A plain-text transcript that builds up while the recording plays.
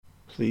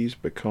Please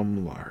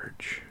become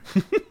large.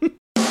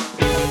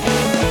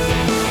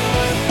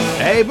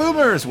 Hey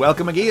boomers,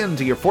 welcome again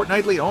to your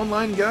fortnightly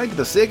online guide to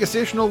the Sega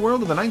Stational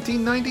world of the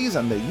 1990s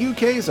and the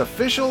UK's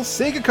official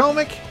Sega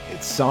comic.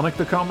 It's Sonic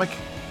the Comic,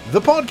 the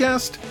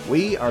podcast.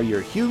 We are your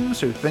Humes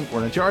who think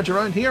we're in charge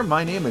around here.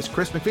 My name is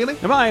Chris McFeely.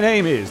 And my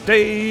name is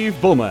Dave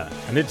Bulmer,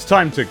 and it's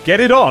time to get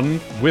it on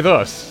with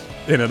us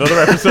in another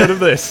episode of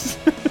this.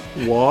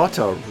 What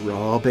a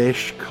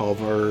rubbish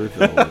cover,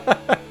 though.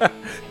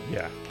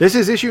 Yeah. This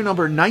is issue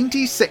number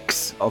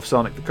 96 of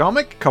Sonic the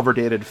Comic, cover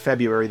dated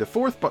February the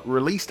 4th, but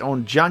released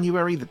on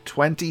January the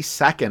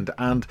 22nd.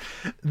 And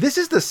this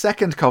is the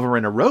second cover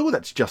in a row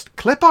that's just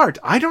clip art.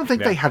 I don't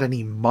think they had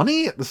any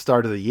money at the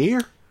start of the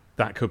year.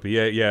 That could be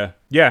it, yeah.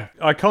 Yeah,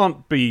 I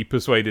can't be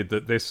persuaded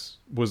that this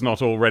was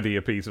not already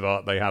a piece of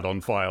art they had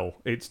on file.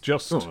 It's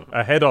just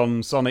a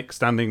head-on Sonic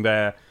standing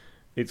there.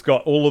 It's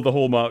got all of the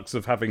hallmarks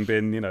of having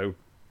been,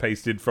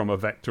 pasted from a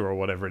vector or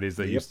whatever it is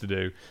they used to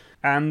do.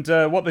 And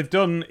what they've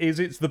done is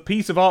it's the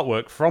piece of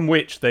artwork from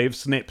which they've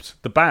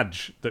snipped the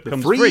badge that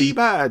comes free.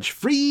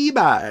 Free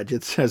badge,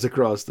 it says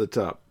across the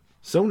top.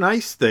 So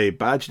nice, they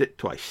badged it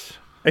twice.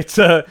 It's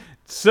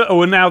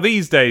and now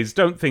these days,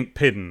 don't think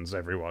pins,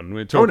 everyone.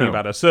 We're talking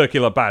about a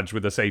circular badge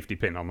with a safety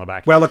pin on the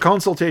back. Well, a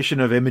consultation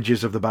of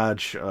images of the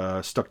badge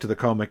stuck to the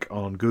comic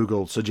on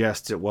Google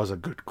suggests it was a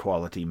good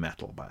quality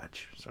metal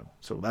badge.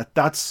 So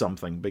that's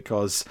something,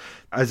 because,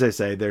 as I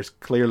say, there's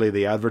clearly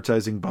the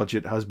advertising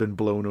budget has been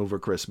blown over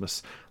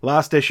Christmas.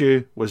 Last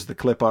issue was the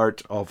clip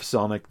art of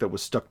Sonic that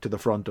was stuck to the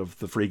front of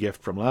the free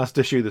gift from last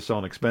issue, the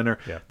Sonic Spinner.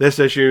 Yeah. This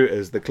issue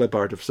is the clip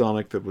art of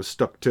Sonic that was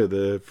stuck to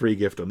the free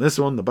gift on this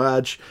one, the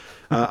badge.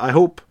 I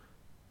hope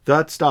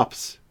that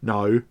stops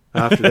now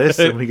after this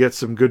and we get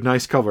some good,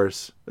 nice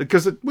covers.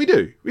 Because we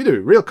do.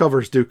 Real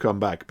covers do come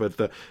back, but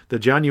the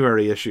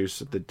January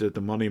issues,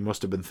 the money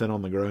must have been thin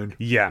on the ground.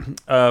 Yeah.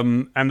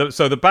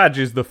 So the badge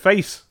is the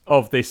face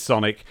of this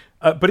Sonic,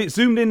 but it's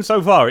zoomed in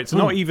so far. It's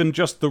not even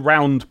just the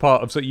round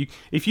part of... So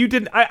if you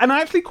didn't... And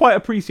I actually quite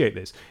appreciate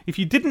this. If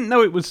you didn't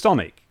know it was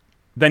Sonic,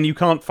 then you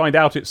can't find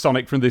out it's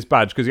Sonic from this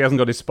badge because he hasn't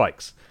got his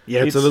spikes.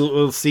 Yeah, it's a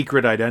little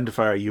secret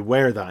identifier. You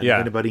wear that, and if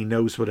anybody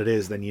knows what it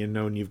is, then you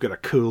know you've got a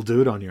cool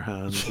dude on your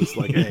hands. It's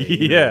like,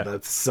 hey,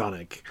 that's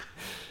Sonic.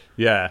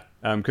 Yeah,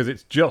 because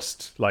it's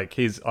just like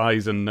his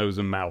eyes and nose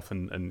and mouth,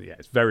 and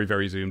it's very,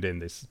 very zoomed in,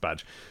 this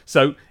badge.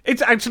 So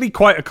it's actually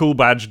quite a cool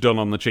badge done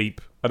on the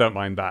cheap. I don't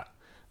mind that.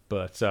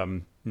 But,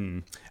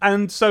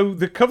 And so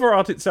the cover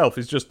art itself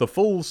is just the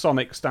full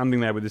Sonic standing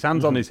there with his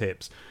hands on his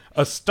hips.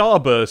 A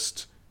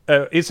starburst.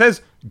 It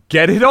says,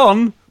 "Get it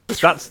on."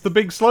 That's the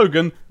big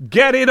slogan.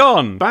 Get it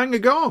on. Bang a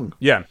gong.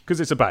 Yeah,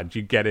 because it's a badge.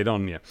 You get it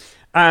on, yeah.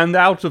 And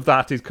out of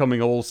that is coming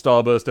all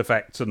starburst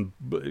effects and,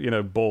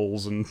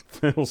 balls and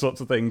all sorts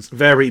of things.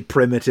 Very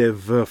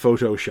primitive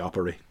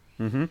Photoshoppery.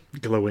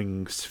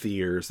 Glowing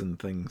spheres and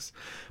things.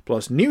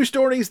 Plus new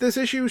stories this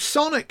issue: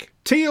 Sonic,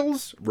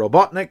 Tails,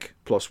 Robotnik,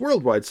 plus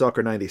Worldwide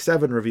Soccer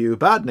 97 review,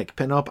 Badnik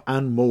pinup,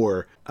 and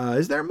more.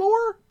 Is there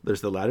more?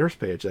 There's the letters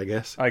page, I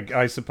guess.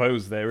 I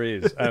suppose there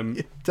is.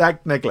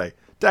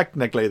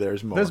 Technically,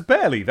 there's more. There's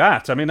barely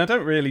that. I mean, I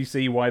don't really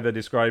see why they're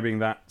describing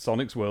that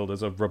Sonic's world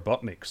as a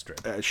Robotnik strip.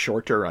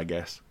 Shorter, I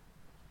guess.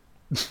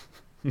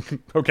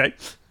 Okay.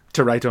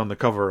 To write on the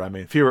cover, I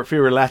mean.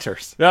 Fewer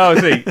letters. Oh,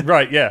 I see.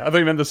 Right, yeah. I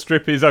think then the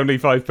strip is only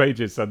 5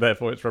 pages, so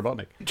therefore it's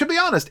Robotnik. To be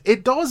honest,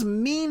 it does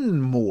mean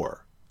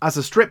more as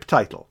a strip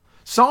title.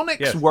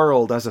 Sonic's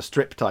world as a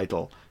strip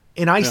title,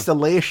 in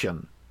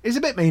isolation, is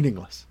a bit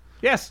meaningless.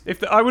 Yes,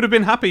 I would have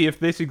been happy if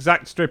this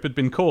exact strip had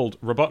been called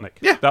Robotnik.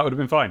 Yeah. That would have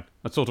been fine.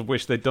 I sort of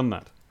wish they'd done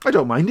that. I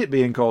don't mind it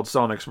being called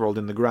Sonic's World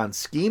in the grand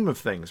scheme of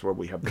things, where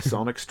we have the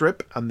Sonic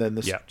strip and then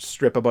the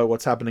strip about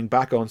what's happening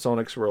back on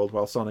Sonic's World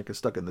while Sonic is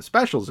stuck in the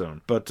special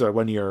zone. But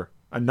when you're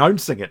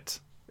announcing it,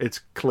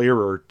 it's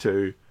clearer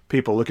to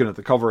people looking at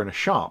the cover in a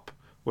shop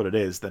what it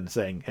is than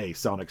saying, hey,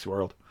 Sonic's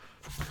World.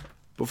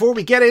 Before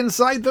we get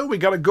inside, though, we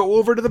gotta go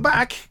over to the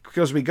back,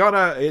 because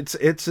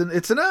it's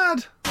an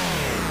ad.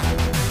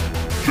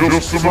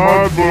 Just some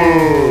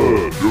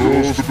advert!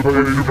 Just a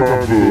page of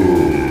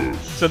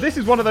adverts! So this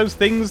is one of those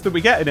things that we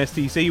get in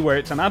STC where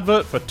it's an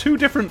advert for 2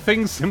 different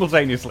things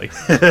simultaneously.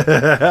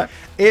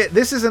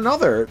 This is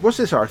another... Was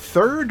this our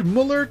third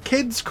Muller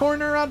Kids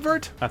Corner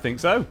advert? I think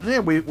so. Yeah,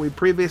 we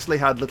previously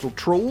had little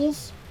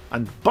trolls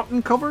and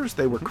button covers.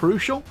 They were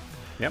crucial.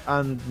 Yep.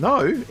 And now,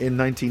 in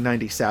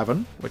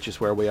 1997, which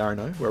is where we are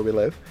now, where we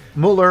live,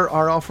 Muller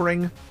are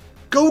offering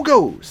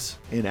Go-Go's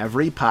in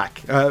every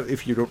pack.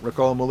 If you don't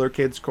recall Muller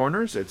Kids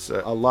Corners, it's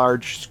a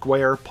large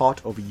square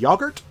pot of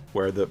yogurt,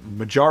 where the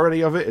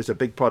majority of it is a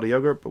big pot of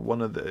yogurt, but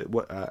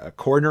a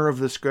corner of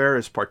the square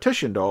is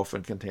partitioned off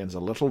and contains a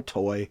little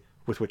toy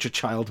with which a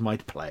child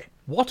might play.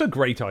 What a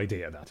great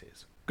idea that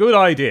is. Good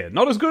idea.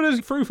 Not as good as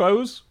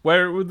Frufo's,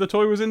 where the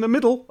toy was in the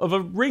middle of a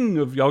ring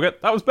of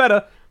yogurt. That was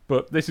better,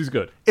 but this is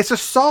good. It's a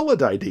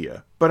solid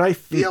idea, but I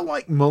feel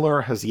like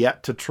Muller has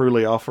yet to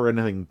truly offer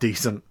anything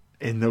decent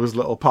in those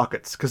little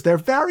pockets, because they're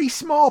very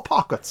small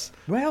pockets.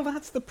 Well,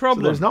 that's the So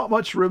problem. there's not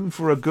much room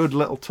for a good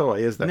little toy,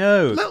 is there?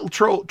 No.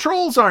 Little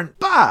trolls aren't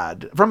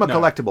bad from a No.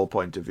 collectible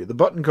point of view. The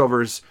button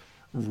covers,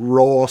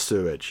 raw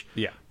sewage.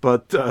 Yeah.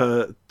 But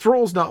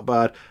trolls not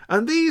bad.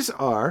 And these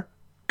are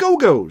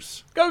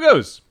Go-Go's.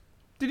 Go-Go's.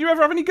 Did you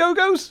ever have any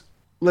Go-Go's?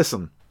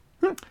 Listen,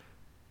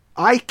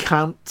 I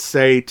can't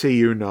say to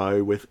you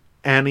now with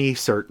any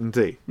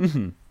certainty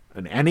and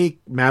any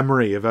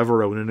memory of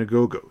ever owning a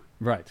Go-Go,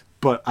 Right.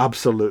 but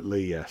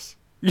absolutely yes.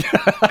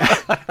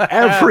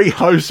 Every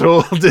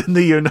household in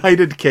the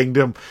United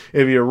Kingdom,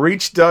 if you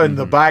reach down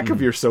the back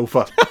of your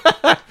sofa,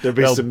 there'll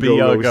be There'll some be a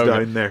Go-Go's Go-Go.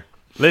 down there.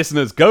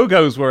 Listeners,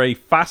 Go-Go's were a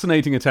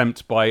fascinating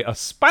attempt by a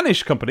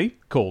Spanish company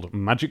called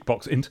Magic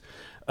Box Int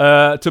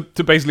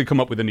to basically come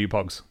up with the new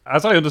Pogs.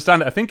 As I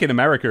understand it, I think in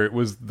America it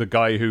was the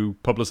guy who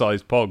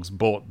publicized Pogs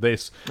bought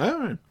this. All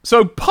right.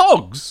 So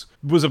Pogs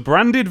was a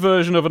branded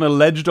version of an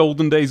alleged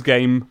olden days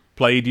game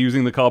played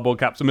using the cardboard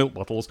caps of milk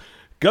bottles.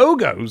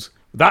 Go-Go's,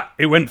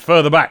 it went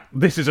further back.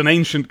 This is an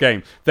ancient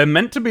game. They're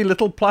meant to be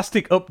little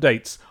plastic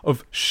updates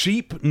of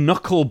sheep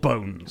knuckle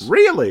bones.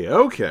 Really?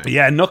 Okay.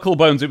 Yeah, knuckle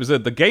bones.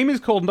 The game is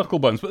called Knuckle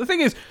Bones, but the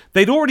thing is,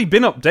 they'd already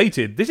been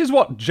updated. This is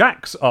what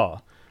jacks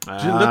are.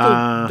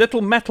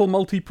 Little metal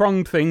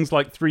multi-pronged things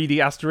like 3D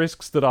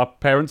asterisks that our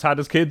parents had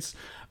as kids.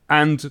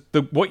 And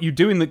what you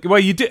do in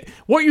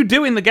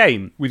the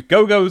game with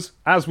Go-Go's,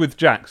 as with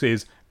jacks,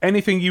 is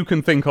anything you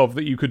can think of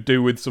that you could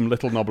do with some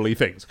little knobbly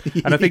things.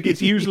 And I think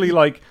it's usually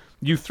like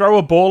you throw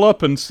a ball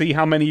up and see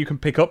how many you can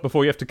pick up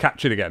before you have to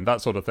catch it again,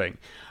 that sort of thing.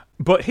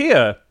 But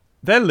here,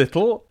 they're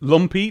little,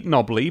 lumpy,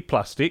 knobbly,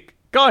 plastic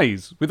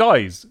guys with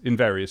eyes in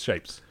various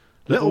shapes.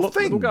 Little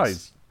things. Little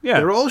guys. Yeah.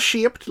 They're all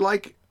shaped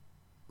like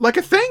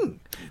a thing.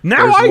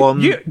 Now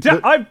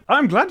There's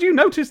I'm glad you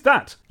noticed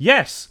that.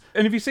 Yes.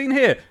 And have you seen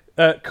here?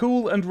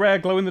 Cool and rare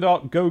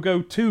glow-in-the-dark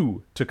Go-Go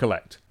 2 to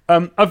collect.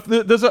 I've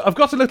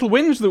got a little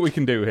whinge that we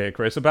can do here,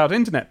 Chris, about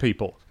internet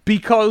people.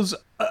 Because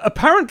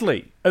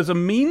apparently, as a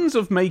means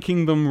of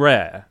making them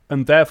rare,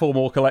 and therefore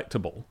more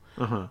collectible,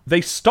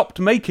 they stopped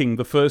making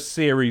the first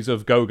series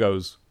of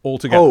Go-Go's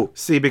altogether. Oh,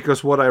 see,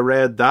 because what I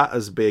read that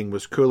as being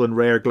was cool and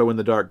rare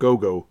glow-in-the-dark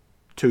Go-Go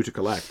 2 to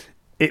collect.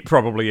 It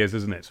probably is,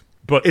 isn't it?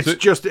 But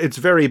It's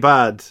very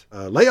bad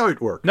layout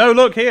work. No,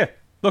 look here.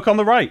 Look on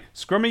the right.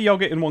 Scrummy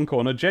Yogurt in one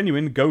corner,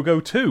 genuine Go-Go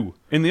 2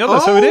 in the other.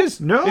 So it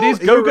is. No, it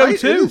is you're Go-Go right,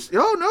 2. it is.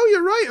 Oh, no,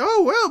 you're right.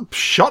 Oh, well,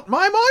 shut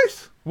my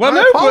mouth. Well, I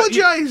no, but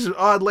apologise,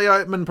 odd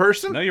layoutman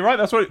person. No, you're right.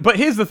 That's what. But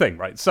here's the thing,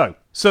 right? So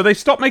they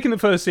stopped making the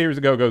first series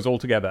of Go-Go's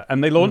altogether,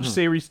 and they launched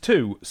Series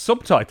 2,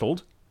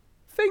 subtitled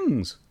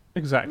Things.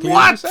 Exactly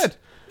What? as you said.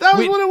 That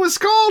was what it was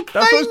called.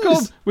 That's what Things. it's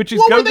called, which is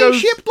what were they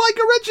Go-Go's- shaped like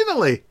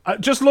originally?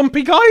 Just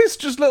lumpy guys,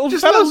 just little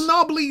Just fellas. little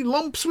knobbly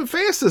lumps with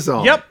faces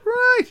on. Yep.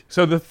 Right.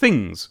 So the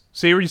Things,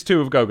 Series 2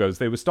 of Go-Go's,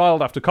 they were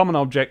styled after common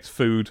objects,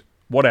 food,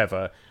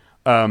 whatever.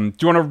 Do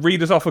you want to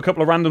read us off a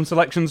couple of random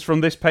selections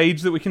from this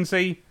page that we can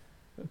see?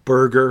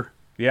 Burger.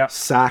 Yeah.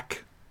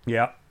 Sack.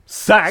 Yeah.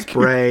 Sack.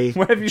 Spray.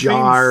 Where have you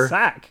jar. seen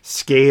sack?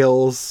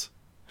 Scales.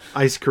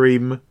 Ice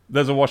cream.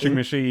 There's a washing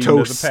machine.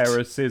 Toast. There's a pair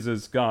of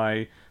scissors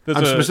guy. There's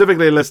I'm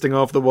specifically listing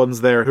off the ones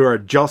there who are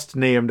just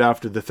named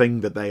after the thing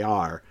that they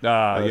are.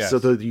 Yes. So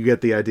that you get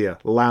the idea.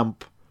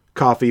 Lamp,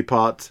 coffee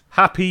pot,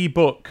 Happy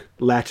Book.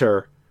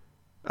 letter,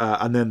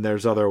 and then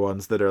there's other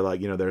ones that are like,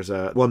 there's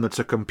one that's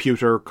a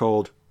computer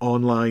called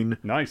Online.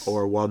 Nice.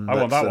 Or one I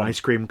want that's that an one.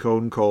 ice cream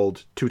cone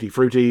called Tutti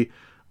Frutti,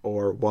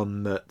 or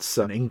one that's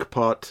an ink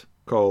pot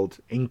called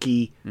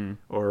Inky,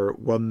 or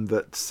one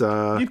that's,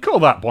 You'd call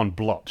that one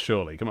blot,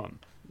 surely. Come on.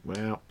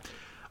 well...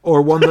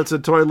 Or one that's a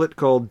toilet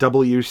called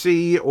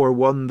WC, or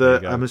one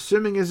that go. I'm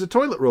assuming is a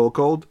toilet roll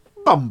called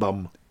Bum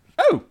Bum,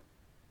 Oh!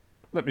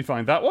 Let me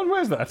find that one.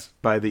 Where's that?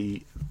 by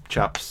the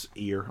chap's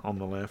ear on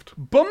the left.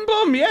 Bum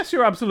Bum. Yes,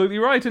 you're absolutely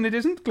right. And it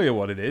isn't clear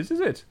what it is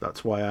it?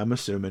 That's why I'm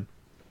assuming.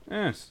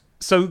 Yes.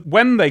 So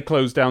when they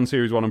closed down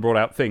Series 1 and brought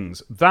out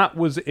Things, that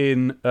was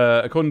in,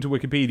 according to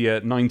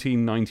Wikipedia,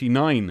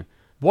 1999.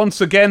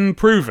 Once again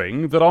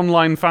proving that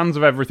online fans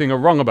of everything are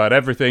wrong about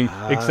everything,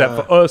 except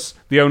for us,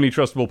 the only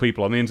trustable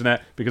people on the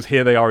internet, because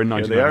here they are in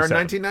Here they are in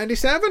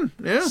 1997.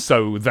 1997. Yeah.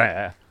 So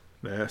there.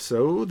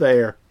 So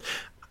there.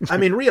 I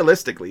mean,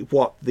 realistically,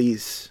 what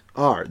these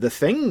are, the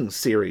Things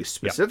series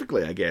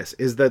specifically, I guess,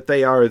 is that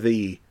they are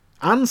the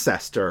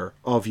ancestor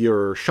of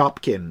your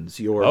Shopkins,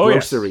 your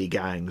grocery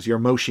gangs, your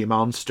Moshi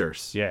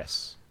Monsters.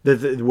 Yes.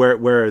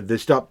 Where they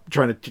stop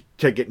trying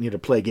to get you to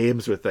play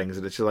games with things,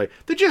 and it's just like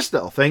they're just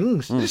little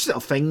things, they're just little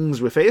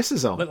things with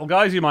faces on. Little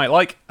guys you might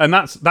like, and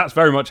that's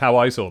very much how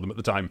I saw them at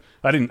the time.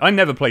 I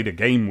never played a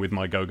game with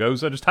my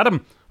Go-Go's. I just had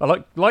them.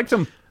 I liked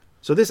them.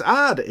 So this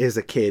ad is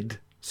a kid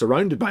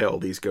surrounded by all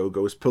these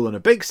Go-Go's pulling a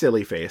big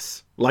silly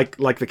face, like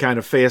the kind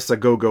of face a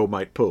Go-Go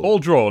might pull. All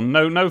drawn.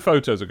 No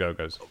photos of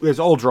Go-Go's. There's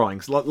all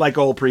drawings, like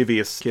all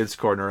previous Kids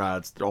Corner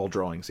ads. They're all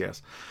drawings,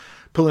 yes.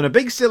 Pulling a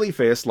big silly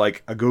face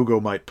like a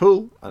Go-Go might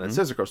pull, and it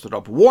says across the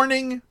top,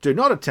 "Warning, do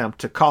not attempt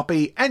to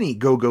copy any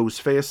Go-Go's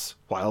face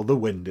while the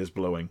wind is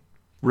blowing."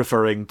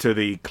 Referring to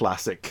the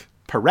classic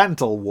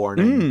parental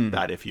warning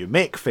that if you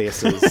make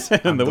faces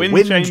and the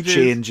wind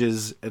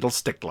changes, it'll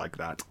stick like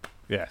that.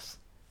 Yes.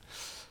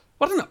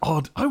 What an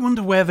odd... I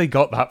wonder where they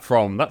got that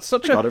from. That's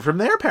such Got it from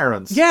their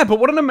parents. Yeah, but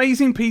what an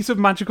amazing piece of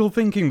magical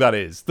thinking that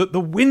is. That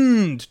the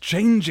wind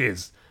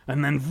changes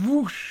and then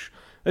whoosh.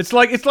 It's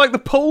like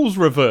the poles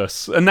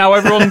reverse, and now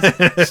everyone's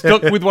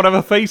stuck with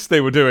whatever face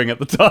they were doing at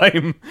the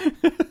time.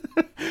 Do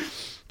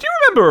you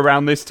remember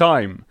around this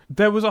time,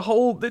 there was a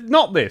whole...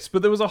 Not this,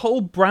 but there was a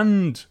whole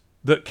brand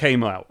that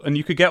came out, and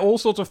you could get all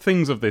sorts of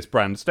things of this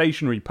brand,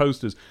 stationery,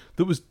 posters,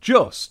 that was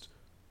just,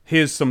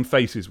 here's some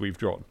faces we've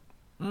drawn.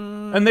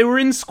 And they were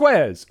in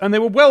squares, and they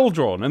were well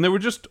drawn, and they were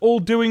just all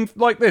doing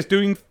like this,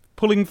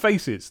 pulling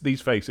faces, these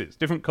faces,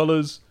 different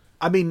colours.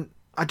 I mean,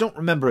 I don't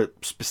remember it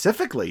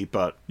specifically,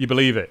 but... You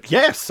believe it?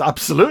 Yes,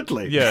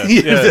 absolutely. Yeah.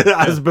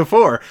 As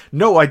before.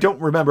 No, I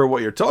don't remember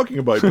what you're talking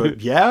about,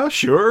 but yeah,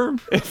 sure.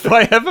 If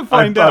I ever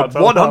find out...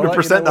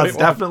 100% that's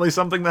definitely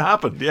something that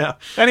happened, yeah.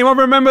 Anyone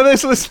remember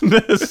this,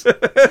 listeners?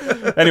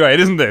 Anyway,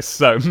 it isn't this,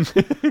 so...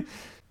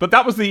 But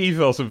that was the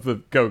ethos of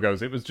the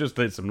Go-Go's. It was just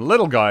some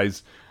little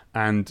guys...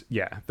 And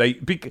yeah,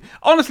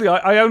 honestly,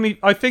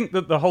 I think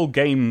that the whole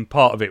game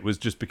part of it was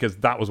just because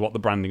that was what the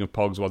branding of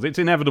Pogs was. It's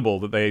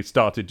inevitable that they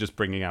started just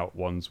bringing out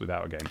ones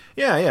without a game.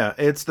 Yeah.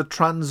 It's the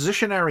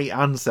transitionary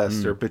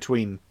ancestor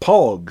between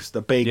Pogs,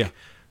 the big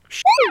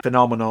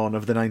phenomenon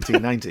of the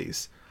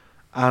 1990s,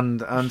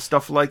 and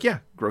stuff like,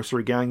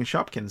 Grocery Gang and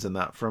Shopkins and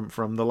that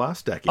from the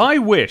last decade. I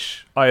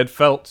wish I had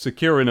felt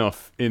secure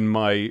enough in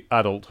my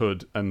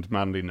adulthood and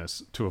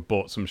manliness to have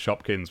bought some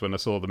Shopkins when I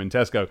saw them in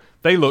Tesco.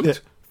 They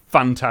looked...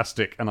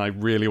 fantastic, and I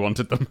really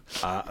wanted them.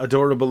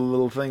 Adorable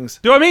little things.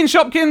 Do I mean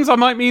Shopkins? I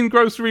might mean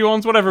grocery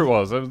ones, whatever it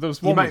was.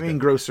 You might mean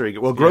grocery.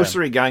 Well,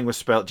 Grocery Gang was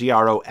spelled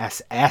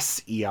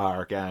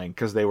Grosser gang,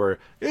 because they were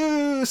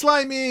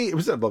slimy. It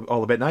was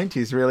all a bit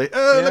 90s, really.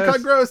 Look how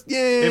gross!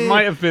 Yay! It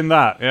might have been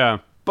that, yeah.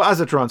 But as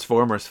a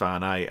Transformers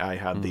fan, I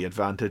had the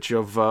advantage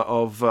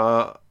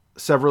of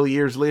several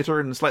years later,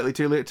 and slightly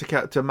too late to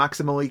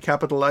maximally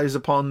capitalize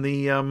upon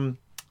the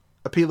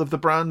appeal of the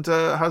brand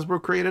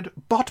Hasbro created,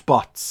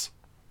 BotBots.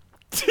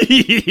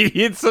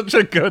 It's such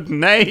a good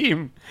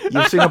name.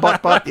 You've seen a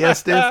BotBot,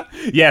 yes, Dave?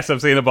 Yes, I've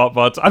seen a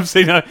BotBot. I've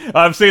seen a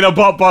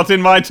BotBot in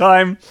my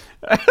time.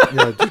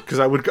 Because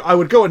I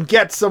would go and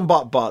get some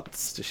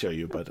BotBots to show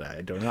you, but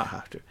I do not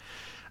have to.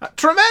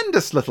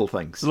 Tremendous little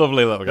things.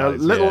 Lovely little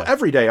guys. Little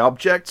everyday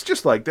objects,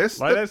 just like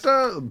this.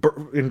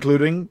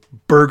 Including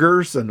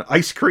burgers and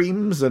ice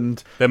creams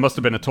and... There must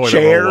have been a toilet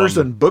chairs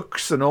and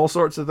books and all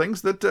sorts of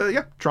things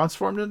that,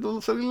 transformed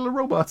into silly little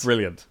robots.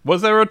 Brilliant.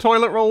 Was there a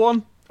toilet roll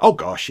one? Oh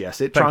gosh,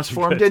 yes. It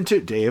transformed into...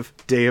 Dave.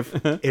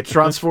 It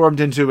transformed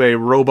into a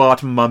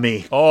robot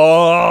mummy.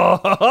 Oh,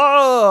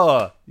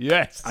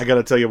 yes. I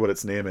gotta tell you what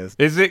its name is.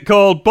 Is it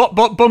called Bot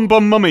Bum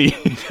Bum Mummy?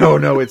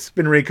 No, it's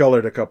been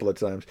recolored a couple of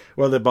times.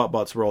 Well, the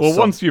BotBots were all... Well,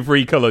 once you've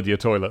recolored your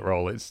toilet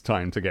roll, it's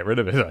time to get rid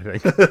of it, I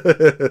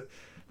think.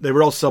 They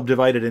were all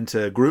subdivided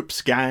into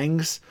groups,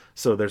 gangs.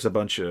 So there's a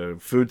bunch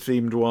of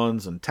food-themed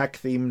ones and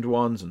tech-themed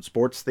ones and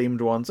sports-themed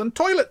ones and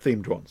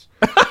toilet-themed ones.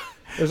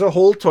 There's a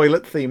whole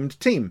toilet-themed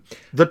team.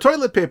 The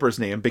toilet paper's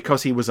name,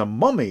 because he was a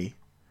mummy,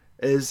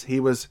 is he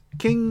was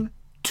King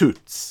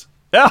Toots.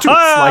 Toots,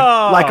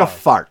 like a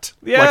fart.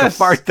 Yes. Like a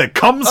fart that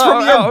comes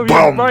from your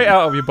bum. Right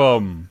out of your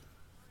bum.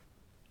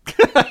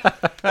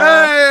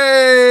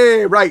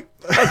 Hey! Right.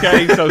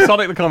 Okay, so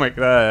Sonic the Comic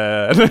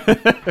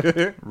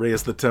there.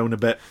 Raise the tone a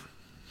bit.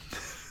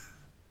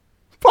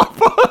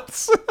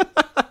 BotBots!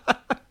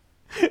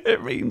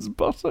 It means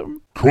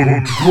bottom.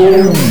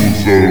 Control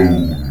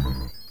Zone.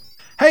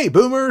 Hey,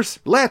 boomers,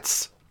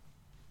 let's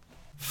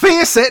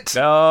face it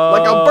Oh,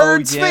 like a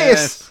bird's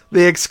yes. face.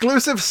 The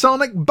exclusive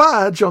Sonic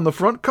badge on the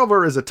front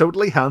cover is a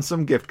totally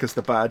handsome gift because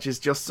the badge is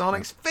just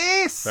Sonic's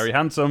face. Very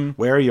handsome.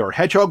 Wear your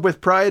hedgehog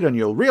with pride and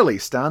you'll really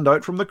stand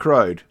out from the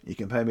crowd. You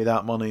can pay me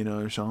that money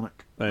now,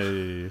 Sonic.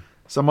 Hey.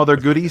 Some other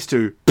goodies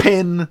to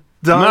pin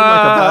down like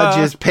a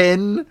badge's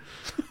pin.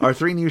 Our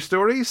 3 new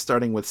stories,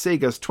 starting with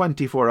Sega's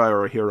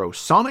 24-hour hero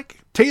Sonic.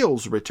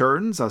 Tails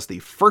returns as the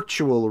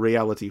virtual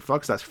reality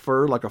fox. That's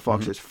fur, like a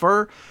fox's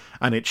fur.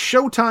 And it's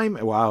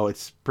showtime. Wow,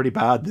 it's pretty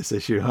bad, this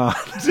issue, huh?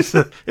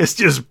 It's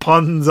just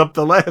puns up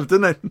the left,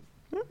 isn't it?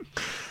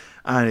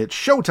 And it's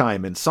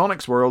showtime in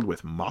Sonic's world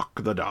with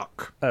Mock the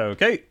Doc.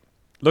 Okay.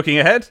 Looking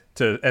ahead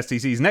to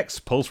STC's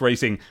next Pulse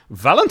Racing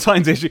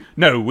Valentine's issue.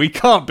 No, we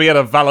can't be at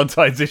a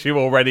Valentine's issue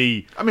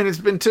already. I mean, it's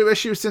been 2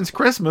 issues since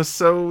Christmas,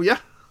 so yeah.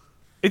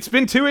 It's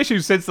been 2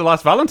 issues since the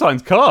last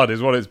Valentine's card,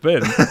 is what it's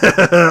been.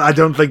 I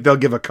don't think they'll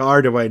give a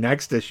card away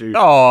next issue.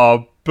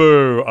 Oh,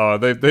 boo. Oh,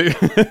 they're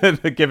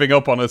giving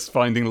up on us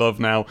finding love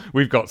now.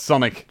 We've got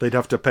Sonic. They'd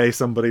have to pay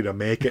somebody to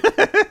make it.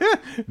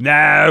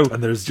 No.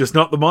 And there's just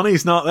not the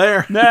money's not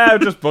there. No,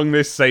 just bung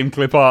this same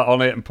clip art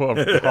on it and put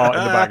a heart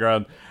in the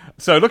background.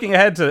 So, looking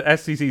ahead to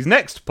SCC's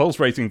next Pulse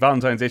Racing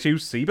Valentine's issue,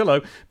 see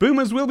below,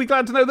 boomers will be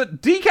glad to know that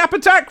Decap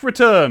Attack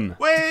return.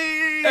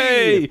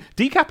 Hey!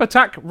 Decap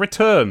Attack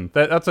return.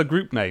 That's a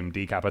group name,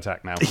 Decap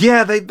Attack now.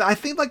 Yeah, I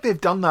think like they've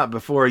done that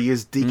before.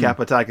 Use Decap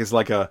Attack as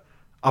like a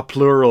a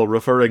plural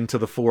referring to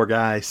the four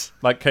guys.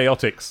 Like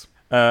Chaotix.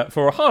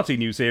 For a hearty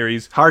new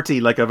series.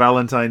 Hearty, like a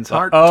Valentine's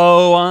heart.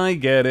 Oh, I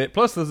get it.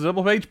 Plus, there's a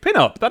double-page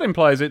pin-up. That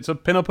implies it's a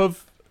pin-up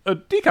of a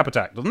decap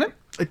attack, doesn't it?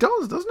 It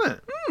does, doesn't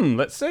it?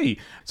 Let's see.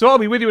 So I'll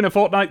be with you in a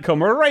fortnight,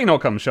 come rain or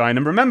come shine.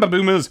 And remember,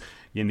 boomers,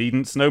 you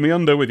needn't snow me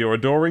under with your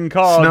adoring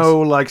cards.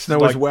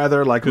 Snow is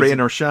weather, like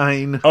rain or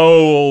shine.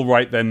 Oh, all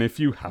right then, if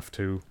you have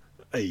to.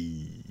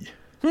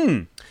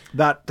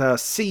 That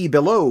C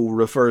below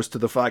refers to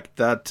the fact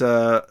that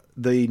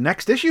the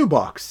next issue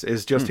box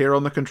is just here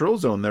on the control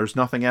zone. There's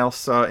nothing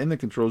else in the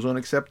control zone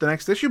except the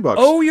next issue box.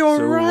 Oh,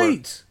 you're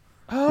right.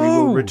 We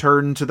will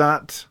return to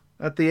that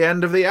at the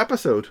end of the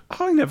episode.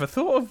 I never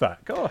thought of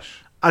that.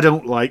 Gosh. I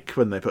don't like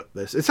when they put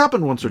this. It's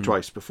happened once or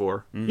twice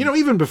before. You know,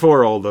 even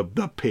before all the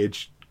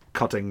page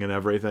cutting and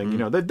everything. You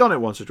know, they've done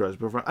it once or twice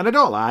before, and I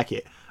don't like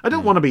it. I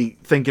don't want to be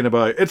thinking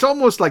about. It's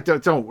almost like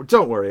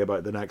don't worry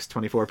about the next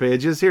 24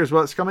 pages. Here's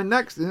what's coming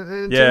next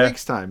in 2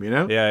 weeks' time. You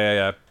know.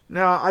 Yeah.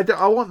 No,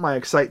 I want my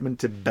excitement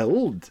to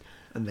build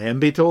and then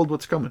be told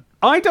what's coming.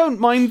 I don't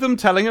mind them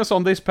telling us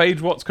on this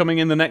page what's coming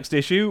in the next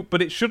issue,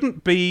 but it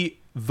shouldn't be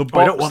the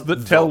box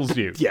that tells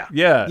you. Yeah.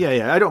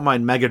 I don't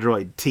mind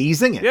Megadroid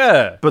teasing it.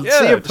 Yeah. But yeah,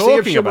 see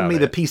if showing me it.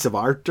 the piece of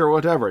art or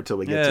whatever till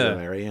we get to the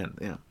very end.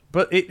 Yeah.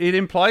 But it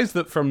implies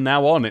that from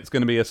now on it's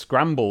going to be a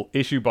scramble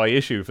issue by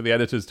issue for the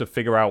editors to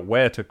figure out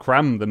where to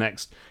cram the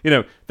next. You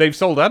know, they've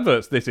sold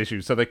adverts this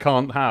issue, so they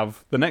can't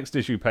have the next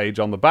issue page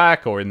on the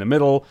back or in the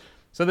middle.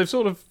 So they've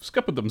sort of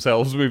scuppered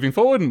themselves moving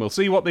forward, and we'll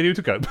see what they do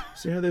to cope.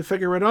 See how they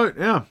figure it out,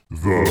 yeah. The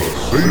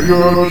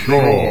Sega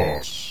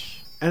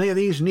Charts. Any of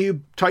these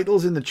new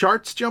titles in the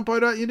charts jump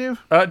out at you,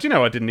 Dave? Do you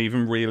know, I didn't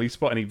even really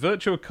spot any.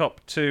 Virtua Cop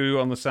 2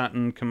 on the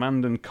Saturn,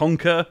 Command and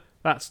Conquer.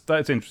 That's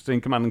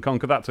interesting, Command and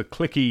Conquer. That's a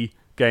clicky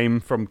game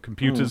from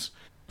computers.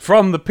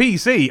 From the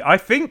PC, I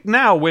think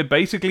now we're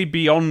basically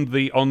beyond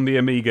the on the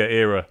Amiga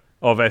era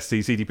of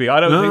SCCDP. I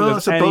don't think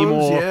there's any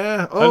more.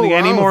 Yeah. I don't think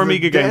any more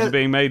Amiga games are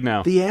being made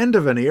now. The end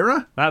of an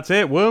era? That's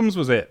it. Worms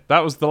was it.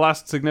 That was the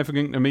last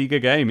significant Amiga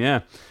game,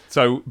 yeah.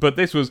 So, but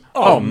this was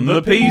on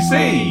the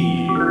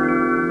PC.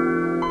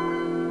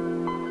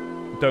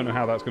 Don't know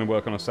how that's going to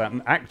work on a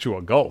Saturn.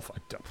 Actua Golf.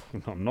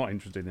 I'm not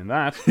interested in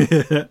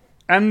that.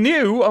 And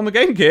new on the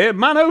Game Gear,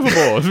 Man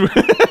Overboard.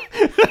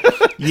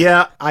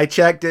 Yeah, I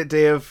checked it,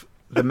 Dave.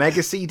 The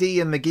Mega CD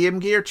and the Game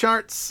Gear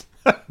charts.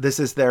 This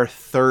is their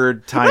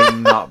third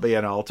time not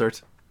being altered.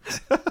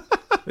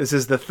 This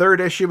is the third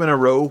issue in a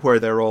row where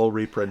they're all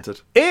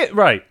reprinted. If.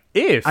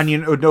 And you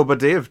know, no, but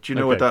Dave, do you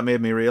know what that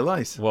made me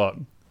realise? What?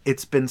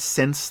 It's been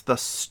since the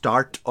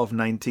start of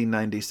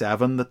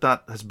 1997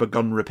 that has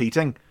begun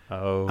repeating.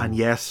 Oh. And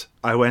yes,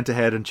 I went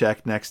ahead and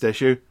checked next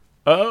issue.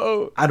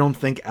 Oh. I don't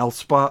think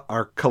Elspa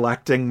are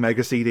collecting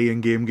Mega CD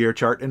and Game Gear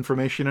chart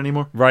information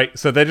anymore. Right,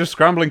 so they're just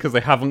scrambling because they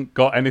haven't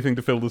got anything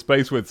to fill the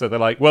space with. So they're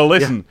like, well,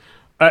 listen,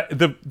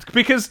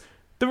 because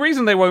the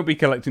reason they won't be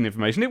collecting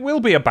information, it will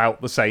be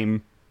about the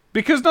same.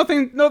 Because these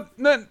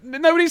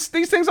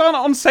things aren't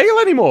on sale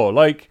anymore.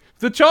 Like,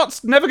 the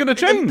chart's never going to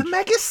change. The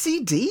Mega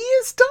CD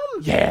is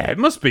done? Yeah, it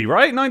must be,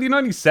 right?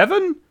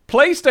 1997?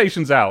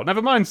 PlayStation's out,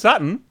 never mind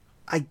Saturn.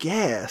 I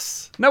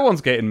guess. No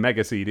one's getting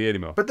Mega CD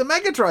anymore. But the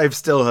Mega Drive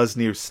still has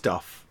new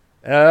stuff.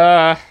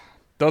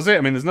 Does it?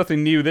 I mean, there's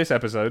nothing new this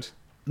episode.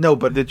 No,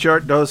 but the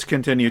chart does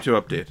continue to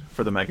update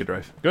for the Mega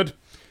Drive. Good.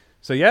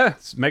 So yeah,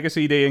 it's Mega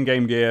CD and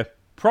Game Gear,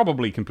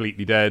 probably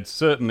completely dead,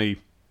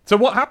 certainly. So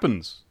what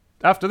happens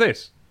after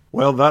this?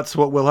 Well, that's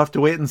what we'll have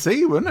to wait and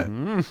see, won't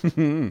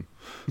it?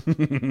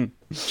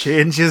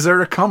 Changes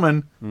are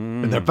coming.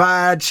 And they're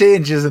bad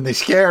changes and they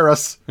scare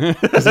us.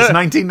 Because it's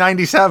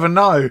 1997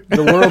 now.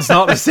 The world's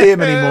not the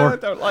same anymore. I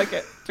don't like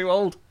it. Too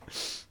old.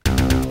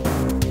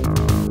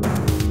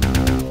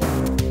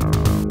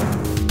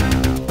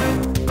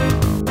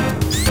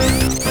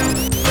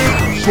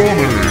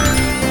 Sonic.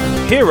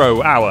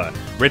 Hero Hour.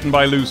 Written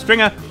by Lou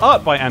Stringer,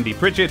 art by Andy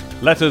Pritchett,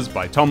 letters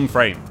by Tom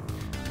Frame.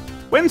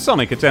 When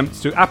Sonic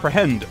attempts to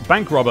apprehend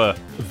bank robber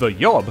The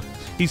Yob,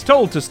 he's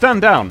told to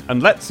stand down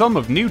and let some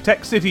of New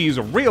Tech City's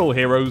real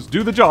heroes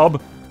do the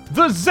job,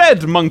 the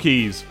Z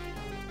Monkeys.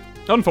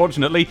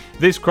 Unfortunately,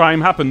 this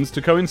crime happens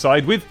to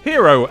coincide with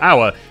Hero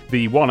Hour,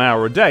 the 1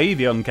 hour a day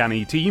the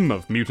uncanny team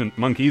of mutant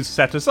monkeys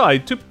set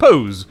aside to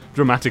pose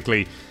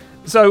dramatically.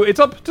 So it's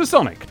up to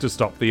Sonic to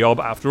stop the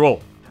Yob after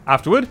all.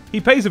 Afterward, he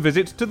pays a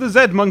visit to the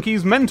Z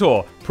Monkeys'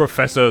 mentor,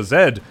 Professor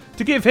Z,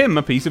 to give him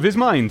a piece of his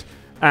mind,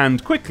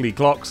 and quickly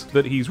clocks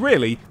that he's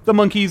really the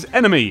monkey's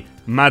enemy,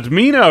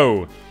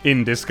 Madmino,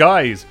 in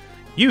disguise,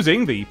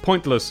 using the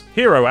pointless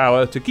Hero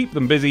Hour to keep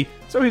them busy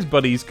so his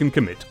buddies can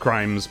commit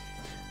crimes.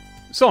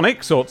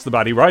 Sonic sorts the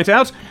baddie right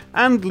out,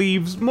 and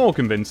leaves more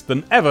convinced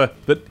than ever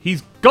that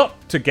he's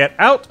got to get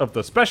out of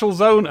the special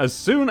zone as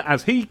soon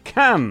as he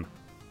can.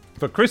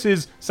 For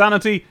Chris's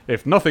sanity,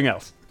 if nothing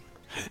else.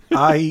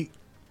 I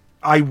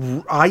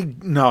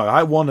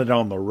want it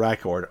on the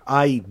record.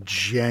 I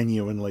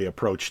genuinely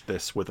approached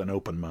this with an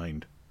open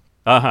mind.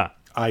 Uh-huh.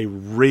 I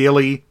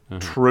really,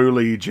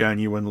 truly,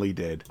 genuinely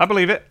did. I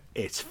believe it.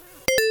 It's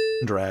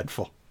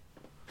dreadful.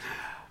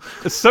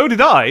 So did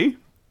I.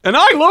 And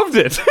I loved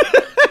it.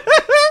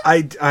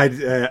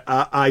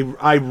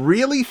 I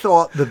really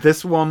thought that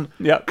this one,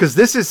 Yeah. because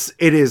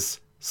it is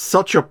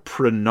such a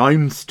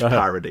pronounced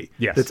parody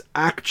Yes. that's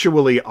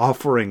actually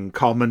offering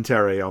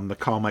commentary on the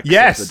comics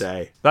Yes. of the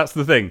day. That's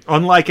the thing.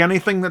 Unlike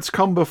anything that's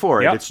come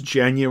before Yep. it, it's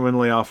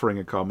genuinely offering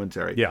a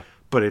commentary. Yeah.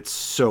 But it's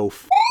so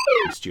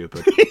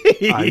stupid.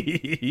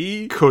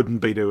 I couldn't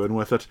be doing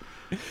with it.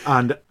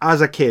 And as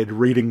a kid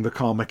reading the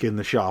comic in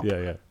the shop,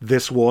 Yeah.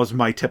 this was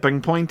my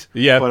tipping point.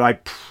 Yeah. But I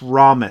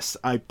promise,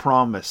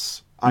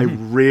 I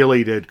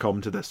really did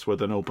come to this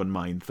with an open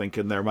mind,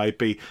 thinking there might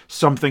be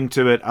something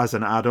to it as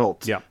an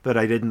adult Yeah. that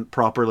I didn't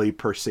properly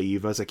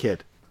perceive as a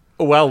kid.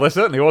 Well, there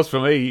certainly was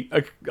for me.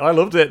 I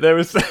loved it. There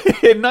was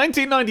in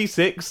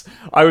 1996,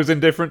 I was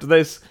indifferent to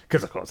this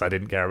because, of course, I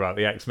didn't care about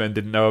the X-Men,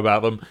 didn't know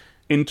about them.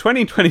 In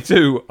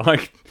 2022,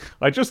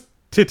 I just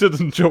tittered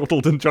and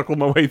chortled and chuckled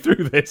my way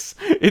through this.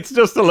 It's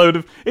just a load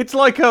of. It's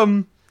like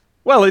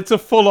well, it's a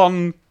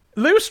full-on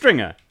Lou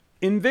Stringer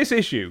in this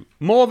issue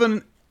more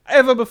than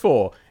ever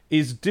before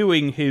is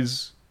doing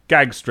his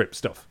gag strip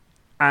stuff.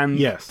 And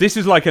Yes. this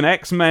is like an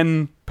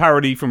X-Men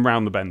parody from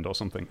Round the Bend or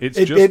something. It's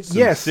just some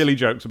yes. silly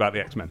jokes about the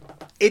X-Men.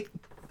 It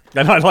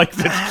And I liked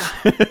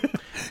it.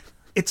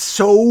 It's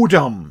so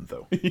dumb,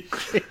 though.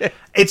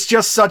 It's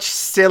just such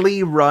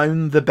silly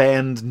round the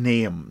bend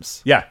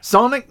names. Yeah.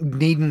 Sonic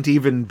needn't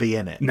even be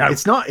in it. No.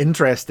 It's not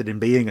interested in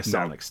being a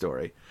Sonic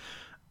story.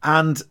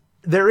 And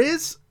there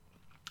is,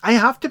 I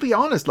have to be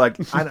honest, like,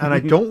 and I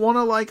don't want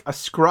to, like,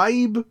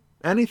 ascribe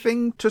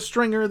anything to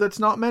Stringer that's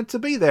not meant to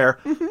be there,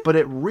 but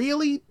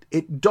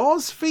it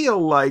does feel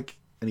like,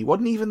 and he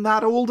wasn't even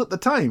that old at the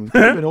time. He'd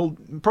been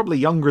old, probably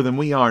younger than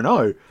we are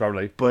now.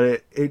 Probably.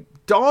 But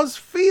it does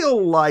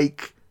feel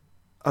like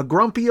a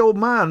grumpy old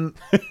man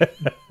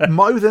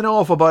mouthing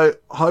off about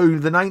how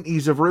the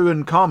 90s have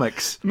ruined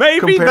comics Maybe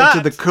compared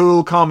to that- the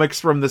cool comics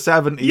from the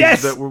 70s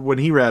Yes! that were when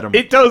he read them.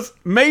 It does.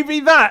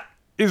 Maybe that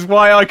is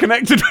why I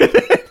connected with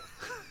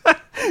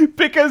it.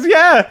 Because,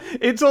 yeah,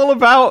 it's all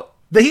about...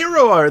 The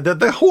hero art,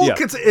 the whole Yeah.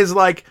 kit is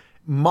like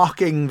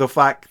mocking the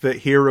fact that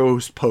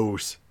heroes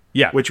pose.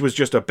 Yeah. Which was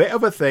just a bit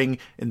of a thing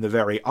in the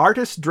very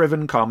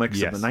artist-driven comics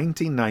Yes. of the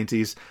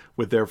 1990s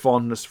with their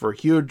fondness for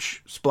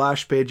huge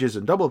splash pages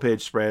and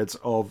double-page spreads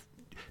of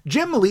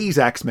Jim Lee's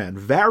X-Men,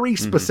 very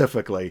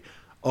specifically,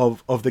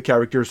 of the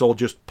characters all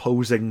just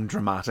posing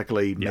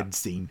dramatically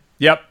mid-scene.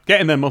 Yep,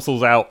 getting their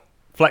muscles out,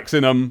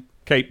 flexing them,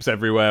 capes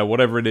everywhere,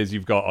 whatever it is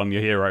you've got on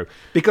your hero.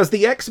 Because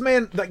the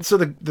X-Men, so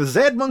the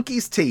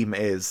Z-Monkeys team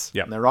is,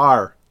 Yep. and there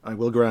are, I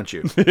will grant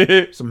you,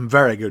 some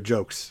very good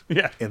jokes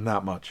Yeah. in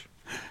that much.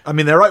 I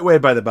mean, they're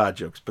outweighed by the bad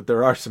jokes, but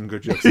there are some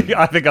good jokes. In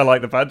I think I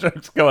like the bad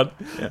jokes. Go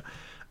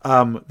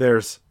on.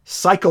 There's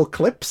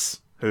Cycleclips,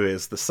 who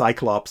is the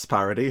Cyclops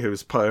parody,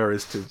 whose power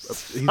is to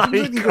he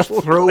just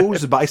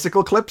throws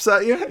bicycle clips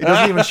at you. He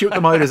doesn't even shoot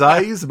them out his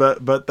eyes,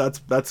 but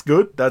that's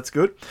good. That's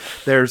good.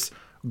 There's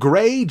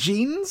Grey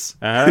Jeans,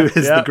 who is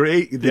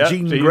the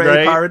Jean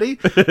Grey parody,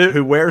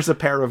 who wears a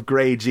pair of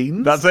grey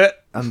jeans. That's it.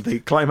 And the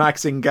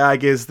climaxing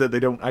gag is that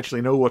they don't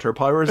actually know what her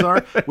powers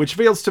are, which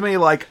feels to me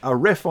like a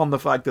riff on the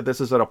fact that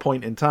this is at a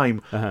point in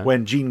time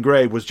when Jean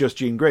Grey was just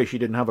Jean Grey. She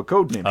didn't have a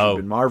code name. She'd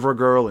been Marvel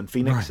Girl and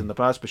Phoenix in the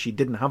past, but she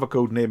didn't have a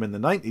code name in the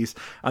 90s.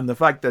 And the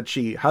fact that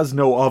she has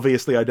no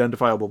obviously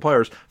identifiable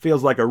powers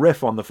feels like a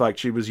riff on the fact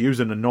she was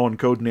using a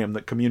non-code name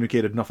that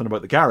communicated nothing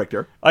about the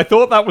character. I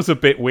thought that was a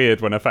bit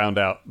weird when I found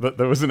out that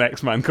there was an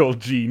X-Man called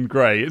Jean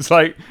Grey. It's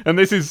like, and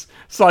this is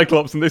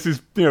Cyclops, and this is,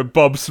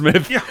 Bob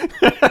Smith. Yeah.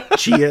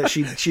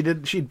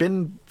 She'd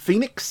been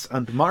Phoenix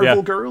and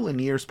Marvel Girl in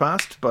years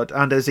past,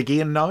 and is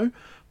again now.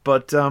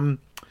 But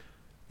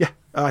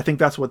I think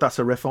that's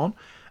a riff on.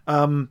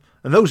 And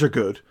those are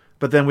good.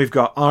 But then we've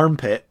got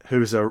Armpit,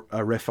 who's a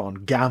riff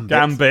on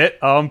Gambit.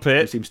 Who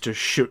Armpit. seems to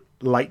shoot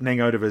lightning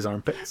out of his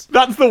armpits.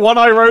 That's the one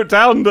I wrote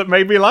down that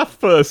made me laugh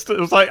first. It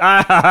was like,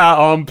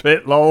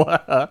 Armpit, lol.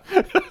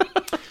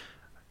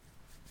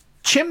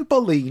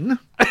 Chimpoline,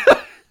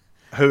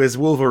 who is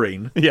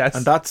Wolverine. Yes.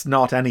 And that's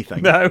not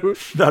anything. No.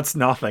 That's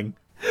nothing.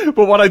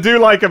 But what I do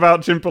like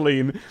about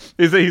Chimpoline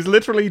is that he's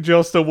literally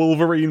just a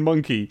Wolverine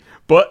monkey.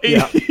 But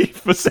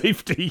for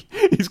safety,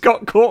 he's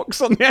got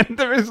corks on the end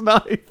of his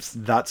knives.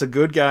 That's a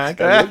good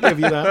gag. I will give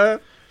you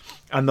that.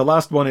 And the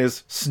last one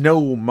is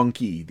Snow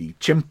Monkey, the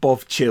Chimp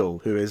of Chill,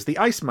 who is the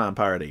Iceman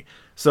parody.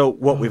 So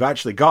what we've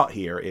actually got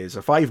here is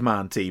a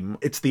 5-man team.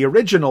 It's the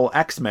original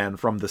X-Men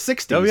from the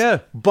 60s. Oh, yeah.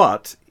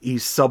 But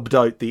he's subbed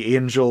out the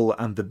Angel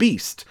and the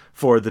Beast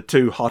for the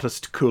two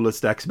hottest,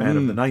 coolest X-Men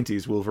of the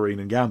 90s, Wolverine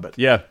and Gambit.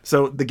 Yeah.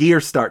 So the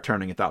gears start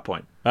turning at that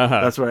point.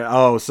 Uh-huh. That's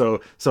right. So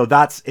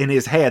that's in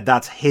his head.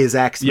 That's his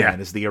X-Men, Yeah.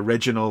 is the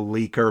original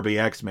Lee Kirby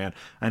X-Men.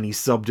 And he's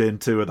subbed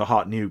into the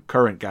hot new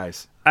current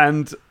guys.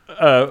 And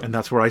And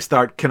that's where I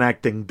start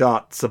connecting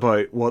dots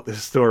about what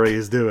this story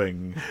is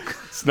doing.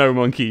 Snow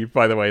Monkey,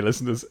 by the way,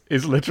 listeners,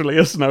 is literally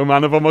a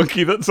snowman of a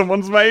monkey that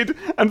someone's made.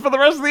 And for the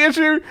rest of the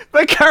issue,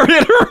 they carry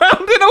it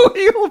around in a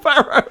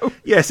wheelbarrow.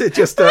 Yes, it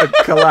just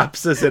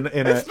collapses in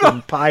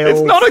piles.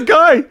 It's not a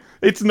guy.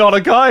 It's not a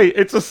guy.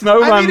 It's a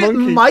snowman I mean,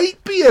 monkey. it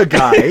might be a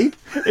guy.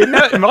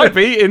 It might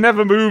be. It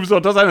never moves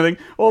or does anything.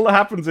 All that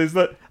happens is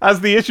that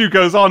as the issue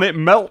goes on, it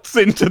melts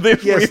into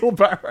this Yes.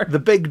 wheelbarrow. The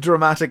big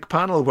dramatic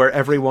panel where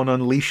everyone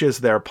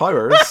unleashes their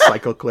powers,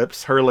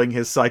 Cycleclips hurling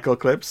his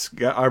Cycleclips,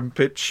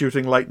 Armpit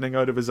shooting lightning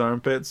out of his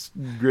armpits,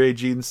 Grey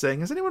Jean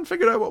saying, has anyone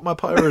figured out what my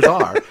powers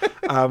are?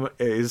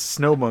 Is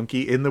Snow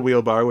Monkey in the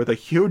wheelbarrow with a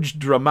huge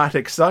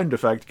dramatic sound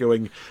effect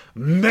going,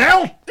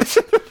 melt!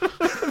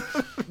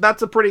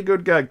 That's a pretty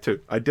good gag too.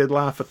 I did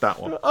laugh at that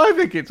one. I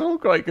think it's all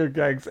quite good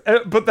gags.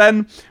 But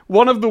then,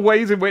 one of the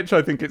ways in which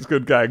I think it's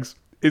good gags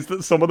is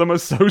that some of them are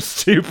so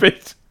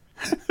stupid.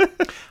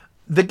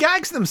 The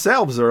gags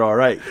themselves are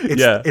alright.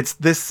 Yeah. It's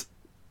this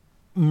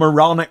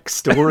moronic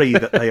story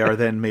that they are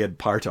then made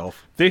part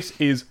of. This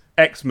is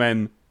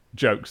X-Men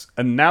jokes,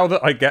 and now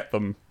that I get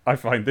them, I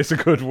find this a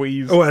good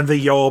wheeze. Oh, and the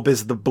Yob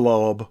is the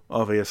Blob,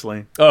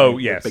 obviously. Oh,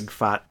 The yes. big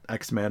fat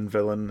X-Men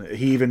villain.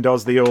 He even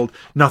does the old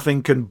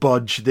nothing can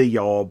budge the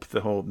Yob,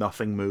 the whole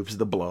nothing moves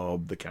the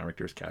Blob, the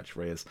character's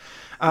catchphrase.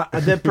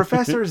 The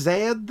Professor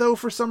Zed, though,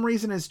 for some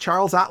reason, is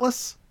Charles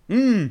Atlas.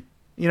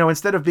 You know,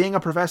 instead of being a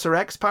Professor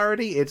X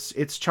parody,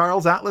 it's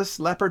Charles Atlas,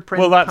 leopard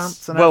print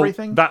pants and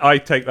everything. That I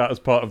take that as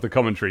part of the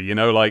commentary, you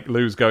know, like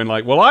Lou's going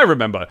like, well, I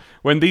remember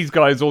when these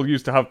guys all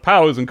used to have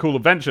powers and cool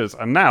adventures,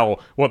 and now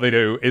what they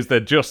do is they're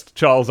just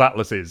Charles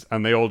Atlases,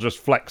 and they all just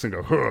flex and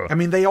go, huh. I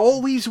mean, they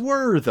always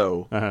were,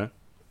 though. Uh-huh.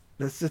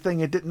 That's the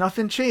thing.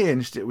 Nothing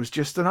changed. It was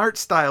just an art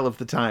style of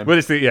the time. But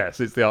it's the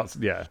arts,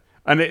 yeah.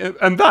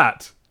 And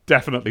that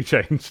definitely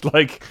changed,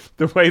 like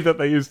the way that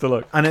they used to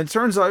look. And it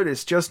turns out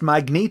it's just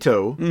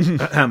Magneto,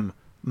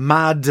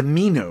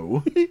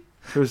 Madmino,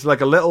 who's like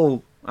a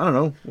little, I don't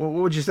know, what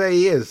would you say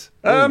he is?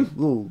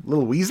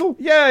 Little weasel?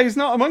 Yeah, he's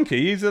not a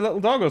monkey, he's a little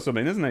dog or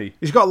something, isn't he?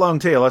 He's got a long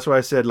tail, that's why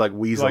I said like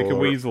weasel. Like a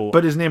weasel.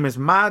 But his name is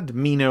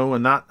Madmino,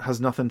 and that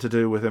has nothing to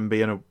do with him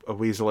being a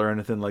weasel or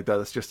anything like that.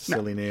 It's just a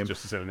silly name.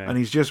 Just a silly name. And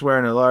he's just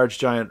wearing a large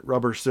giant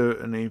rubber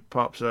suit, and he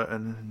pops out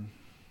and...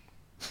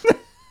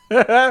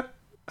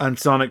 And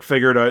Sonic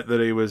figured out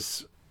that he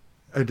was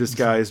a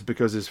disguise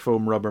because his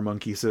foam rubber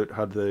monkey suit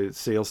had the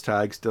sales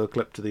tag still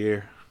clipped to the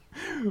ear.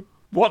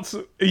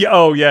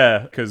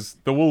 Because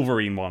the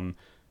Wolverine one.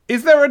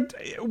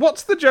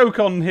 What's the joke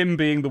on him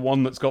being the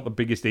one that's got the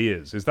biggest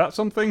ears? Is that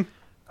something?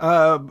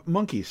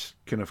 Monkeys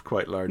can have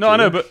quite large No,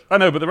 ears. I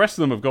know, but the rest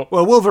of them have got...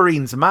 Well,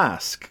 Wolverine's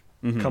mask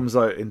comes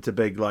out into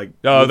big, like...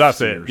 Oh, wolf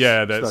that's it. ears.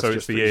 Yeah, that's so it's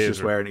just, the he's ears.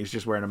 He's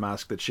just wearing a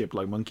mask that's shaped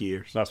like monkey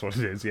ears. That's what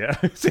it is, yeah.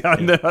 See, I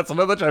know, that's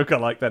another joke I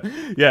like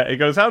then. Yeah, it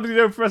goes, how did you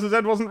know Professor Z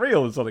wasn't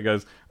real? And Sonic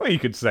goes, well, you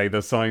could say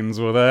the signs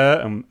were there.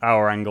 And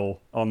our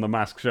angle on the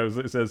mask shows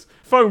that it says,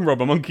 foam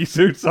rubber monkey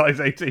suit size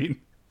 18.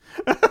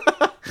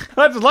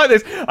 I just like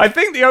this. I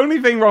think the only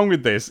thing wrong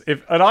with this,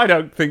 and I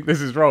don't think this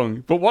is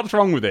wrong, but what's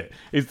wrong with it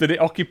is that it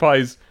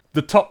occupies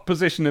the top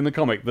position in the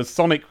comic, the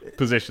Sonic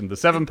position, the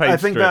 7-page I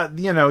think strip.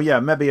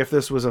 that, maybe if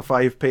this was a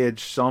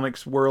 5-page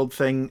Sonic's World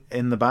thing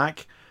in the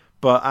back,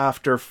 but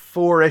after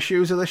 4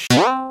 issues of this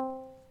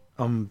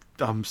I'm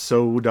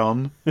so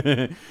done.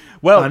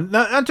 Well,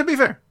 and to be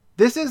fair,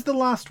 this is the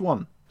last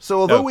one.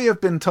 So although we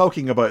have been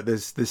talking about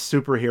this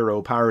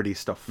superhero parody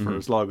stuff for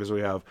as long as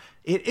we have,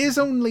 it is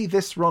only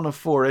this run of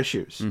 4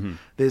 issues.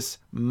 This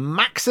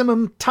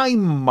maximum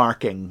time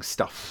marking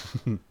stuff.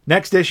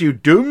 Next issue,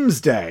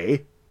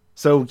 Doomsday.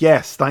 So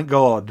yes, thank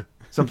God.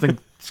 It's going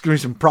to be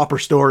some proper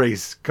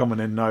stories coming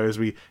in now as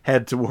we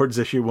head towards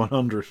issue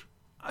 100.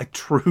 I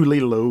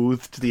truly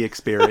loathed the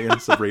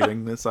experience of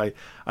reading this. I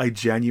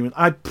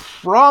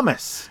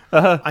promise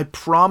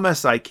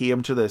I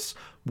came to this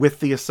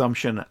with the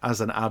assumption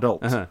as an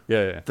adult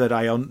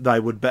that I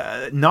would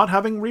not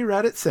having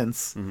reread it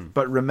since,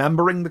 but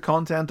remembering the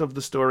content of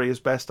the story as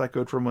best I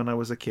could from when I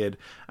was a kid,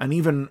 and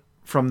even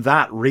from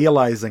that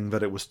realizing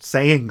that it was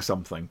saying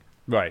something.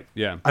 right,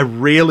 yeah. I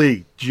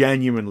really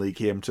genuinely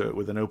came to it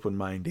with an open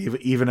mind,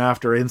 even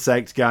after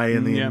Insect Guy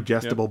and the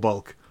ingestible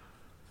bulk.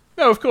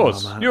 No, of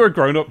course. You're a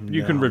grown-up.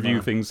 You can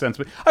review things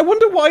sensibly. I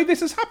wonder why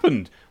this has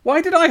happened.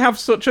 Why did I have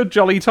such a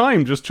jolly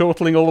time just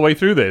chortling all the way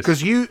through this?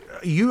 Because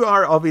you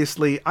are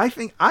obviously, I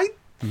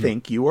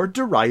think you are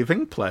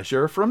deriving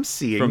pleasure from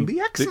seeing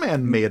the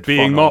X-Men made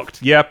being fun mocked.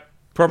 of. Yeah,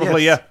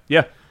 probably. Yes.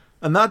 Yeah.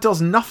 And that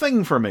does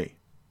nothing for me.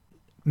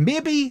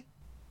 Maybe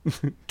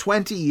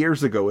 20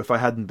 years ago, if I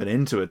hadn't been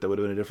into it, that would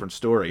have been a different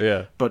story.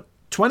 Yeah. But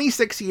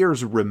 26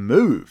 years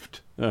removed,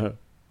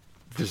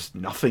 there's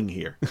nothing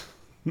here.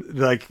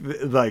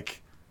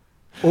 like,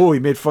 oh, he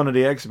made fun of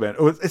the X-Men.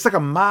 Oh, it's like a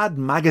Mad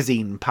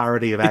Magazine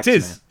parody of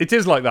X-Men. It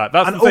is like that.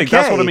 That's And the thing.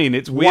 That's okay, what I mean.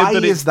 It's weird why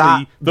that is it's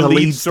that the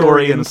lead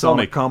story in a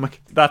Sonic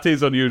comic? That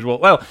is unusual.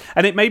 Well,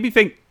 and it made me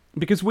think,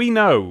 because we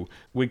know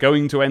we're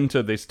going to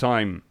enter this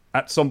time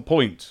at some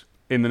point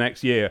in the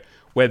next year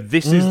where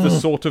this is the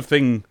sort of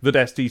thing that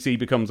STC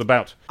becomes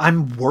about.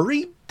 I'm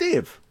worried,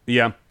 Dave.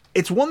 Yeah.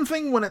 It's one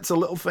thing when it's a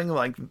little thing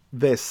like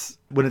this,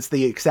 when it's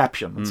the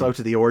exception. It's out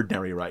of the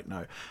ordinary right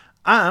now.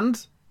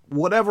 And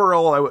whatever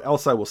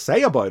else I will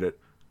say about it,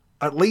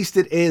 at least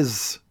it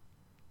is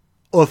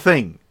a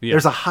thing. Yeah.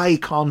 There's a high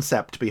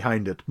concept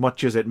behind it,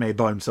 much as it may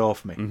bounce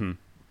off me.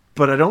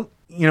 But I don't,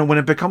 when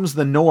it becomes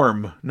the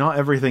norm, not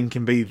everything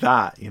can be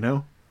that,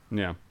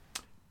 Yeah.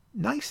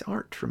 Nice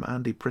art from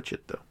Andy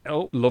Pritchett, though.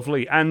 Oh,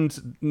 lovely.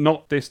 And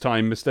not this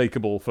time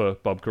mistakable for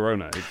Bob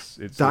Corona.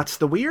 It's That's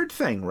the weird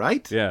thing,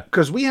 right? Yeah.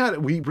 Because we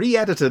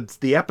re-edited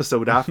the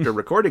episode after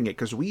recording it,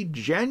 because we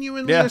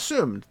genuinely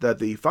assumed that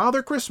the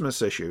Father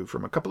Christmas issue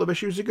from a couple of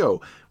issues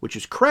ago, which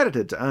is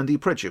credited to Andy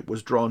Pritchett,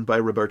 was drawn by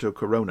Roberto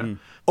Corona.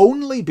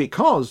 Only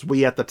because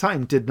we at the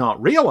time did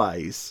not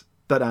realize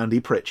that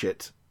Andy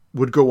Pritchett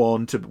would go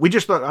on to... We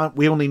just thought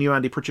we only knew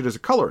Andy Pritchett as a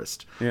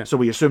colorist, so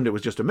we assumed it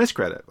was just a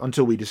miscredit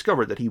until we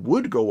discovered that he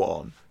would go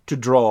on to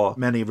draw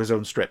many of his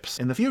own strips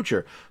in the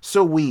future.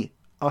 So we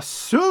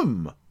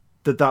assume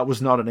that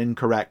was not an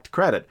incorrect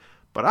credit.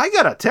 But I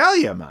gotta tell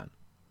you, man,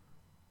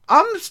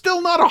 I'm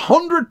still not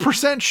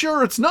 100%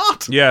 sure it's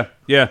not. Yeah.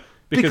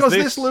 Because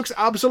this looks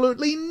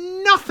absolutely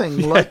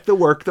nothing like the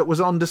work that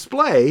was on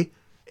display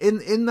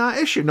in that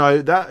issue.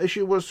 Now, that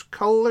issue was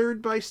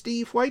coloured by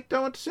Steve White, I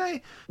want to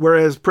say,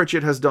 whereas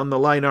Pritchett has done the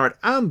line art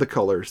and the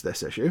colours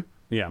this issue.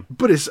 Yeah.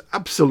 But it's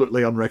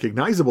absolutely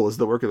unrecognisable as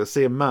the work of the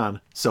same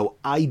man. So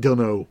I don't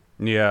know.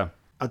 Yeah.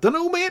 I don't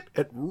know, mate.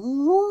 It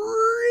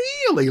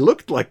really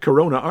looked like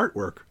Corona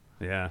artwork.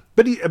 Yeah.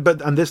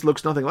 And this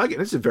looks nothing like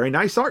it. It's a very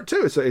nice art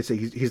too.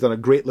 He's done a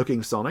great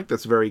looking Sonic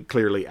that's very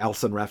clearly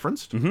Elson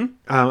referenced. And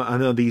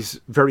then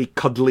these very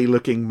cuddly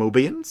looking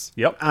Mobians.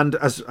 Yep. And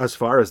as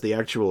far as the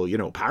actual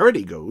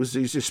parody goes,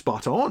 he's just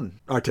spot on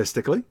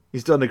artistically.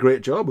 He's done a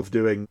great job of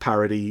doing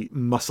parody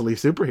muscly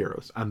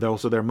superheroes, and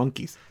also their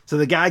monkeys. So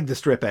the gag the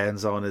strip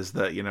ends on is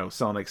that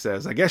Sonic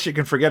says, "I guess you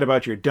can forget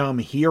about your dumb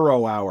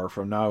hero hour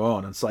from now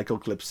on." And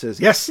Cycloclips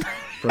says, "Yes,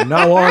 from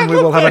now on we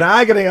will have an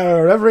agony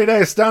hour every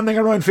day, standing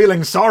around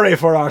feeling sorry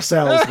for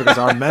ourselves because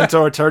our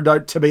mentor turned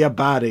out to be a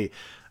baddie."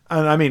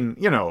 And I mean,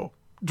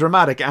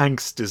 dramatic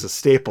angst is a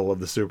staple of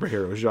the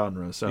superhero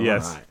genre. So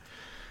yes. All right.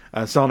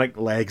 And Sonic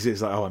legs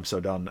is like, "Oh, I'm so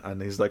done."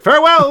 And he's like,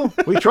 "Farewell!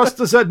 We trust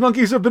the said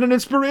monkeys have been an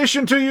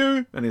inspiration to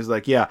you." And he's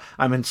like, "Yeah,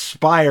 I'm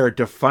inspired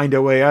to find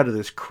a way out of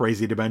this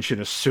crazy dimension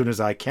as soon as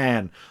I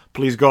can.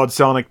 Please God,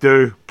 Sonic,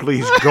 do.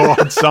 Please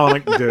God,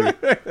 Sonic, do."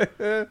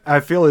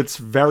 I feel it's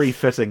very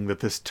fitting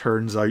that this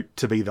turns out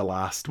to be the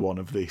last one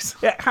of these.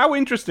 Yeah, how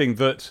interesting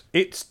that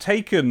it's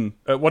taken,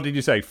 what did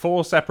you say,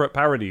 4 separate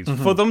parodies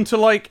for them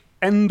to,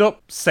 end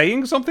up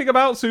saying something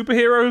about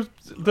superheroes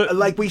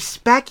that... we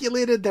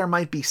speculated there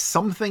might be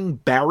something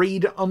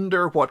buried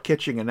under what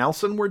Kitching and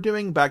Elson were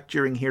doing back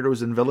during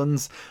Heroes and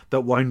Villains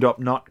that wound up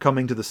not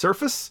coming to the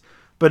surface.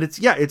 But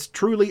it's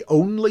truly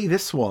only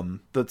this one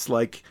that's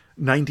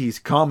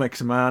 90s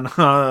comics, man.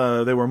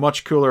 They were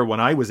much cooler when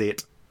I was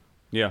 8.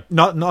 Yeah.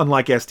 Not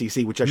unlike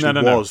STC, which actually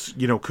was,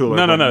 cooler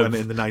when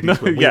in the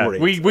 90s when we were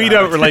 8. We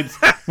don't relate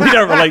we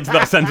don't relate to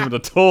that sentiment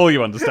at all,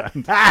 you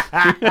understand.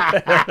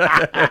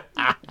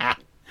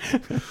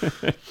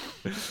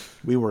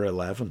 We were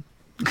 11.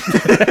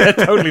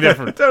 Totally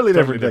different. Totally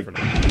different.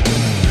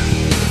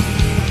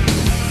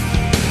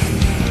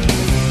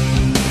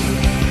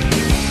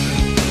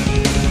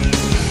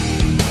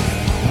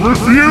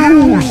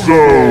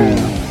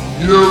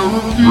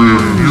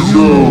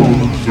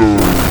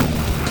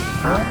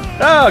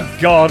 Oh,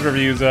 God,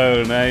 Review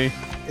Zone, eh?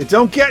 It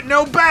don't get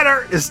no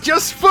better. It's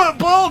just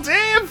football,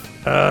 Dave.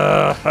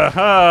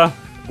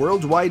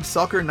 Worldwide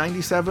Soccer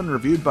 97,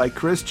 reviewed by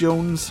Chris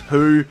Jones,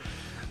 who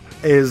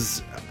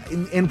is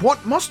in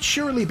what must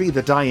surely be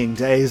the dying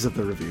days of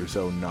the Review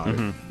Zone now,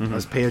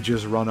 as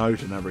pages run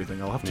out and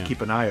everything. I'll have to keep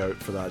an eye out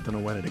for that. I don't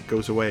know when it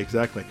goes away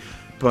exactly.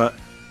 But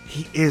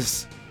he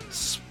is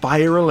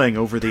spiraling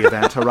over the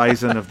event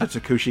horizon of the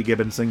Takushi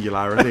Gibbon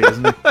singularity,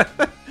 isn't he?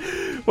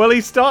 Well, he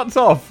starts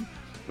off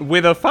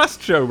with a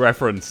Fast Show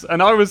reference,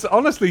 and I was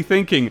honestly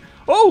thinking,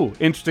 oh,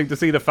 interesting to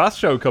see the Fast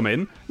Show come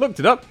in. Looked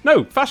it up.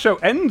 No, Fast Show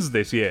ends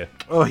this year.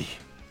 Oy.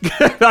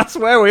 That's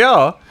where we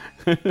are.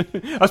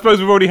 I suppose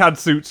we've already had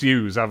Suits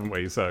Use, haven't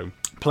we? So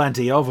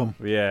plenty of them.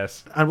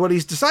 Yes. And what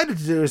he's decided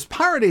to do is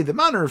parody the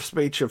manner of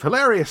speech of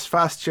hilarious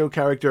Fast Show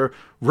character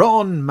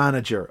Ron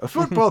Manager, a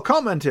football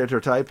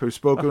commentator type who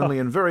spoke only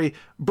in very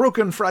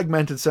broken,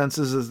 fragmented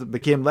sentences as it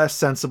became less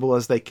sensible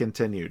as they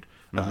continued.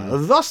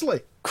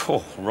 Thusly.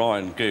 Oh,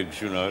 Ryan Giggs,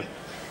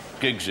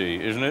 Giggsy,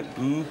 isn't it?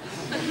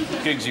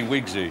 Giggsy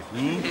Wigsy.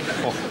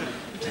 Oh,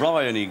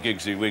 Ryany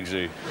Giggsy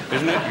Wigsy,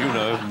 isn't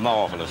it?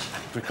 Marvellous.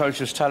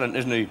 Precocious talent,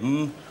 isn't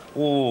he?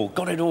 Oh,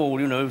 got it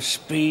all,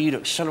 speed,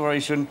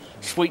 acceleration,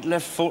 sweet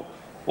left foot,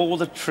 all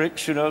the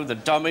tricks,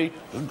 the dummy,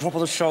 the drop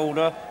of the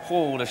shoulder,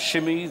 oh, the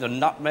shimmy, the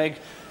nutmeg,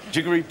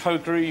 jiggery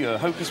pokery,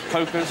 hocus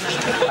pocus,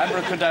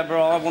 abracadabra,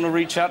 I want to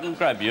reach out and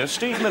grab you.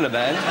 Steve Miller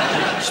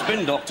Band,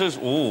 spin doctors,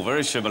 all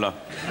very similar.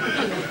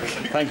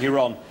 Thank you,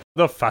 Ron.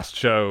 The Fast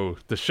Show.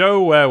 The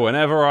show where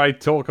whenever I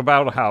talk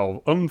about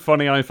how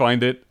unfunny I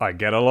find it, I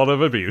get a lot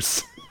of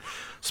abuse.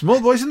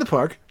 Small boys in the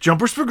park,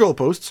 jumpers for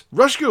goalposts,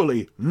 rush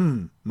goalie,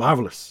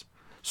 marvellous.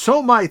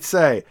 So might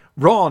say,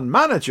 Ron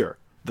Manager,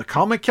 the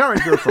comic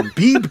character from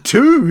Beeb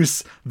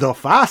 2's The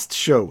Fast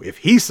Show. If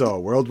he saw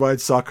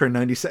Worldwide Soccer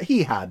 97,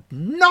 he had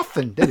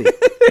nothing, did he?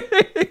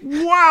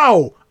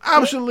 Wow!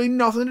 Absolutely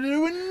nothing to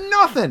do with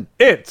nothing.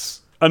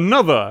 It's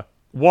another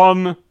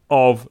one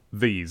of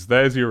these.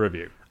 There's your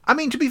review. I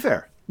mean, to be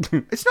fair,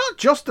 it's not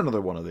just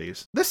another one of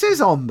these. This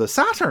is on the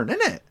Saturn,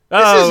 isn't it? This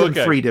Oh, is in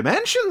okay. 3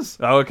 dimensions.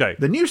 Oh, okay.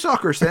 The new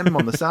Soccer Sim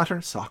on the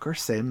Saturn. Soccer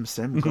Sim.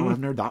 God, I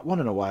haven't heard that one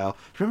in a while.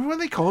 Remember when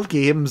they called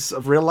games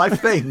of real life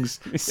things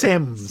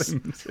Sims?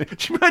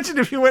 Could you imagine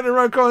if you went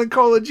around calling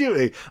Call of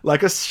Duty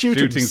like a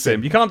shooting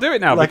sim. You can't do it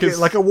now because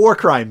like a war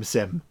crime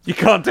sim. you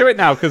can't do it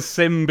now because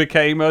sim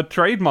became a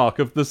trademark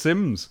of The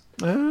Sims.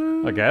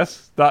 I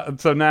guess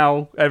so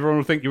now everyone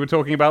will think you were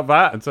talking about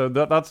that, and so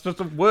that's just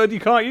a word you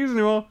can't use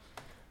anymore.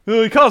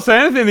 You can't say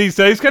anything these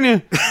days, can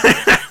you?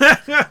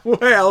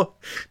 Well,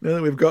 now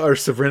that we've got our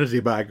sovereignty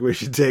back, we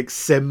should take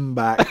Sim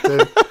back.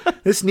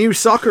 This new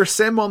Soccer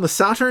Sim on the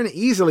Saturn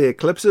easily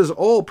eclipses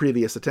all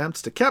previous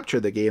attempts to capture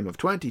the game of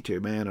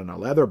 22 men and a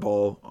leather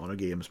ball on a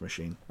games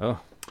machine. Oh.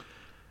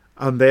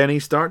 And then he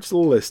starts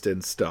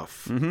listing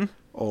stuff. Mm-hmm.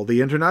 All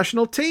the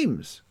international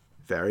teams,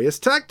 various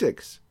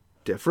tactics,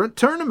 different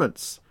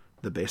tournaments.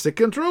 The basic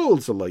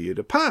controls allow you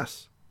to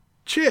pass,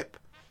 chip,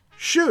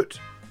 shoot,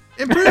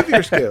 improve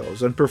your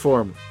skills and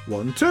perform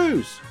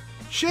 1-2s,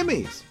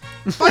 shimmies,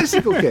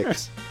 bicycle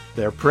kicks.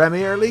 They're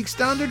Premier League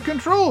standard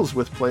controls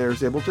with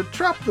players able to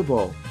trap the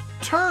ball,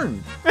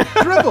 turn,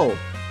 dribble,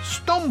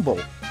 stumble,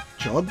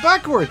 jog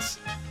backwards,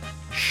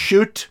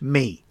 shoot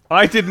me.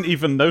 I didn't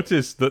even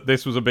notice that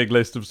this was a big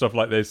list of stuff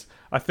like this.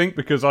 I think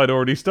because I'd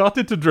already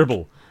started to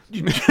dribble.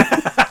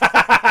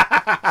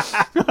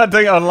 I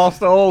think I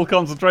lost all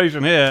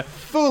concentration here.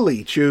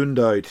 Fully tuned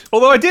out.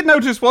 Although I did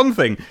notice one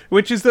thing,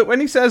 which is that when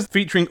he says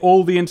featuring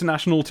all the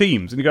international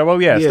teams, and you go,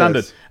 well, yeah, Yes.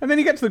 standard. And then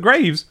you get to the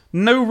Graves,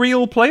 no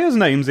real players'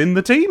 names in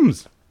the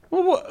teams.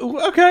 Well,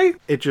 okay.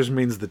 It just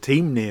means the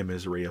team name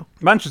is real.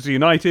 Manchester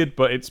United,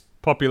 but it's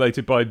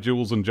populated by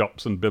Jules and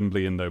Jops and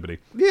Bimbley and nobody.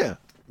 Yeah.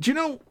 Do you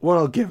know what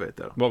I'll give it,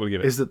 though? What will you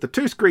give it? Is that the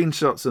 2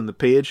 screenshots on the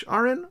page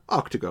are in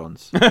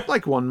octagons,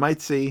 like one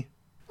might see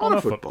on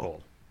a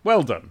football.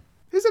 Well done.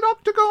 Is it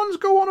octagons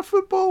go on a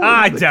football?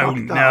 I They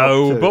don't cocked that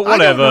know, up too. but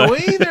whatever. I don't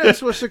know either.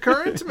 It's what's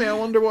occurring to me. I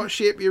wonder what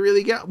shape you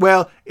really get.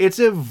 Well, it's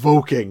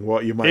evoking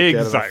what you might get in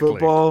a Exactly.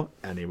 football.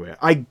 Anyway,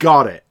 I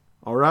got it.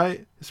 All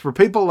right? It's for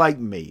people like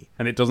me.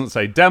 And it doesn't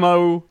say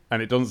demo,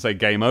 and it doesn't say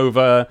game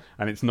over,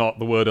 and it's not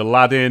the word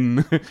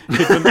Aladdin.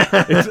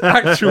 It's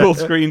actual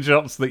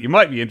screenshots that you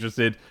might be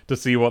interested to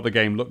see what the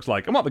game looks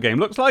like. And what the game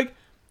looks like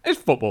is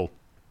football.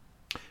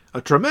 A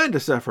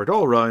tremendous effort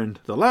all round.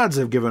 The lads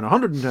have given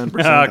 110%,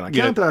 and I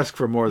can't ask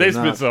for more than This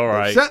that. bit's all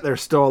right. They've set their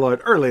stall out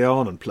early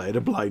on and played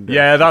a blinder.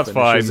 Yeah, that's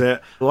Finishes fine.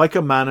 It. Like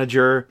a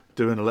manager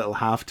doing a little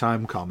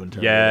halftime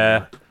commentary.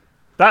 Yeah,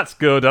 that's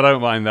good. I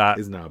don't mind that.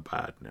 Is not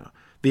bad, no.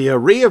 The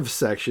Raves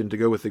section, to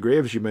go with the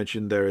Graves you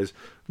mentioned there, is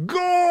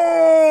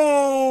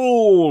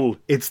goal!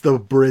 It's the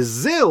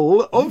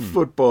Brazil of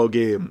football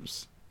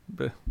games.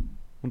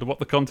 Wonder what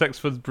the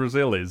context for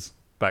Brazil is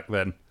back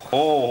then.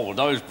 Oh,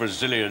 those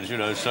Brazilians,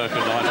 circa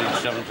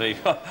 1970.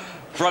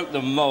 Broke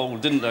the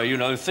mould, didn't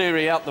they?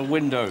 Theory out the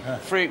window.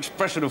 Free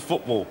expression of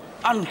football.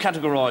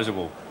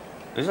 Uncategorisable.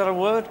 Is that a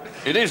word?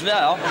 It is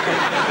now.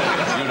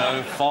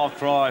 Far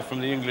cry from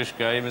the English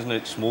game, isn't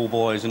it? Small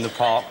boys in the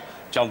park,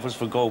 jumpers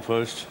for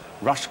goalposts,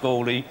 rush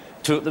goalie,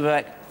 2 at the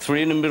back,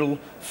 3 in the middle,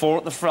 4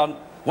 at the front.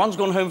 One's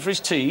gone home for his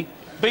tea,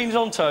 beans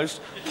on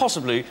toast,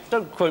 possibly.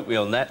 Don't quote me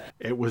on that.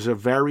 It was a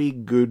very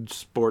good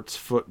sports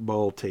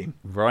football team.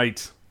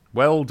 Right.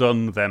 Well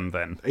done, them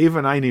then.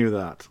 Even I knew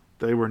that.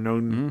 They were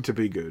known to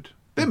be good.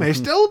 They may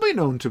still be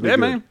known to be good.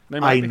 They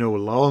might I be. no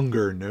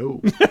longer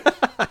know.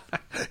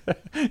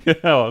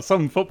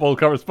 Some football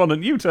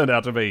correspondent you turned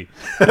out to be.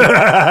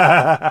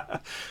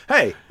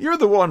 Hey, you're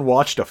the one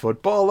watched a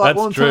football that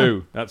one That's true.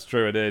 time. That's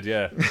true, I did,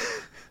 yeah.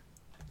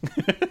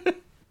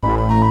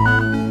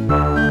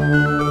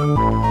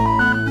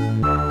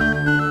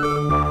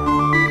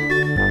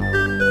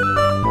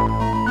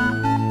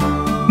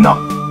 No.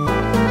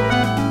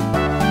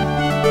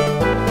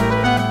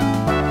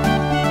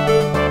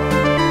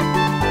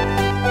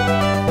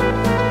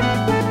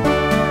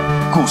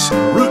 Goose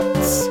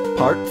Roots,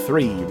 Part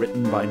 3,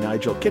 written by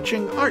Nigel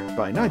Kitching, art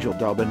by Nigel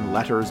Dobbin,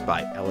 letters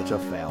by Elita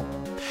Fell.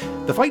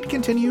 The fight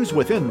continues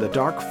within the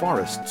dark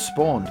forest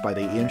spawned by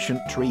the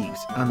ancient trees,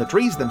 and the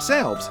trees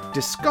themselves,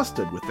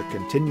 disgusted with the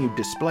continued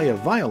display of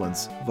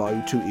violence,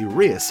 vow to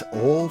erase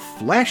all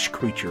flesh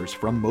creatures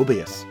from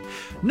Mobius.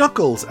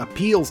 Knuckles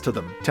appeals to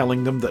them,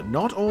 telling them that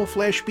not all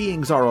flesh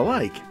beings are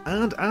alike,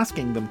 and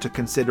asking them to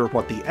consider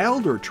what the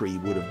Elder Tree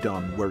would have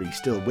done were he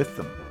still with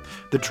them.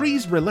 The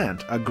trees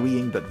relent,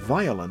 agreeing that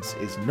violence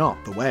is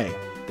not the way.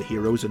 The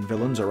heroes and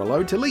villains are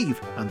allowed to leave,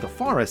 and the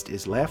forest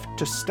is left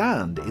to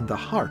stand in the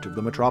heart of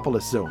the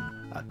Metropolis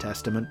Zone, a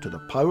testament to the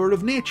power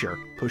of nature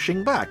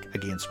pushing back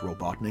against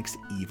Robotnik's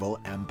evil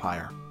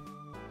empire.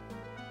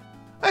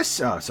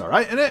 It's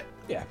alright, isn't it?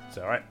 Yeah, it's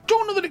alright.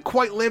 Don't know that it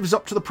quite lives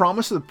up to the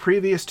promise of the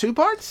previous 2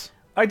 parts.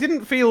 I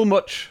didn't feel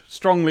much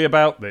strongly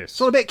about this.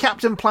 So a bit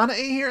Captain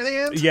Planet-y here at the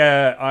end?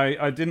 Yeah,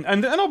 I didn't,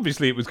 and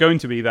obviously it was going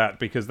to be that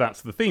because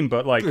that's the theme.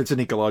 But like, It's an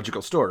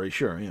ecological story,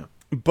 sure, yeah.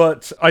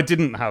 but I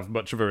didn't have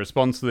much of a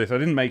response to this. I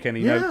didn't make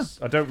any notes.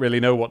 I don't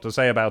really know what to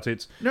say about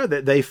it. No,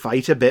 they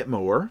fight a bit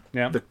more.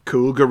 Yeah. The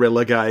cool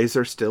gorilla guys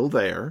are still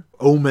there.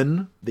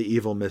 Omen, the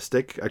evil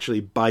mystic,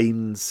 actually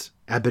binds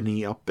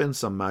Ebony up in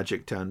some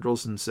magic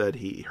tendrils and said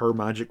her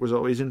magic was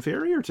always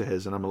inferior to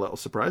his, and I'm a little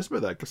surprised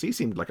by that because he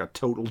seemed like a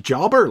total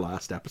jobber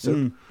last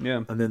episode.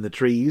 Yeah. And then the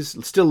trees,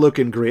 still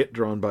looking great,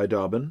 drawn by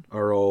Dobbin,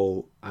 are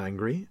all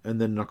angry, and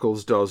then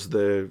Knuckles does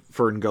the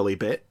Fern Gully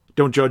bit.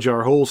 Don't judge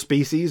our whole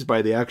species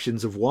by the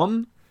actions of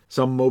one.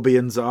 Some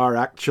Mobians are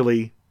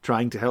actually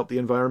trying to help the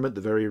environment.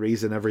 The very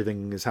reason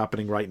everything is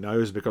happening right now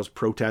is because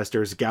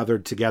protesters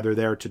gathered together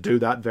there to do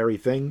that very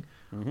thing.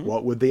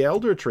 What would the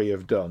Elder Tree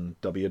have done?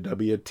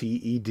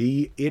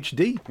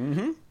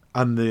 WWTEDHD.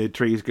 And the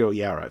trees go,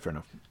 yeah, right, fair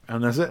enough.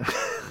 And that's it.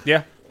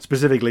 Yeah.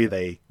 Specifically,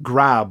 they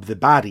grab the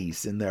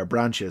baddies in their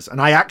branches. And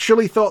I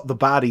actually thought the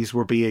baddies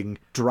were being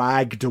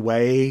dragged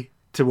away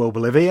to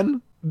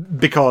oblivion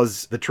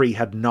because the tree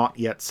had not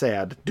yet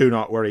said, do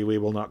not worry, we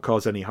will not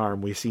cause any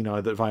harm. We see now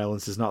that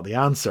violence is not the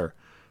answer.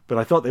 But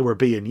I thought they were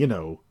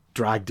being,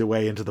 dragged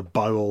away into the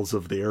bowels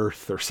of the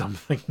earth or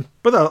something.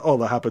 But all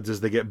that happens is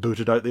they get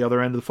booted out the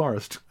other end of the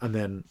forest. And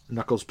then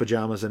Knuckles,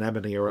 Pajamas, and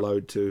Ebony are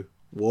allowed to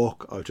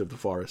walk out of the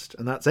forest.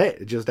 And that's it.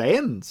 It just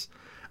ends.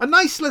 A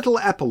nice little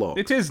epilogue.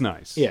 It is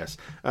nice. Yes.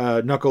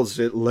 Knuckles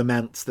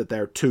laments that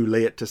they're too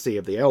late to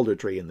save the Elder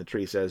Tree, and the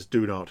tree says,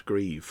 do not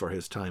grieve, for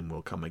his time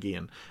will come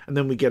again. And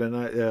then we get a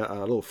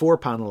little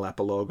 4-panel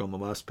epilogue on the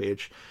last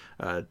page.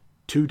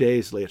 2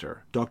 days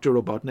later, Dr.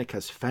 Robotnik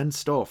has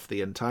fenced off the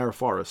entire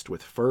forest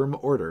with firm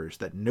orders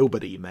that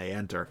nobody may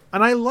enter.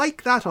 And I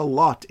like that a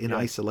lot in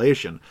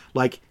isolation.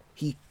 Like,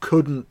 he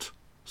couldn't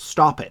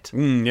stop it.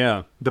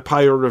 Yeah. The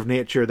power of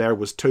nature there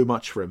was too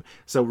much for him.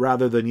 So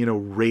rather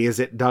than, raise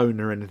it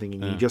down or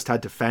anything, he just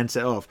had to fence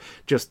it off.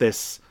 Just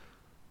this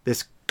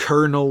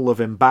kernel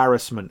of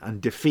embarrassment and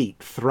defeat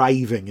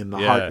thriving in the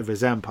heart of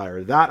his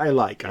empire. That I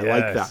like. I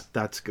like that.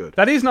 That's good.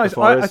 That is nice.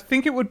 I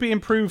think it would be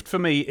improved for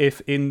me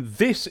if in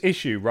this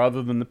issue,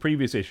 rather than the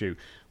previous issue,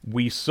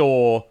 we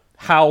saw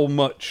how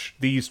much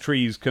these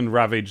trees can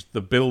ravage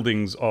the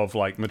buildings of,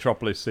 like,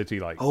 Metropolis City.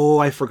 Like, oh,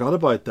 I forgot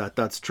about that.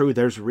 That's true.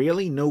 There's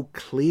really no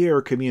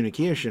clear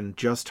communication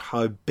just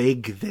how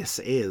big this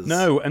is.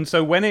 No, and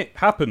so when it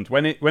happened,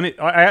 I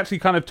actually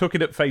kind of took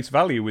it at face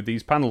value with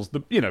these panels.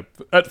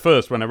 At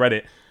first when I read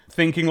it,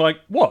 thinking like,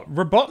 what?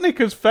 Robotnik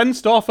has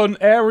fenced off an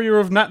area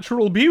of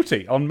natural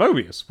beauty on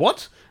Mobius.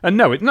 What? And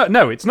no,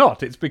 it's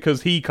not. It's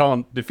because he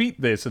can't defeat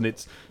this, and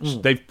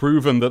they've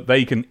proven that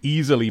they can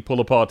easily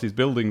pull apart his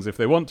buildings if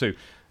they want to.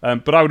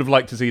 But I would have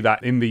liked to see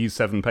that in these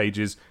 7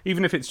 pages,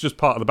 even if it's just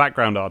part of the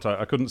background art.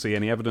 I couldn't see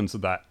any evidence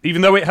of that,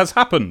 even though it has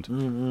happened.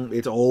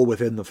 It's all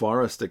within the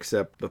forest,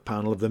 except the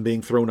panel of them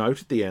being thrown out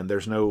at the end.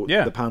 There's no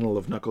the panel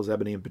of Knuckles,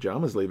 Ebony, and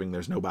Pajamas leaving.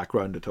 There's no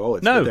background at all.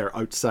 They're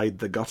outside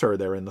the gutter.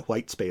 They're in the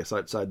white space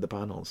outside the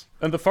panels.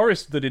 And the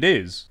forest that it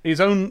is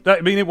own.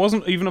 I mean, it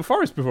wasn't even a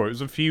forest before. It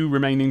was a few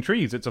remaining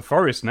trees. It's a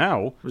forest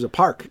now. It was a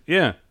park.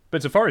 Yeah. But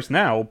it's a forest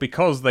now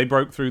because they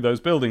broke through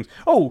those buildings.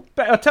 Oh,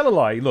 but I tell a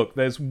lie. Look,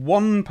 there's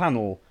one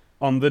panel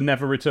on the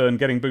Never Return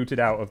getting booted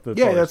out of the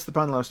forest. That's the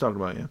panel I was talking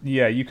about,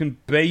 Yeah, you can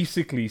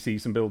basically see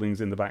some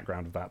buildings in the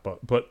background of that,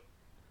 but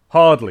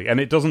hardly. And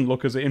it doesn't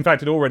look as... In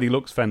fact, it already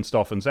looks fenced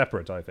off and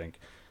separate, I think.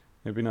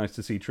 It'd be nice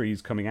to see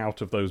trees coming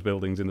out of those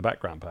buildings in the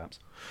background, perhaps.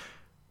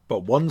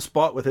 But one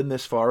spot within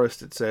this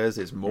forest, it says,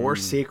 is more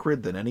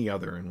sacred than any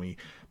other, and we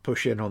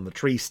push in on the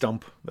tree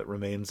stump that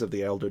remains of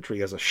the Elder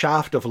Tree as a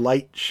shaft of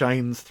light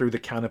shines through the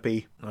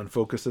canopy and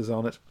focuses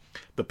on it.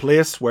 The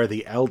place where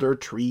the Elder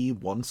Tree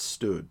once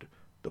stood.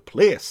 The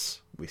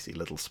place, we see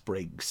little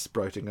sprigs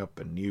sprouting up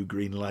and new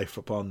green life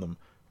upon them,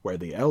 where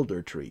the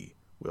Elder Tree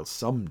will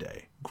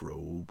someday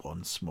grow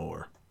once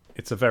more.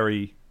 It's a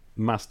very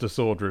Master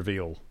Sword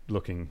reveal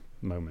looking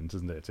moment,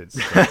 isn't it? It's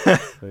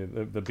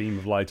the beam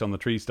of light on the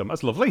tree stump.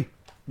 That's lovely.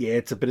 Yeah,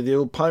 it's a bit of the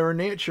old power of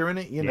nature in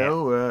it, you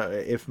know.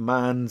 If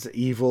man's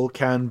evil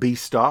can be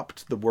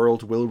stopped, the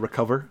world will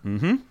recover.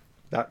 Mm-hmm.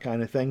 That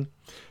kind of thing.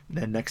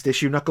 Then next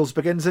issue, Knuckles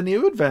begins a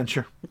new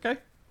adventure. Okay.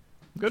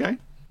 Good. Okay.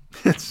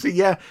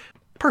 So,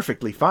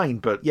 perfectly fine.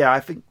 But, I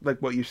think,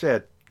 like what you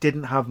said,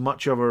 didn't have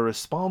much of a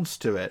response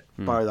to it,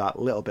 bar that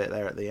little bit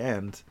there at the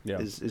end.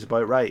 Is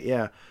about right,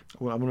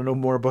 Well, I want to know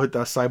more about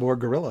that cyborg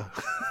gorilla.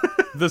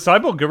 The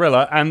cyborg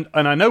gorilla, and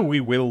I know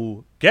we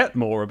will get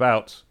more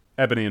about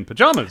Ebony and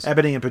Pajamas.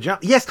 Ebony and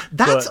Pajamas. Yes,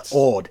 that's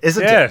odd,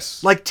 isn't it?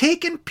 Like,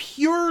 taken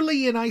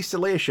purely in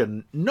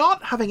isolation,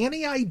 not having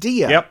any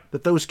idea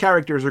that those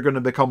characters are going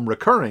to become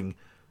recurring.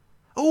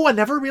 Oh, I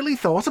never really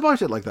thought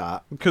about it like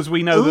that. Because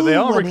we know that they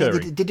are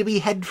recurring. Did we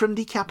head from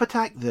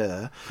Decapitate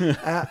there?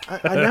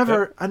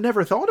 I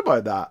never thought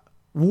about that.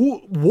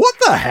 What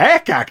the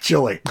heck,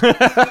 actually?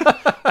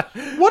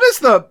 What is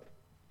the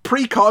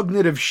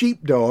precognitive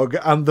sheepdog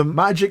and the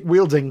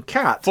magic-wielding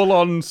cat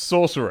Full-on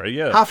sorcerer,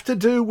 yeah. have to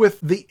do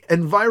with the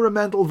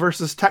environmental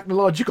versus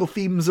technological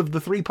themes of the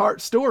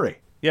three-part story.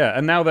 Yeah,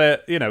 and now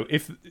they're,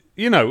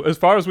 as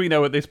far as we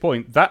know at this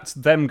point, that's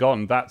them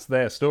gone. That's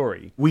their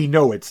story. We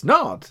know it's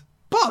not,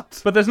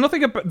 but But there's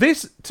nothing about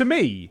this, to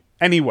me,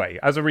 anyway,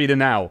 as a reader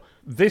now,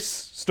 this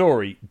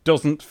story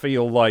doesn't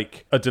feel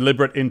like a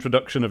deliberate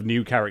introduction of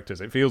new characters.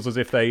 It feels as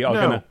if they are No.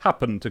 going to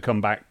happen to come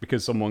back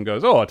because someone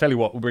goes, oh, I'll tell you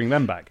what, we'll bring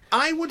them back.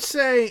 I would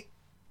say...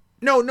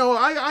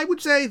 I would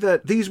say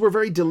that these were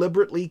very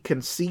deliberately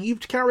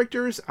conceived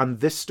characters, and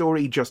this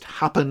story just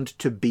happened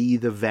to be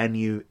the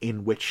venue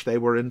in which they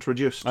were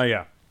introduced. Oh,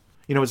 yeah.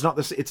 It's not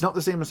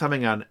the same as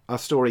having a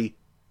story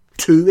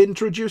to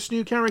introduce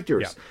new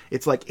characters. Yeah.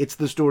 It's like it's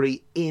the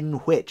story in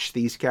which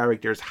these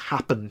characters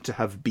happen to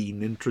have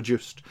been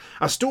introduced.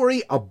 A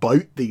story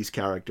about these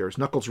characters,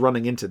 Knuckles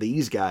running into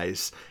these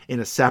guys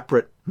in a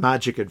separate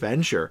magic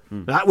adventure,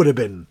 that would have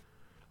been...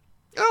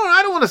 I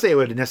don't want to say it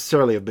would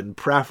necessarily have been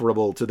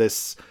preferable to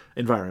this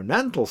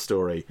environmental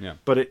story,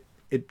 but it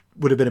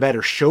would have been a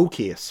better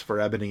showcase for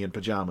Ebony in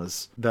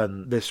Pajamas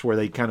than this, where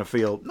they kind of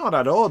feel not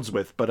at odds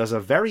with, but as a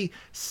very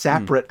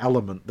separate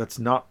element that's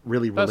not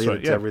really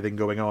related to everything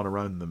going on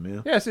around them.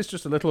 Yeah. Yes, it's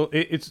just a little...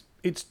 It's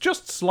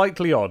just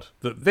slightly odd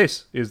that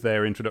this is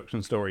their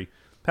introduction story.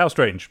 How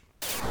strange.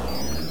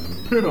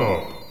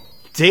 Pin-up.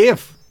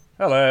 Dave,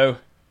 Hello.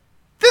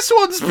 this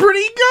one's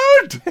pretty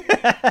good!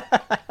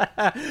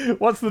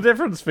 What's the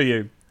difference for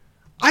you?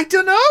 I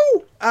don't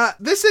know.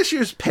 This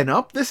issue's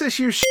pin-up. This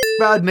issue's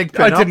Badnik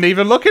I pin-up. didn't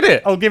even look at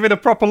it. I'll give it a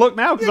proper look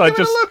now because Yeah, I give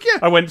it a just look, yeah.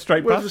 I went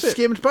straight We've past it.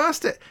 skimmed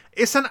past it.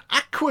 It's an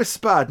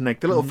Aquaspadnik,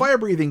 the little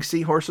fire-breathing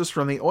seahorses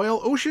from the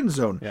oil ocean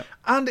zone. Yep.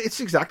 And it's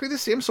exactly the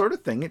same sort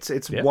of thing. It's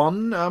Yep.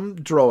 one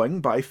drawing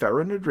by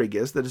Ferran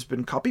Rodriguez that has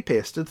been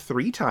copy-pasted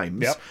 3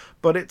 times, Yep.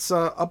 but it's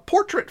a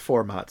portrait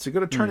format, so you've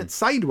got to turn it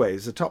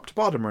sideways, the top to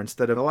bottom,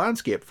 instead of a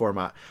landscape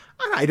format.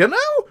 And I don't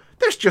know.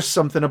 There's just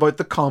something about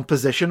the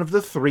composition of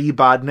the 3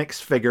 Badniks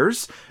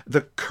figures,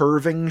 the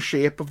curving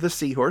shape of the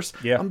seahorse,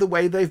 Yeah. and the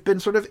way they've been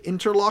sort of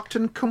interlocked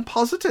and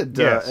composited,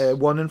 Yes.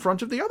 one in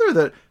front of the other,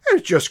 that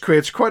it just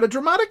creates quite a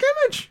dramatic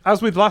image.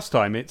 As with last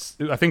time, it's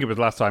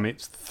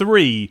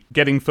 3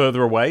 getting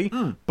further away,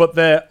 but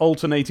they're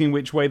alternating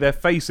which way they're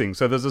facing.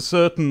 So there's a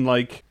certain,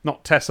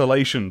 not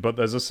tessellation, but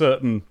there's a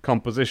certain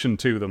composition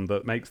to them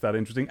that makes that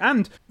interesting.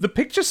 And the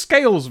picture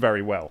scales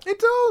very well. It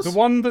does. The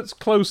one that's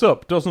close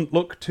up doesn't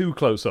look too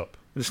close up.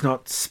 It's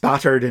not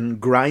spattered in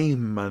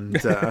grime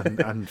and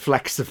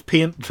flecks of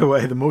paint the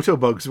way the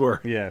Motobugs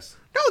were. Yes.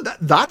 No,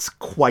 that's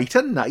quite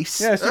a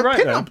nice Yes, you're right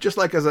pin-up, there. just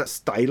like as a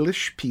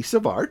stylish piece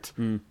of art.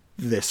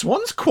 This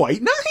one's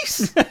quite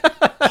nice.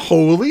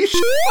 Holy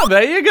shit. Oh,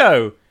 there you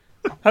go.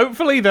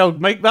 Hopefully they'll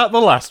make that the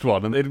last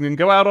one and it can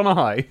go out on a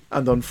high.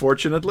 And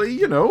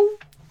unfortunately,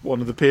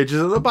 one of the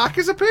pages at the back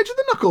is a page of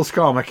the Knuckles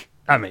comic.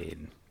 I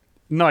mean,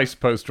 nice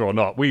poster or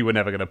not, we were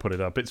never going to put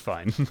it up. It's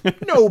fine.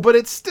 No, but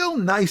it's still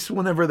nice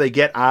whenever they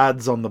get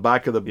ads on the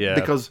back of the... Yeah.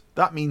 Because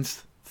that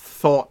means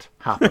thought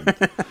happened.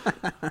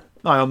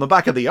 Now, on the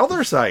back of the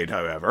other side,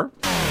 however...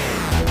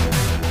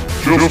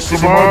 Just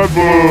some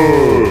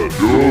advert.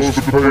 Just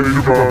a page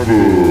of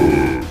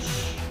adverts.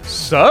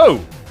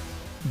 So,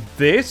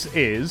 this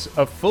is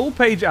a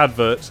full-page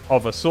advert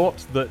of a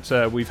sort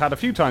that we've had a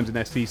few times in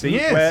STC,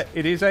 Yes. where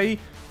it is a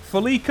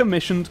fully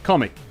commissioned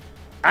comic.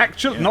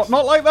 Actually, not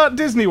like that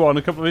Disney one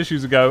a couple of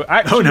issues ago.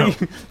 Actually, no.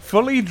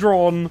 fully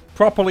drawn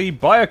properly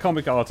by a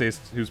comic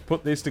artist who's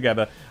put this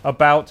together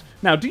about...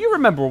 Now, do you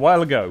remember a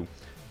while ago,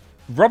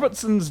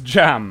 Robertson's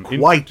Jam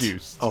Quite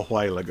introduced... a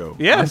while ago.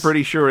 Yes. I'm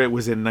pretty sure it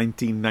was in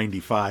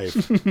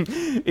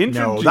 1995.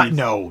 introduced...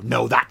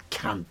 No, that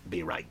can't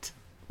be right.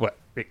 Well,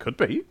 it could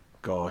be.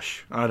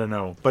 Gosh, I don't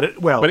know. But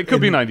it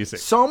could be in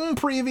 96. Some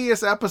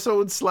previous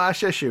episode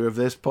 / issue of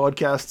this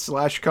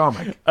podcast /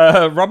 comic.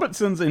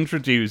 Robertson's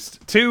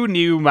introduced 2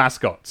 new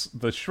mascots,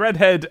 the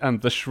Shredhead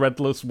and the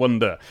Shredless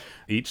Wonder,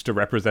 each to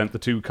represent the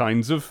 2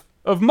 kinds of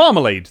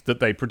marmalade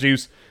that they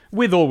produce,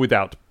 with or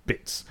without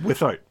bits.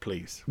 Without,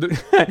 please.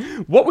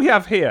 What we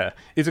have here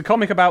is a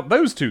comic about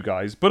those 2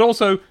 guys, but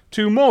also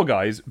 2 more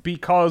guys,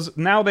 because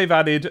now they've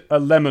added a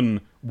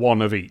lemon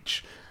one of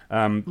each.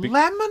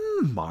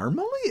 Lemon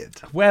marmalade?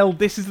 Well,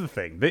 this is the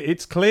thing.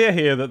 It's clear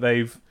here that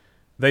they've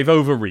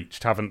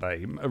overreached, haven't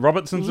they?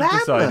 Robertson's have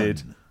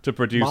decided to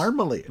produce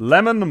marmalade.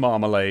 lemon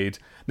marmalade.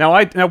 Now,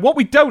 what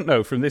we don't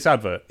know from this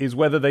advert is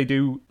whether they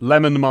do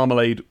lemon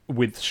marmalade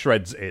with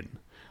shreds in.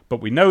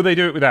 But we know they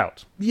do it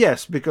without.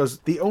 Yes, because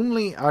the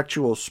only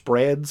actual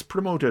spreads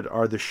promoted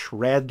are the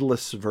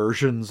shredless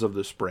versions of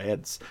the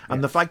spreads.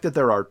 And the fact that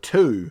there are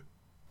 2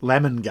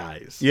 lemon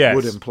guys Yes.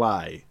 would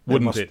imply there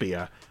Wouldn't must it? be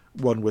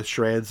one with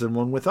shreds and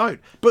one without.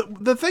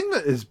 But the thing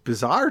that is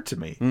bizarre to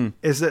me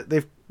is that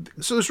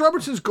so there's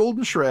Robertson's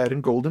Golden Shred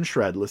and Golden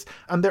Shredless,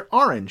 and they're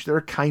orange. They're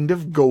a kind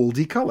of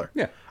goldy colour.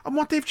 Yeah. And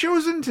what they've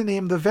chosen to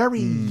name the very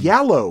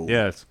yellow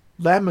Yes.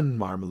 lemon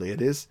marmalade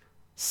is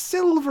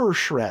Silver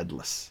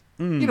Shredless.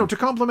 To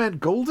complement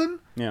golden,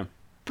 Yeah.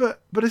 but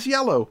it's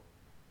yellow.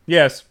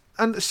 Yes.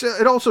 And so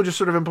it also just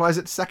sort of implies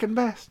it's second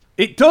best.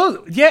 It does.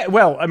 Yeah,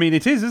 well, I mean,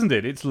 it is, isn't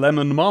it? It's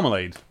lemon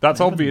marmalade.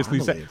 That's obviously...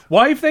 marmalade.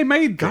 Why have they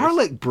made this?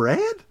 Garlic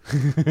bread?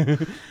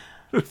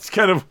 It's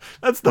kind of,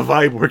 that's the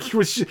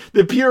vibe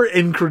the pure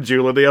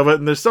incredulity of it.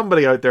 And there's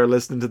somebody out there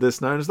listening to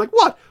this now and it's like,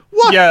 what?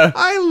 Yeah.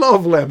 I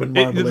love lemon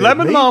marmalade.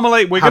 Lemon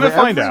marmalade, we're going to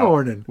find every out.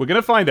 morning. We're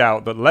going to find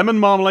out that lemon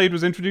marmalade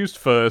was introduced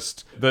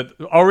first, that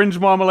orange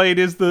marmalade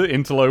is the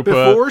interloper.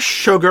 Before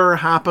sugar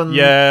happened.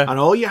 Yeah. And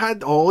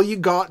all you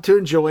got to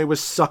enjoy was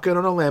sucking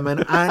on a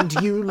lemon and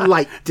you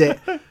liked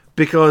it.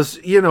 Because,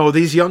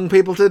 these young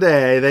people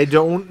today, they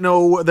don't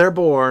know they're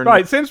born.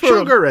 Right, since we're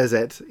sugar is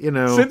it,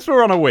 Since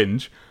we're on a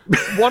whinge,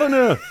 what on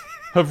earth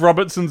have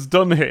Robertsons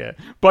done here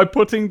by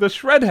putting the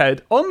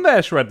Shredhead on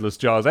their Shredless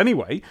jars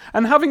anyway,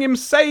 and having him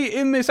say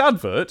in this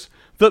advert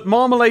that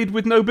marmalade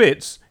with no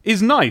bits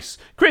is nice?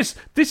 Chris,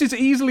 this is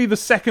easily the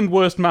second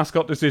worst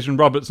mascot decision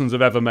Robertsons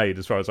have ever made,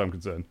 as far as I'm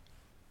concerned.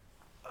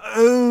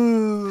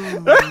 Oh,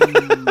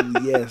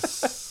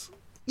 yes.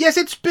 Yes,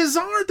 it's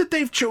bizarre that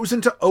they've chosen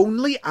to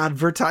only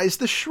advertise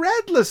the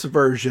Shredless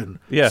version.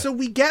 Yeah. So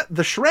we get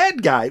the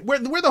Shred guy, where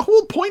the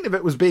whole point of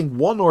it was being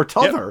one or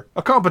t'other,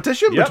 a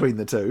competition between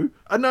the two.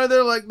 And now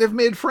they've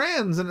made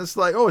friends, and it's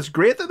like, oh, it's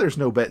great that there's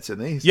no bits in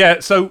these.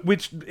 Yeah, so,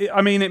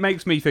 it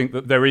makes me think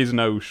that there is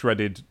no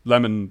shredded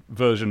lemon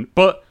version,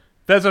 but...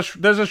 There's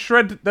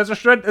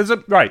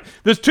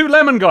two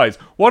lemon guys.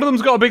 One of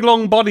them's got a big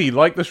long body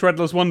like the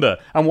Shredless Wonder,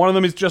 and one of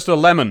them is just a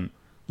lemon,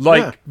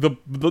 like the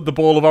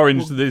ball of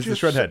orange that is the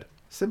Shredhead.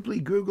 Simply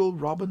Google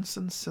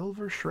Robinson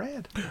Silver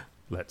Shred.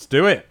 Let's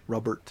do it.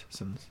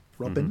 Robertsons.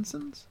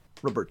 Robertson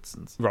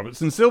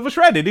Silver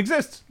Shred. It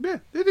exists. Yeah,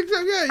 it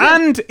exists. Yeah.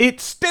 And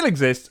it still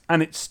exists,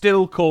 and it's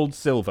still called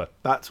Silver.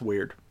 That's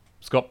weird.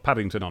 It's got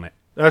Paddington on it.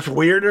 That's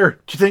weirder.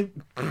 Do you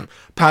think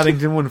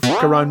Paddington wouldn't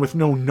fuck around with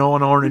no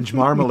non-orange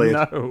marmalade?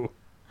 No.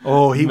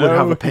 Oh, he would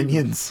have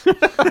opinions.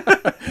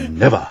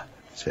 Never,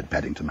 said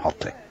Paddington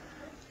hotly,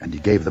 and he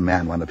gave the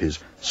man one of his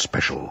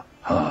special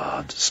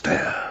hard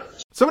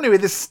stares. So anyway,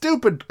 this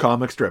stupid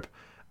comic strip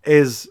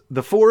is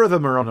the four of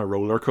them are on a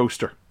roller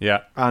coaster.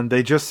 Yeah. And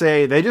they just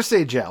say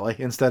jelly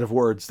instead of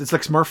words. It's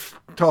like Smurf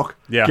talk.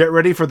 Yeah. Get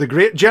ready for the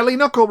great jelly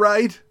knuckle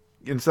ride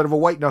instead of a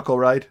white knuckle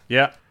ride.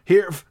 Yeah.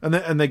 Here,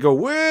 and they go,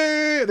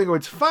 way, they go,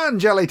 it's fan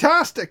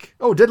jelly-tastic.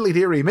 Oh, diddly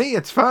dearie me,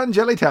 it's fan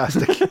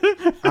jelly-tastic.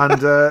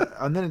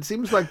 and then it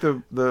seems like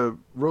the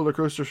roller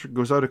coaster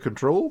goes out of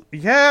control.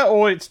 Yeah,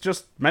 or it's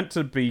just meant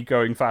to be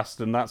going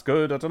fast and that's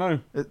good, I don't know.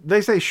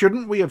 They say,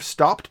 shouldn't we have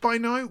stopped by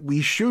now?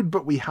 We should,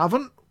 but we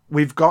haven't.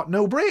 We've got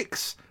no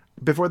brakes.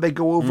 Before they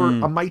go over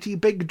a mighty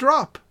big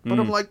drop. But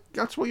I'm like,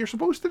 that's what you're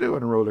supposed to do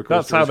on a roller coaster.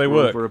 That's how they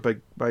work. Over a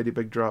mighty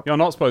big drop. You're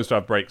not supposed to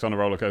have brakes on a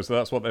roller coaster.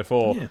 That's what they're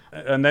for. Yeah.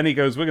 And then he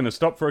goes, we're going to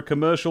stop for a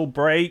commercial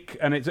break.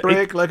 And it's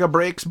break like a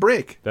break's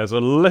break. There's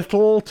a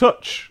little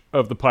touch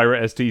of the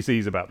pirate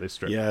STCs about this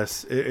strip.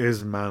 Yes, it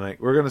is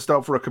manic. We're going to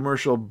stop for a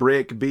commercial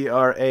break,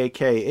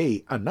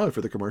 B-R-A-K-E. And now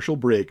for the commercial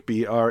break,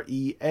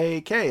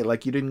 B-R-E-A-K.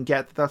 Like you didn't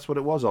get that's what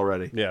it was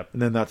already. Yeah.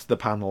 And then that's the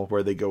panel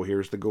where they go,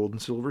 here's the gold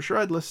and silver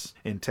Shredless.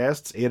 In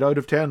tests, 8 out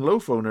of 10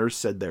 loaf owners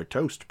said their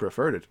toast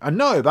preferred it. And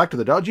now back to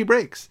the dodgy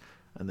breaks.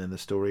 And then the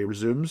story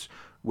resumes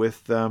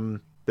with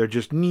they're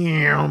just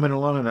meowing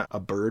along and a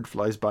bird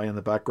flies by in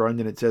the background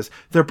and it says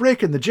they're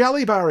breaking the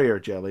jelly barrier.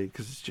 Jelly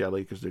because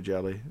they're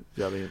jelly.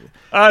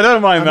 I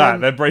don't mind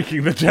that. They're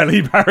breaking the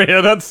jelly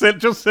barrier. That's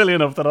just silly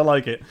enough that I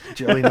like it.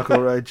 Jelly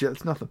knuckle ride.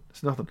 It's nothing.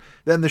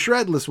 Then the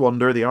Shredless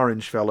Wonder, the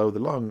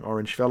long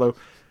orange fellow,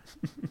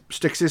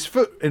 sticks his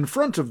foot in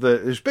front of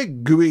his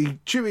big gooey,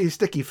 chewy,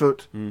 sticky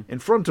foot in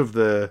front of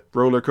the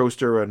roller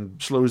coaster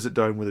and slows it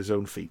down with his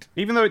own feet.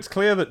 Even though it's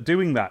clear that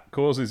doing that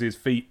causes his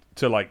feet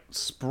to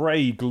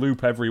spray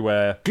gloop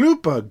everywhere.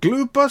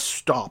 Gloopa,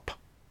 stop.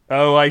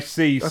 Oh, I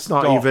see. That's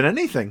stop. not even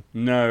anything.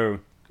 No.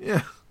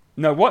 Yeah.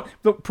 No,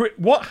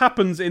 what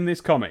happens in this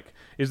comic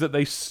is that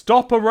they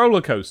stop a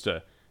roller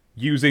coaster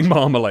using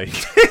marmalade.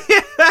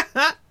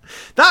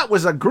 That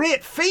was a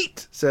great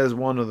feat, says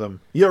one of them.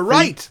 You're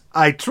right.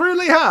 I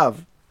truly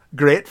have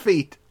great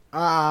feet.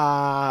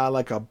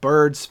 Like a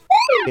bird's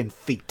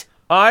feet.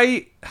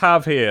 I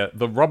have here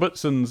the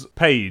Robertsons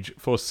page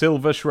for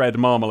Silver Shred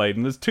Marmalade,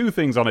 and there's two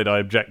things on it I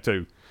object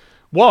to.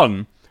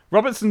 One,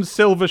 Robertson's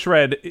Silver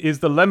Shred is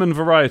the lemon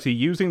variety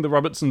using the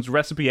Robertsons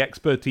recipe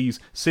expertise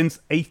since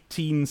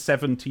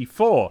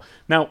 1874.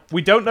 Now,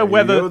 we don't know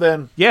whether... You go,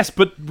 then. Yes,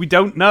 but we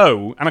don't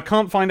know, and I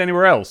can't find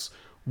anywhere else,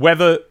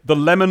 whether the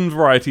lemon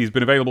variety has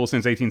been available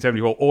since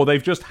 1874 or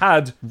they've just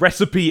had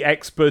recipe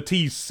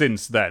expertise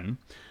since then.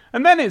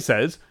 And then it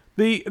says...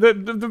 The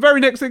very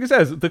next thing it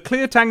says, the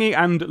clear, tangy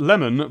and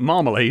lemon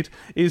marmalade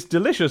is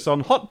delicious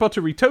on hot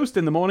buttery toast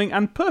in the morning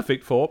and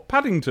perfect for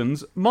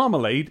Paddington's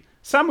marmalade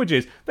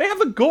sandwiches. They have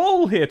the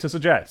gall here to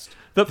suggest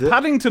that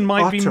Paddington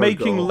might be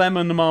making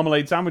lemon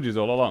marmalade sandwiches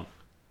all along.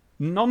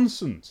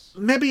 Nonsense.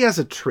 Maybe as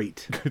a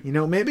treat.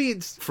 Maybe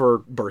it's for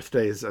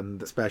birthdays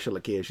and special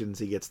occasions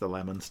he gets the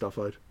lemon stuff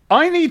out.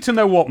 I need to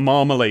know what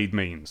marmalade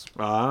means.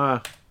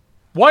 Ah.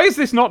 Why is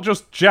this not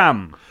just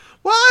jam?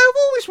 Well, I've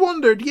always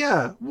wondered,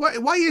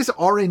 why is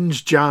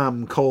orange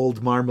jam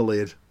called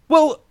marmalade?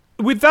 Well,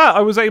 with that,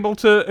 I was able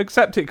to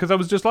accept it because I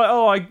was just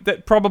like,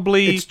 that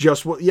probably... It's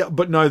just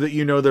but now that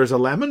you know there's a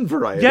lemon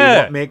variety,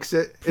 Yeah. what makes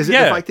it... Is it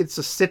Yeah. the fact it's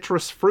a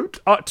citrus fruit?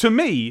 To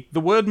me,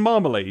 the word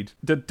marmalade,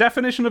 the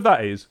definition of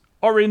that is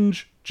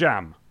orange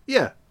jam.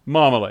 Yeah.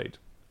 Marmalade.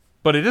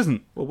 But it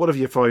isn't. Well, what have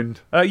you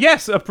found?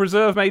 Yes, a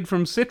preserve made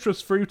from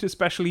citrus fruit,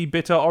 especially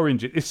bitter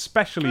orange.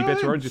 Especially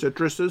bitter oranges.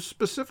 Citruses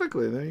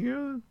specifically. There you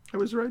go. I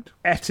was right.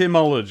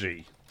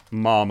 Etymology.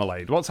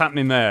 Marmalade. What's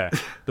happening there?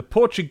 The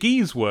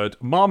Portuguese word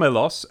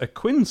marmelos, a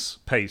quince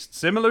paste,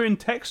 similar in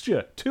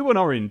texture to an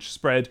orange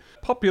spread,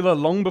 popular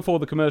long before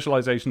the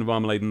commercialization of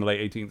marmalade in the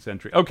late 18th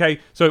century.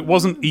 Okay, so it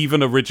wasn't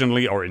even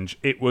originally orange.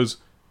 It was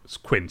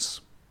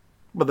quince.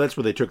 But that's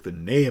where they took the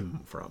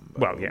name from.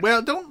 Well, yes.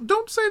 Well,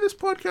 don't say this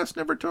podcast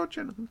never taught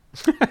you anything.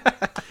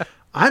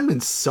 I'm in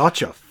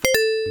such a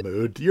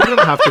mood. You're going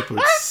to have to put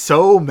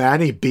so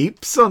many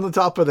beeps on the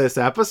top of this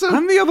episode.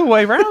 And the other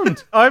way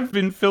round. I've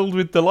been filled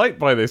with delight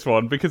by this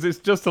one because it's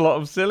just a lot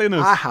of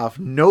silliness. I have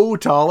no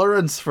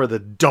tolerance for the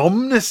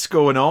dumbness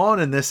going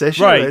on in this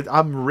issue. Right.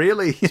 I'm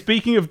really...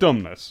 Speaking of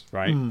dumbness,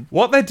 right?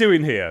 What they're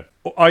doing here,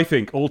 I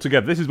think,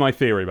 altogether, this is my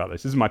theory about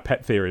this. This is my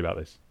pet theory about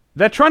this.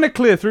 They're trying to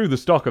clear through the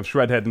stock of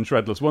Shredhead and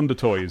Shredless Wonder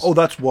toys. Oh,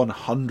 that's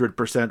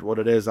 100% what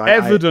it is.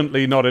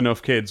 Evidently not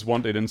enough kids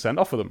wanted and sent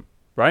off for them,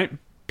 right?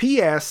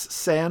 P.S.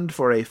 Send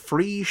for a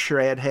free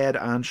Shredhead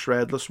and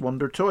Shredless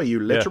Wonder toy. You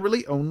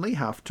literally only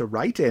have to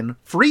write in.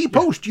 Free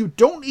post. You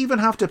don't even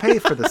have to pay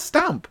for the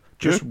stamp.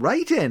 Just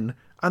write in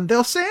and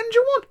they'll send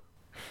you one.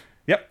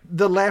 Yep.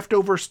 The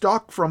leftover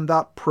stock from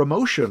that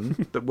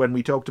promotion, that when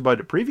we talked about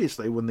it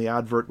previously, when the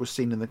advert was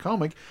seen in the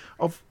comic,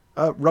 of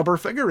rubber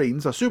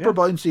figurines, a super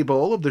bouncy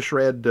ball of the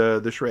Shred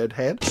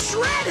head.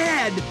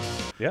 Shredhead!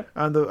 Yeah.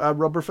 And the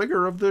rubber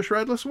figure of the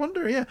Shredless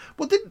Wonder, yeah.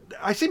 Well,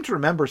 I seem to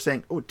remember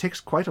saying, it takes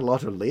quite a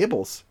lot of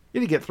labels.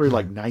 You need to get through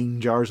like 9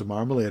 jars of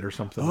marmalade or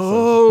something.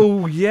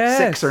 Oh, yes.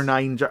 6 or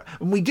 9 jars.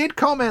 And we did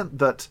comment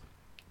that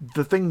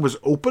the thing was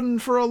open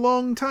for a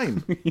long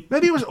time.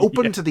 Maybe it was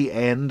open to the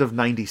end of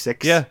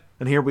 96. Yeah.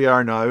 And here we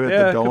are now at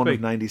the dawn could be.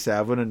 of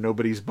 97 and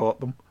nobody's bought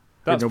them.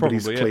 That's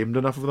nobody's probably it. claimed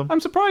enough of them.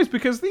 I'm surprised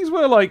because these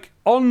were like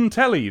on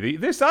telly.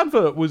 This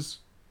advert was,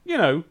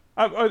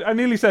 I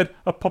nearly said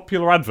a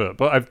popular advert,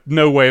 but I've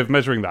no way of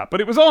measuring that.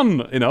 But it was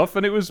on enough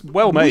and it was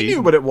well made. We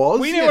knew what it was.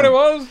 We knew what it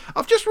was.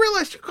 I've just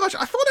realised, gosh,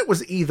 I thought it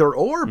was either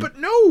or, but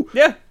no.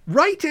 Yeah.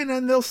 Write in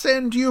and they'll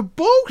send you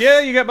both. Yeah,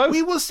 you get both.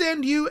 We will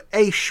send you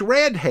a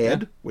shred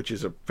head, which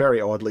is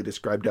very oddly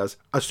described as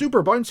a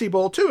super bouncy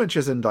ball 2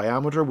 inches in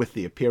diameter with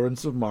the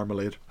appearance of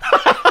marmalade.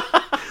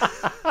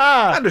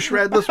 And a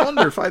Shredless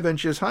Wonder 5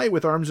 inches high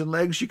with arms and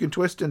legs you can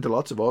twist into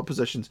lots of odd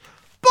positions.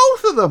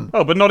 Both of them!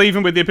 Oh, but not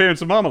even with the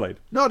appearance of marmalade.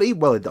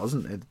 Well, it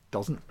doesn't. It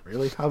doesn't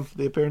really have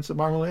the appearance of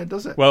marmalade,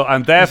 does it? Well,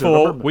 and It's a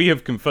therefore, rubber- we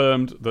have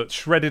confirmed that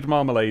shredded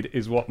marmalade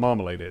is what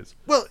marmalade is.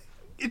 Well,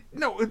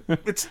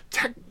 it's...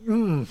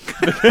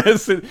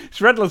 Because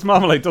shredless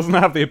marmalade doesn't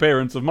have the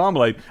appearance of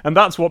marmalade, and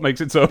that's what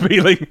makes it so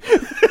appealing.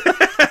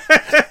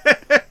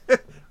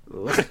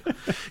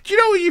 Do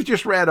you know what you've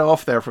just read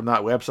off there from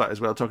that website as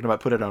well, talking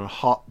about put it on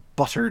hot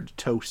buttered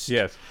toast?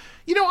 Yes.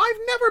 You know, I've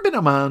never been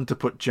a man to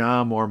put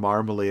jam or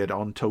marmalade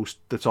on toast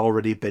that's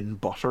already been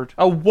buttered.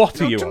 Oh, what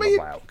are you to on me-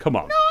 about? Come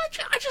on. No,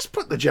 I just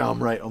put the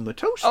jam right on the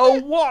toast. Oh,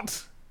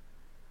 what?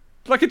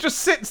 Like it just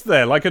sits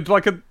there, like a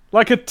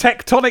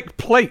tectonic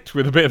plate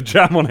with a bit of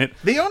jam on it.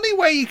 The only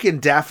way you can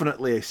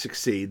definitely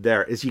succeed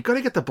there is you've got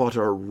to get the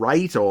butter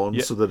right on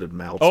so that it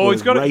melts. Oh,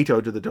 it's gotta- right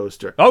out of the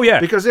toaster. Oh,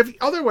 yeah. Because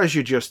otherwise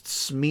you're just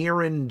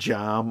smearing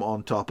jam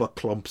on top of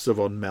clumps of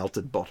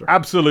unmelted butter.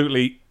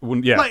 Absolutely,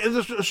 yeah.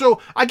 So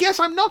I guess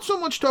I'm not so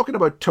much talking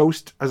about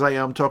toast as I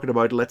am talking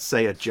about, let's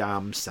say, a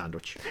jam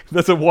sandwich.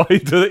 There's a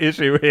wider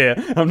issue here.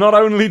 I'm not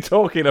only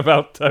talking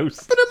about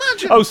toast. But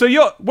imagine... Oh, so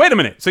wait a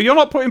minute. So you're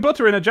not putting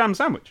butter in a jam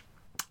sandwich?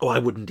 Oh, I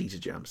wouldn't eat a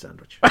jam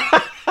sandwich.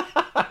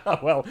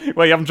 Well, you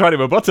haven't tried it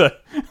with butter.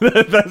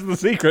 That's the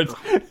secret.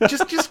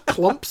 just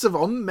clumps of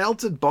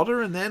unmelted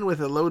butter and then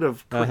with a load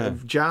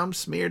of jam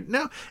smeared.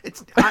 No,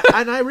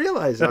 I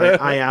realise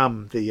I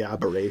am the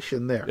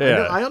aberration there.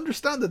 Yeah. I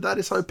understand that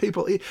is how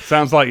people eat.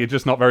 Sounds like you're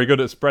just not very good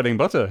at spreading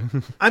butter.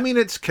 I mean,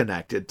 it's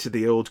connected to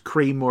the old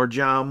cream or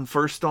jam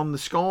first on the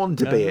scone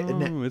debate,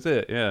 isn't it? Oh, is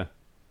it? Yeah.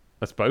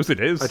 I suppose it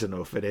is. I don't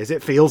know if it is.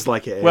 It feels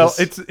like it is. Well,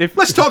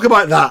 let's talk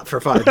about that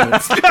for 5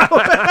 minutes.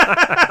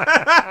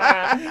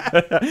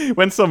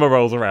 When summer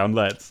rolls around,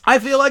 let's. I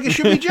feel like it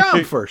should be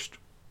jam first.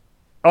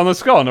 On a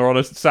scone or on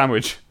a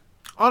sandwich?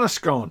 On a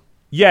scone.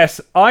 Yes,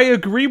 I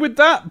agree with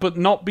that, but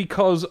not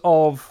because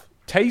of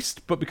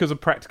taste, but because of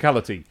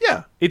practicality.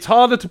 Yeah. It's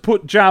harder to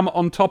put jam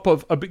on top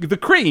of... the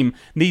cream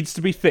needs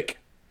to be thick.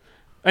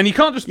 And you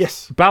can't just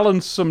Yes.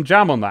 balance some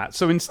jam on that.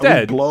 So A wee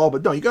instead, blob,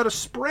 but no, you got to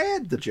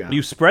spread the jam.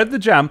 you spread the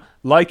jam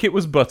like it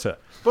was butter.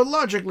 But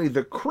logically,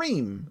 the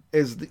cream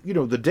is,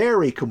 the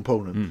dairy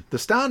component, the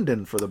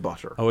stand-in for the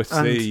butter. Oh, I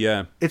see,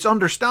 yeah. It's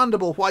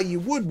understandable why you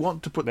would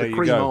want to put There the you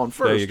cream go. on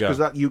There you first,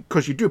 go.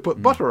 because you do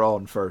put butter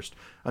on first,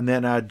 and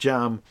then add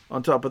jam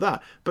on top of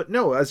that. But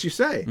no, as you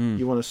say,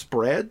 you want to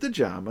spread the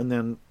jam and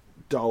then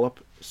dollop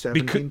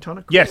 17 ton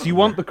of cream. Yes, you on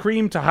want there. the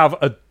cream to have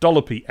a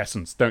dollopy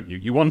essence, don't you?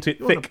 You want it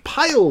You want to thick.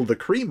 pile the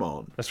cream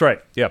on. That's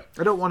right. Yeah.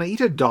 I don't want to eat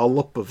a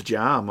dollop of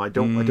jam. I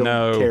don't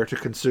No. care to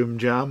consume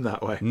jam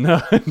that way.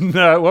 No,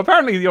 no. Well,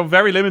 apparently you're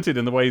very limited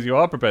in the ways you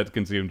are prepared to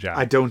consume jam.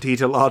 I don't eat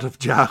a lot of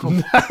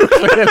jam.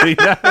 Clearly,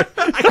 no.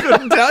 I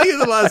couldn't tell you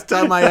the last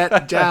time I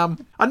ate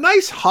jam. A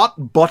nice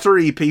hot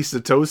buttery piece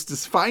of toast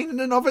is fine in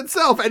and of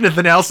itself.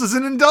 Anything else is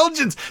an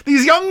indulgence.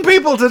 These young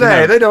people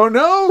today, No. they don't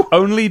know.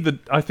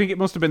 I think it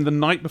must have been the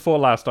night before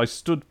last, I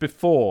stood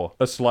before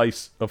a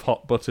slice of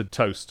hot buttered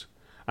toast.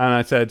 And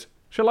I said,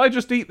 shall I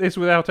just eat this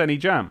without any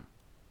jam?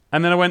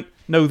 And then I went,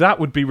 no, that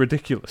would be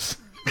ridiculous.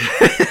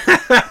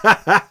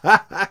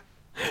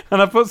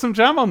 And I put some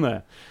jam on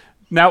there.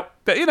 Now,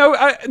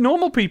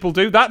 normal people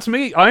do. That's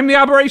me. I'm the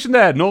aberration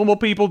there. Normal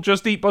people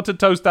just eat buttered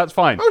toast. That's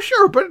fine. Oh,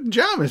 sure, but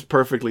jam is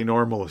perfectly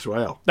normal as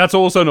well. That's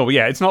also normal.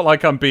 Yeah, it's not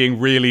like I'm being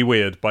really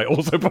weird by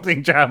also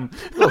putting jam.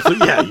 Oh, so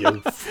yeah,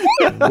 you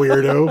f***ing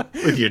weirdo.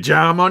 With your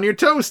jam on your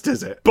toast,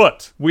 is it?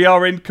 But we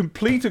are in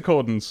complete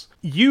accordance.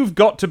 You've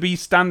got to be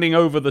standing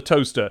over the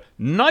toaster,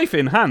 knife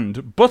in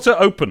hand, butter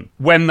open,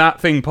 when that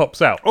thing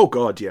pops out. Oh,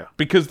 God, yeah.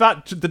 Because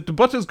the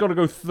butter's got to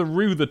go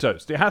through the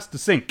toast. It has to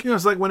sink.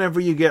 It's like whenever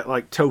you get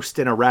like toast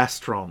in a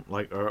restaurant,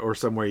 like or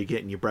somewhere you're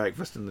getting your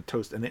breakfast and the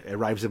toast, and it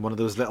arrives in one of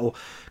those little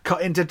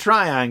cut into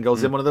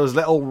triangles in one of those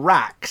little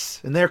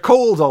racks, and they're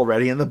cold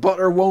already, and the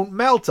butter won't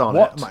melt on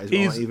What it. Might as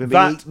well is not even be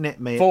that eating it,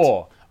 mate.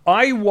 for?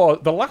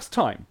 The last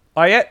time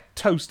I ate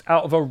toast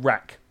out of a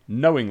rack,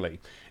 knowingly,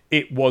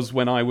 it was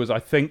when I was, I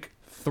think,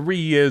 3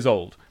 years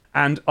old.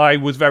 And I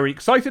was very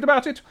excited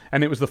about it,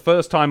 and it was the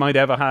first time I'd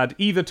ever had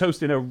either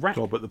toast in a rack.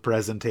 All but the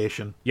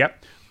presentation.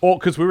 Yep. Or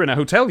because we were in a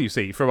hotel, you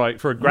see, for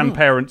a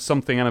grandparent's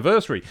something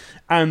anniversary.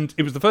 And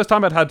it was the first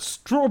time I'd had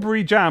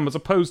strawberry jam as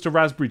opposed to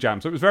raspberry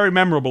jam. So it was very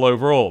memorable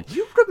overall.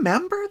 You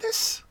remember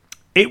this?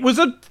 It was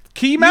a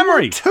key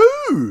memory.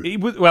 Two.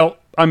 It was, well,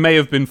 I may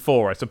have been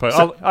 4, I suppose.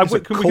 It's a we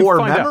can core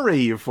find out. memory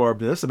you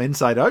formed. This some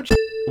inside out.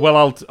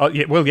 Well,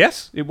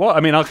 yes, it was. I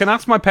mean, I can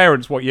ask my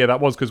parents what year that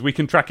was because we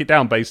can track it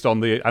down based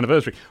on the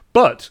anniversary.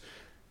 But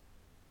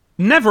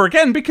never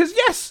again because,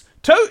 yes,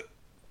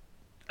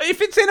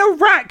 if it's in a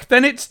rack,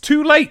 then it's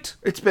too late.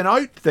 It's been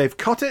out. They've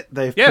cut it.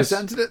 They've Yes.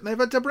 presented it. And they've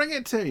had to bring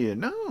it to you.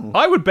 No.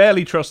 I would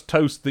barely trust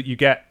toast that you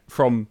get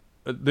from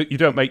that you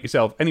don't make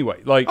yourself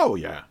anyway. Like, Oh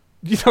yeah.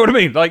 you know what I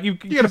mean? Like you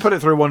You got to put it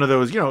through one of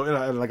those,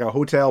 like a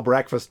hotel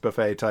breakfast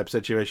buffet type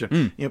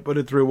situation. You put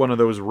it through one of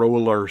those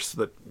rollers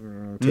that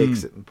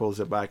takes it and pulls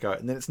it back out.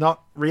 And then it's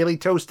not really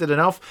toasted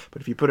enough,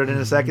 but if you put it in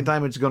a second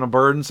time, it's going to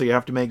burn, so you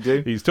have to make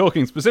do. He's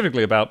talking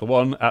specifically about the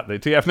one at the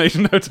TF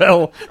Nation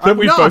Hotel that I'm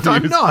we've not, both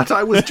I'm used. not.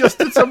 I was just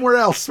at somewhere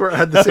else where I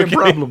had the same Okay.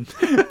 problem.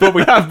 But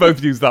we have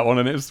both used that one,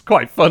 and it's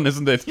quite fun,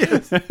 isn't it?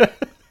 Yes.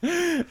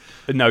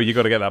 No, you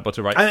got to get that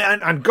butter right.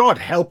 And God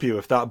help you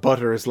if that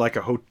butter is like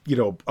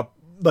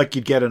like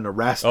you'd get in a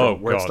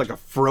restaurant where it's God. like a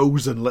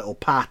frozen little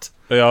pat.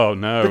 Oh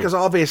no! Because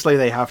obviously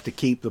they have to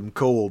keep them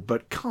cold,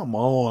 but come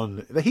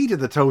on. The heat of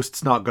the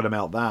toast's not going to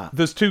melt that.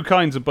 There's 2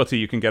 kinds of butter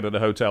you can get at a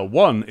hotel.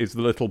 One is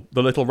the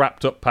little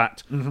wrapped up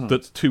pat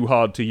that's too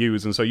hard to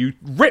use, and so you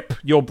rip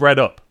your bread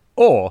up.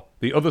 Or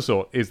the other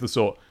sort is the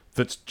sort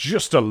that's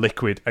just a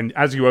liquid, and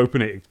as you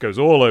open it, it goes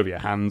all over your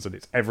hands, and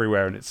it's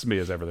everywhere, and it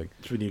smears everything.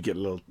 It's when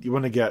you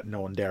want to get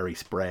non-dairy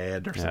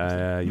spread or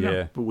something.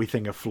 Yeah. But we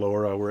think of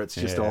Flora where it's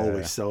just Yeah.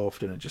 always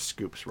soft and it just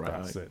scoops right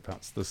That's out. it.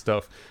 That's the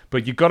stuff.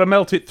 But you got to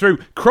melt it through.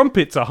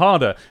 Crumpets are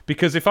harder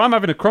because if I'm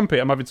having a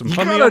crumpet, I'm having some You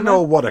honey gotta on know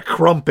there. what a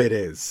crumpet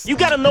is You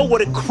gotta know what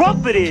a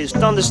crumpet is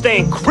to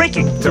understand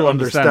cricket. to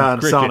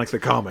understand cricket. Sonic the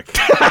Comic.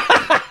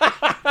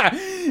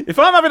 If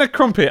I'm having a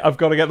crumpet, I've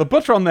got to get the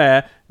butter on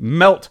there,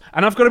 melt,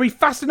 and I've got to be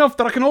fast enough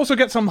that I can also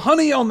get some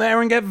honey on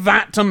there and get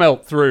that to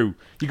melt through.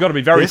 You've got to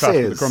be very This fast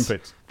with the is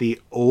crumpets.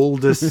 the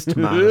oldest,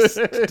 maddest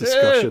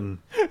discussion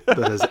that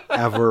has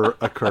ever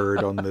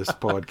occurred on this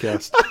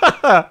podcast.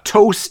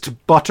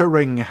 Toast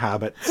buttering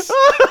habits.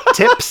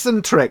 Tips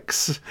and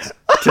tricks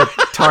to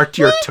tart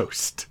your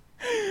toast.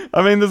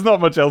 I mean, there's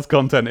not much else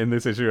content in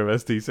this issue of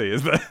STC,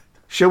 is there?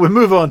 Shall we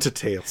move on to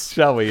Tales?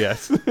 Shall we?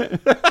 Yes.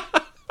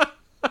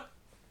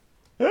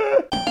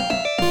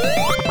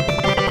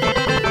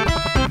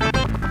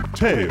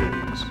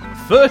 Tales.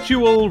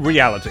 Virtual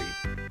Reality.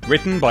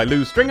 Written by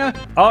Lou Stringer,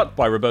 art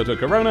by Roberto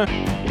Corona.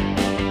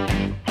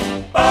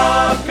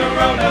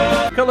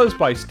 Colours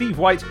by Steve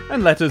White,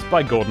 and letters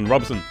by Gordon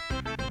Robson.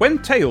 When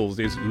Tails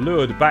is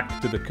lured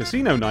back to the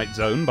casino night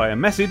zone by a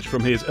message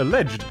from his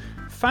alleged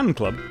fan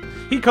club,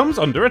 he comes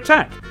under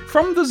attack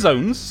from the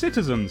zone's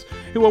citizens,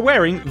 who are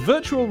wearing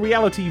virtual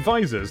reality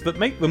visors that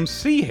make them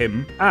see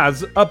him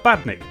as a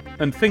badnik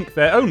and think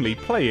they're only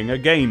playing a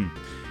game.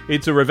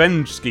 It's a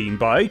revenge scheme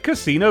by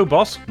casino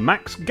boss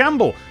Max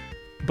Gamble.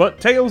 But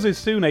Tails is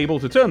soon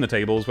able to turn the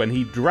tables when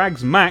he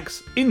drags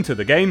Max into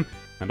the game,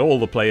 and all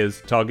the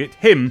players target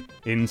him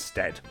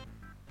instead.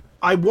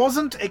 I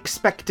wasn't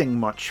expecting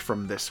much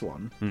from this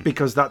one,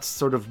 because that's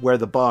sort of where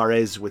the bar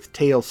is with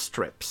Tails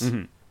strips.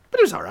 But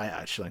it was alright,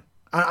 actually.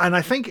 And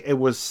I think it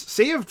was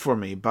saved for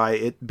me by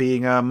it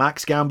being a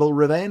Max Gamble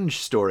revenge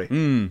story.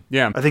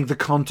 Yeah. I think the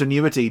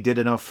continuity did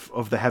enough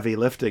of the heavy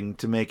lifting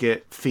to make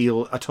it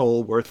feel at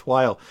all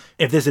worthwhile.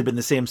 If this had been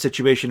the same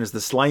situation as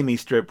the Slimy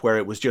strip, where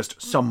it was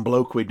just some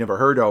bloke we'd never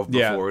heard of before,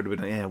 Yeah. it would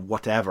have been,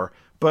 whatever.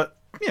 But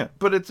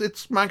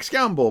it's Max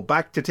Gamble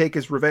back to take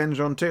his revenge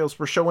on Tails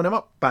for showing him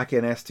up back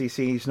in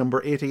STC's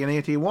number 80 and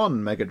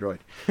 81 Mega Droid.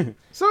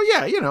 So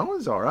yeah,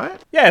 it's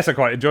alright. Yes, I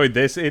quite enjoyed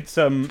this. It's,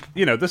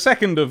 the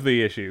second of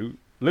the issue,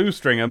 Lou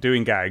Stringer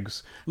doing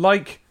gags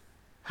like,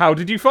 how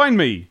did you find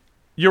me?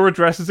 Your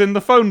address is in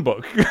the phone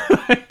book.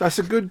 That's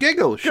a good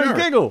giggle, sure. Good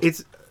giggle.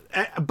 It's,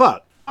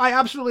 but I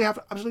absolutely have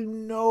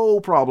no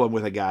problem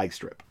with a gag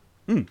strip.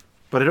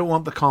 But I don't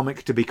want the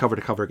comic to be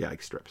cover-to-cover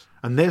gag strips.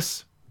 And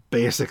this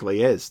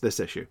basically is this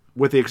issue.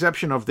 With the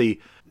exception of the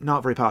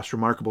not very past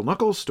Remarkable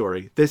Knuckles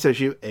story, this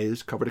issue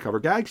is cover-to-cover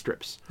gag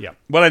strips. Yeah.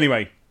 Well,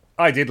 anyway,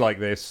 I did like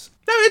this.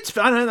 No, it's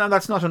fine. And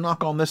that's not a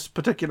knock on this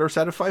particular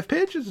set of 5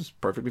 pages. It's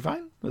perfectly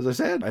fine. As I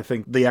said, I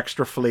think the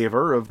extra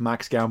flavour of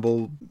Max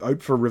Gamble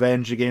out for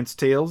revenge against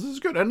Tails is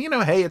good. And,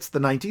 hey, it's the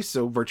 90s,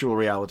 so virtual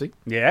reality.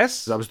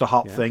 Yes. That was the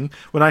hot thing.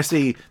 When I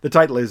see the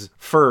title is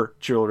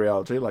Virtual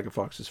Reality, like a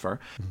fox's fur.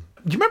 Do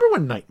you remember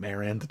when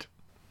Nightmare ended?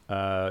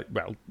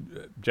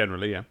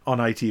 Generally, yeah. On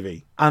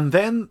ITV. And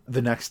then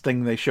the next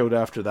thing they showed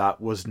after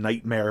that was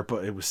Nightmare,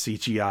 but it was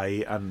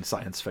CGI and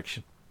science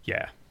fiction.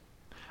 Yeah.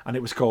 And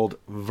it was called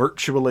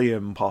Virtually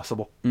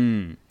Impossible.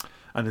 And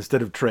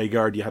instead of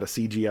Treyguard, you had a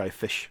CGI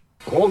fish.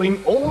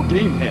 Calling all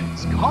game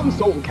heads,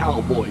 console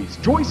cowboys,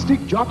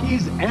 joystick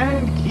jockeys,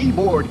 and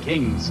keyboard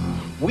kings.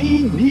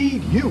 We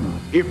need you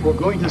if we're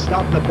going to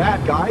stop the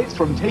bad guys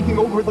from taking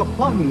over the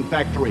fun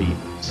factory.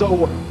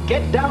 So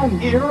get down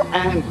here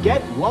and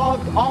get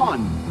logged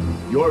on.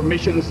 Your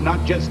mission's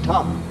not just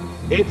tough,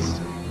 it's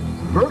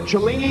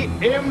virtually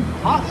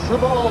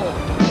impossible.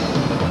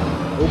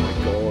 Oh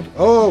my god.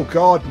 Oh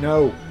god,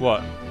 no.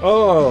 What?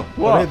 Oh,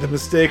 What? I made the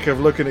mistake of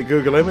looking at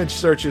Google image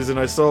searches and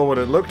I saw what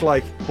it looked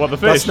like. What, the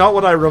That's fish? not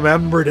what I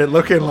remembered it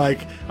looking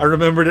like. I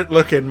remembered it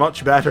looking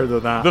much better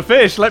than that. The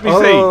fish, let me see.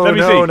 Oh Let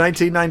me no, see.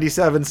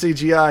 1997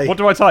 CGI. What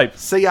do I type?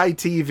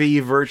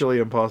 CITV Virtually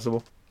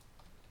Impossible.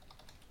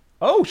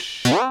 Oh,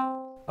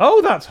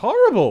 oh, that's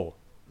horrible.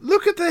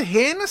 Look at the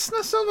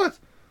heinousness of it.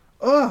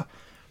 Oh,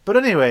 but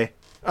anyway,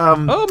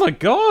 Oh my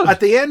god. at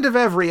the end of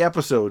every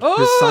episode, his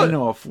Oh!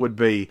 sign-off would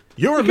be,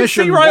 your you can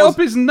mission see right was... up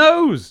his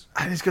nose.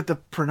 And he's got the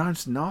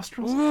pronounced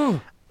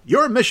nostrils.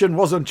 Your mission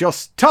wasn't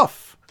just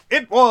tough.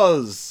 It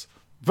was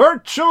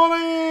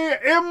virtually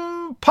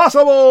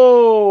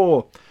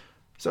impossible.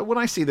 So when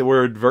I see the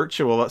word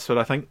virtual, that's what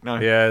I think now.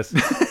 Yes.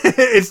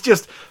 It's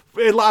just,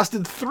 it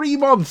lasted 3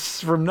 months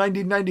from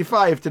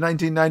 1995 to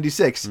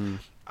 1996.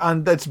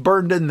 And that's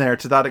burned in there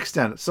to that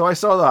extent. So I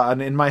saw that,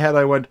 and in my head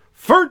I went,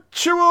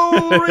 virtual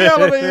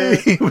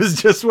reality was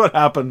just what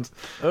happened.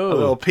 A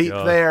little peep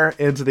God. there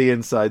into the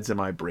insides of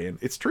my brain.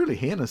 It's truly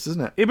heinous,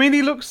 isn't it? I mean,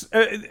 he looks...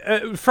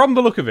 from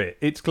the look of it,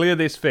 it's clear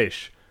this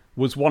fish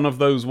was one of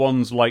those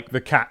ones like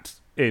the cat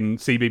in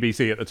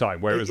CBBC at the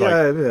time, where it was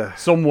Yeah.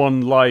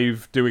 someone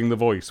live doing the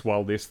voice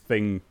while this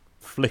thing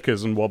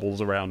flickers and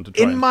wobbles around to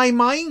try In and... my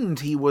mind,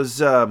 he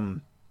was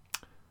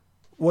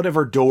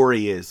whatever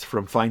Dory is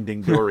from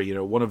Finding Dory,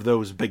 one of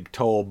those big,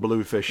 tall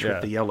blue fish Yeah.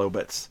 with the yellow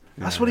bits.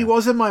 That's what he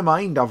was in my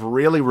mind. I've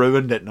really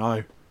ruined it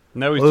now.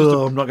 No, he's just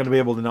Oh, I'm not going to be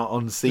able to not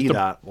unsee a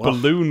that.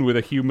 balloon with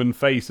a human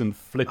face and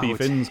flippy Oh,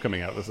 it's fins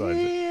coming out the side.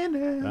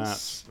 Heinous.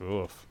 That's...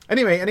 Oof.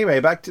 Anyway,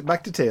 back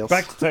to Tails.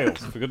 Back to Tails,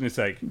 for goodness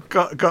sake.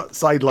 got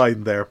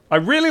sidelined there. I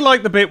really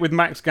like the bit with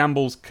Max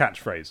Gamble's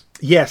catchphrase.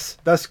 Yes,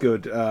 that's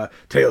good.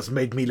 Tails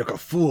made me look a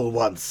fool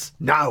once.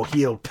 Now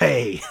he'll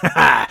pay.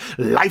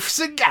 Life's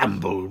a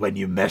gamble when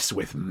you mess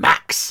with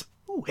Max.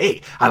 Oh,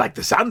 hey, I like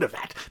the sound of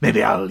that.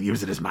 Maybe I'll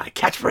use it as my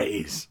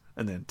catchphrase.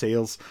 And then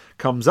Tails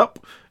comes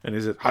up and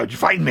is it, how'd you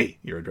find me?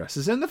 Your address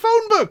is in the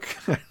phone book.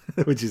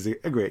 Which is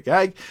a great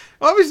gag.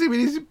 Obviously, I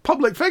mean, he's a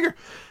public figure.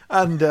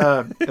 And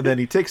then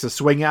he takes a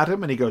swing at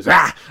him and he goes,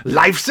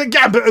 life's a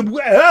gamble.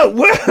 Whoa.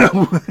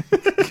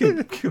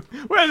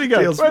 Where'd he go?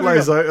 Tails Where'd he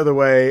flies go? out of the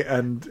way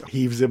and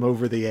heaves him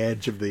over the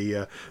edge of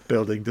the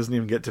building. Doesn't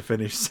even get to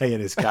finish saying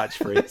his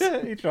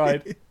catchphrase. He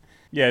tried.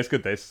 Yeah, it's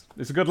good, this.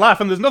 It's a good laugh,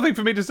 and there's nothing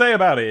for me to say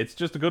about it. It's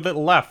just a good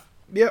little laugh.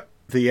 Yep.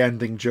 The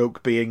ending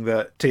joke being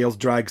that Tails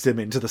drags him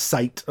into the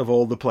sight of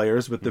all the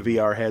players with the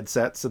VR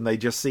headsets, and they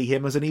just see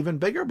him as an even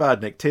bigger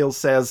badnik. Tails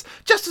says,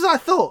 just as I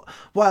thought,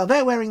 while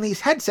they're wearing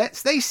these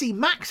headsets, they see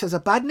Max as a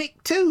badnik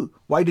too.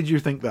 Why did you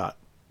think that?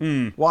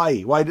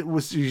 Why?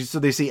 So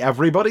they see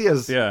everybody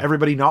as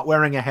everybody not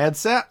wearing a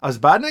headset as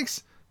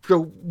badniks?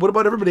 So what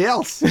about everybody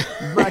else?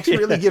 Max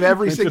really give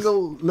every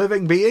single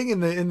living being in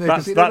the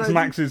casino? That's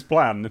Max's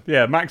plan.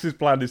 Yeah, Max's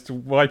plan is to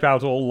wipe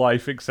out all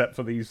life except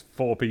for these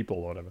 4 people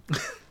or whatever.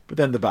 But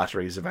then the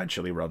batteries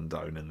eventually run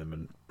down in them,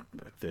 and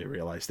they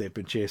realise they've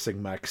been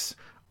chasing Max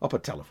up a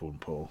telephone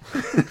pole.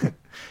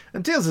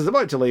 And Tails is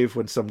about to leave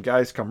when some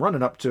guys come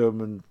running up to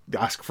him and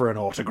ask for an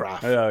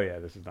autograph. Oh yeah,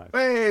 this is nice.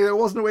 Hey, it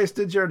wasn't a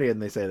wasted journey.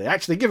 And they say they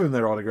actually give him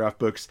their autograph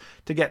books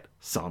to get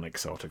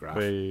Sonic's autograph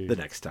the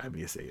next time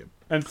you see him.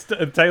 And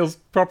Tails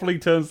properly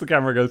turns the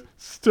camera and goes,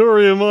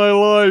 "Story of my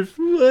life."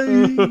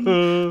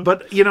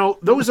 But, you know,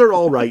 those are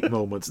all right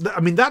moments. I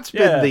mean, that's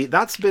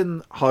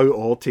been how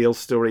all Tails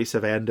stories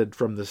have ended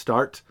from the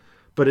start.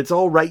 But it's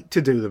all right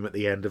to do them at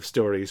the end of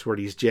stories where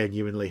he's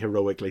genuinely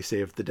heroically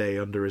saved the day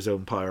under his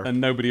own power. And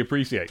nobody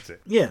appreciates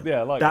it. Yeah,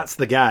 I like that's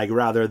the gag,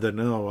 rather than,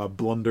 I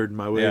blundered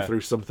my way Yeah.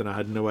 through something I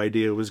had no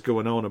idea was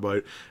going on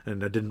about,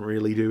 and I didn't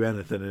really do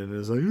anything, and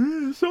it's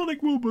like,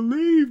 Sonic won't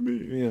believe me.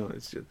 You know,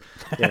 it's just,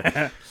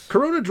 yeah.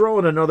 Corona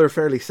drawing another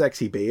fairly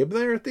sexy babe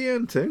there at the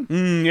end, too.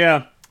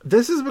 Yeah.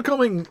 This is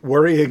becoming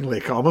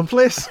worryingly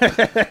commonplace.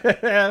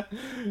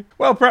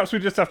 Well, perhaps we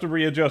just have to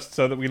readjust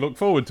so that we look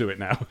forward to it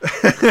now.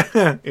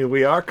 Here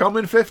we are,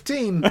 coming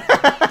 15.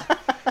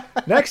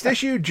 Next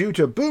issue, due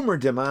to boomer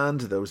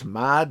demand, those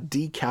mad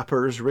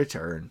decappers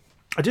return.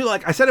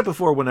 I said it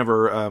before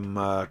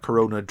whenever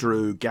Corona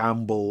drew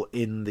Gamble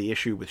in the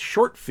issue with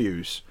Short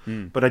Fuse,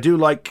 but I do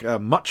like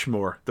much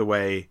more the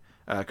way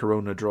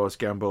Corona draws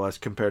Gamble as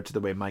compared to the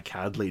way Mike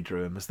Hadley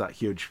drew him as that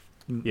huge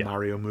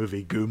Mario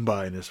movie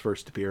Goomba in his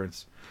first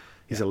appearance.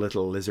 He's a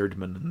little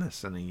lizardman in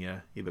this, and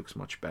he looks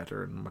much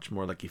better and much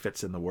more like he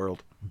fits in the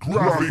world.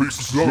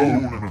 Graphics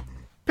Zone.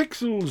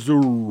 Pixel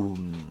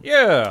Zone.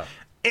 Yeah.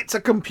 It's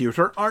a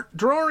computer art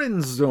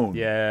drawing zone.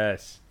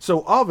 Yes.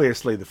 So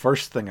obviously the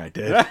first thing I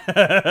did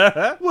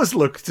was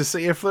look to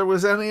see if there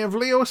was any of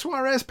Leo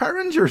Suarez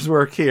Perringer's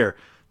work here.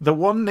 The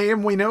one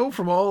name we know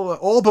from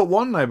all but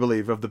one, I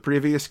believe, of the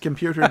previous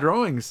computer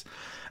drawings.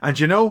 And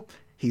you know,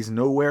 he's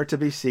nowhere to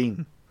be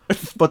seen.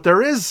 But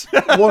there is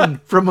one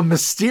from a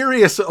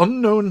mysterious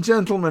unknown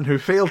gentleman who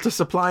failed to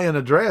supply an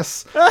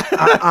address.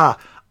 A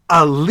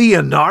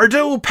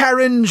Leonardo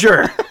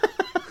Perringer.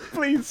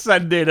 Please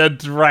send in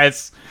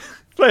address.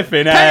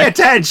 Flipping Pay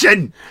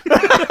attention!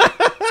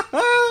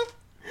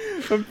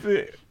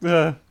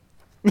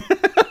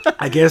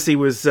 I guess he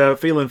was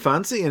feeling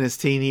fancy in his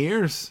teen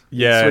years.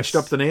 Yes. Switched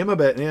up the name a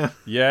bit, yeah.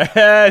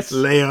 Yes.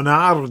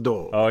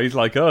 Leonardo. Oh, he's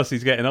like us.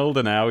 He's getting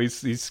older now.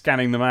 He's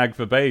scanning the mag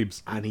for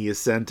babes. And he has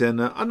sent in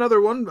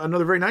another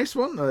very nice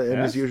one, in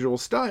his usual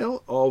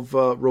style, of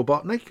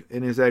Robotnik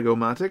in his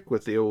Egomatic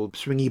with the old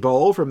swingy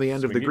ball from the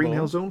end of the Green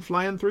Hill Zone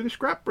flying through the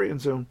Scrap Brain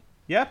Zone.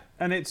 Yeah,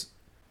 and it's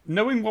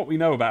knowing what we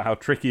know about how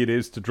tricky it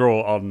is to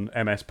draw on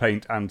MS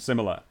Paint and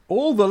similar.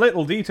 All the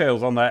little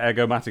details on that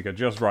Egomatic are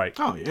just right.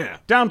 Oh, yeah.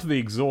 Down to the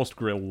exhaust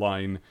grill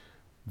line,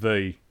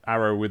 the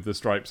arrow with the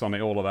stripes on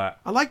it, all of that.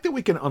 I like that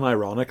we can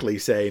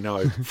unironically say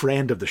now,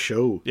 friend of the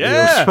show.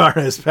 Yeah. As far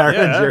as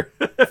Perringer.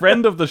 Yeah.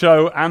 Friend of the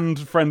show and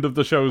friend of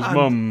the show's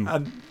mum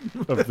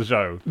of the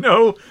show.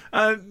 No,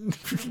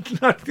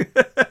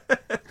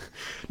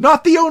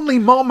 not the only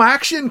mom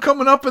action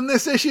coming up in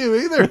this issue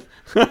either.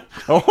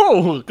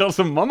 Oh, got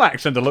some mum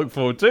action to look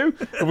forward to.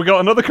 Have we got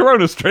another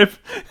Corona strip?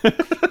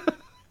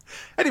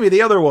 Anyway,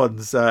 the other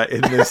ones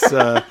in this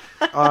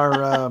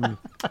are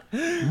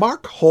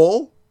Mark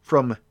Hall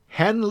from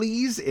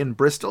Henleys in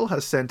Bristol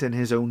has sent in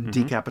his own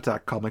Decap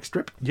Attack comic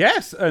strip.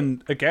 Yes,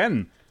 and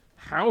again,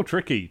 how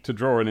tricky to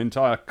draw an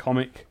entire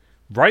comic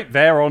right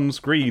there on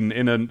screen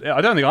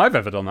I don't think I've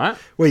ever done that.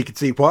 Well, you can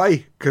see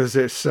why, because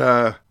it's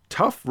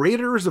Tough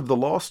Raiders of the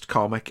Lost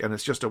comic, and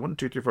it's just a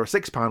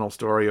 6-panel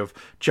story of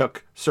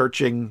Chuck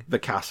searching the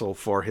castle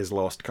for his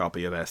lost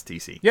copy of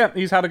STC. Yeah,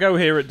 he's had a go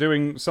here at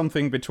doing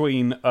something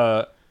between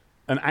an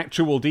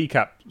actual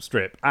decap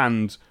strip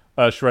and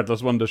a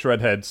Shredless Wonder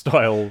Shredhead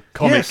style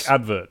comic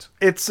advert.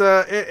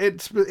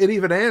 It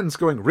even ends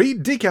going,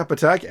 read Decap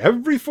Attack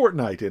every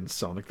fortnight in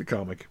Sonic the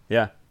Comic.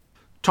 Yeah.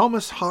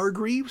 Thomas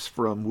Hargreaves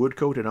from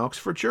Woodcote in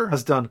Oxfordshire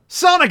has done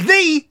Sonic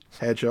the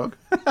Hedgehog.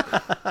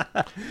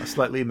 A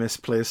slightly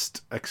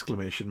misplaced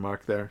exclamation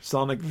mark there.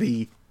 Sonic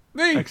the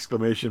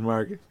exclamation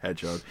mark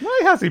Hedgehog.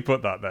 Why has he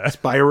put that there?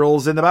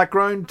 Spirals in the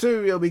background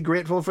too. You'll be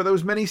grateful for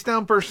those mini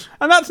stampers.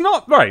 And that's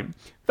not right.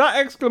 That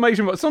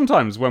exclamation, but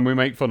sometimes when we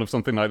make fun of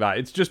something like that,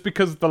 it's just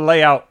because the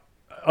layout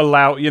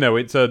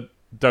it's a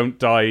don't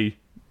die.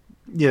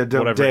 Yeah,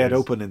 don't dead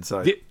open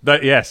inside.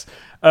 Yes.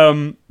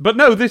 But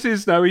no,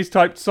 he's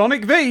typed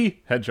Sonic the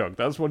Hedgehog.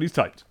 That's what he's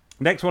typed.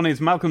 Next one is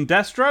Malcolm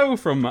Destro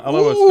from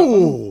Aloha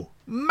Scotland.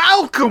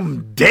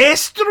 Malcolm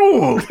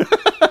Destro!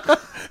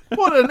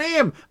 What a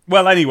name!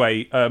 Well,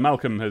 anyway,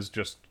 Malcolm has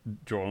just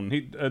drawn...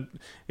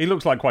 He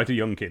looks like quite a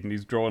young kid, and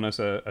he's drawn us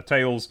a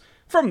Tails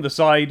from the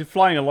side,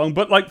 flying along,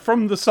 but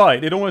from the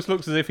side, it almost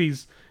looks as if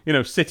he's...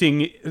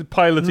 sitting,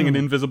 piloting an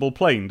invisible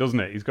plane, doesn't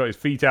it? He's got his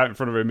feet out in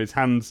front of him, his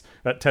hands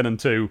at 10 and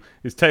 2,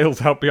 his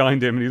tail's out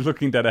behind him, and he's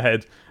looking dead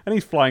ahead, and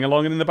he's flying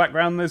along, and in the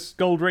background there's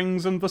gold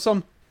rings and the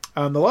sun.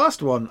 And the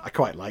last one, I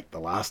quite like the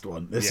last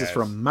one. This is Yes.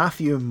 from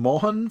Matthew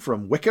Mohan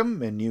from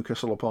Wickham in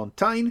Newcastle upon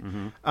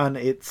Tyne. And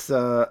it's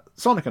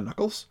Sonic and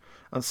Knuckles.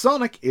 And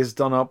Sonic is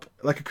done up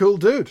like a cool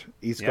dude.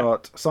 He's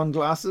got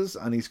sunglasses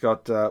and he's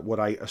got what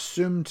I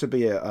assume to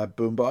be a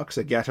boombox,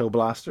 a ghetto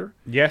blaster.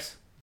 Yes.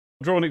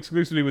 Drawn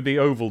exclusively with the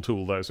oval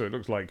tool, though, so it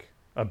looks like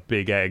a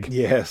big egg.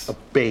 Yes.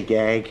 Big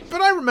egg.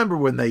 But I remember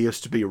when they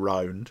used to be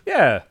round.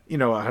 Yeah. You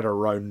know, I had a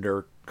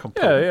rounder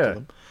component Yeah. to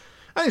them.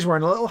 And he's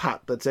wearing a little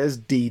hat that says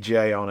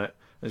DJ on it.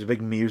 There's a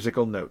big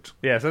musical note.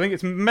 Yes, I think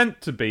it's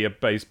meant to be a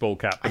baseball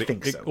cap, but I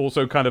think it so.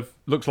 also kind of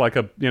looks like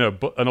a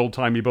an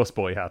old-timey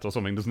busboy hat or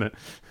something, doesn't it?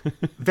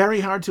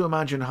 Very hard to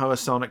imagine how a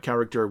Sonic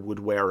character would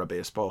wear a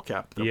baseball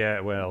cap, though.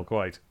 Yeah, well,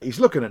 quite. He's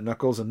looking at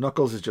Knuckles, and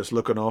Knuckles is just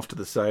looking off to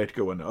the side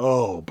going,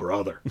 oh,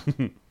 brother.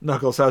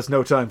 Knuckles has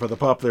no time for the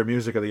popular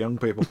music of the young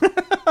people.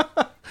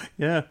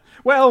 Yeah.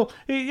 Well,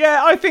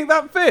 I think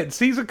that fits.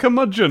 He's a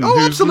curmudgeon Oh,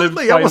 who's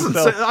absolutely. lived by I wasn't.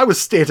 himself. I was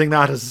stating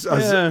that as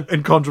Yeah.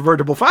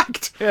 incontrovertible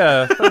fact.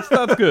 Yeah,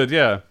 that's good.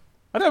 Yeah.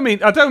 I don't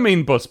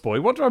mean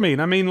busboy. What do I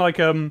mean? I mean like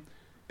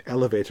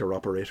Elevator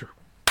operator.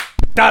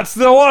 That's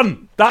the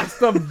one. That's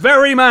the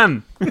very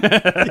man.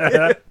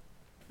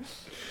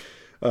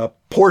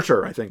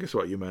 Porter, I think is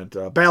what you meant.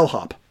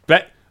 Bellhop.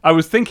 I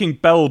was thinking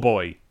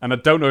bellboy, and I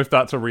don't know if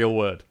that's a real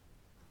word.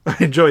 I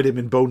enjoyed him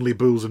in Bonely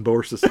Bulls and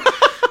Borses.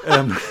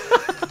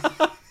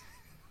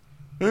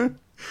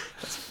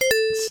 That's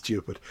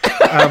stupid.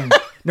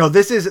 No,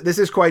 this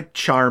is quite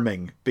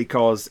charming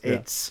because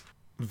it's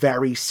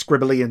very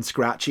scribbly and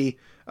scratchy.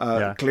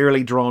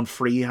 Clearly drawn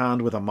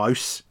freehand with a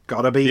mouse.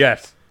 Gotta be.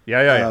 Yes.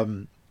 Yeah.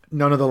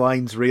 None of the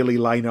lines really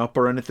line up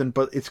or anything,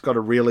 but it's got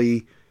a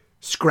really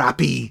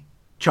scrappy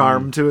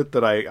charm to it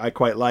that I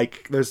quite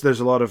like.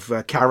 There's a lot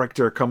of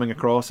character coming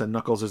across in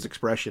Knuckles'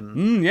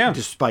 expression,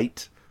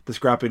 despite the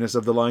scrappiness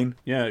of the line.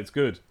 Yeah, it's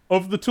good.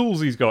 Of the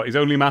tools he's got, he's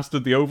only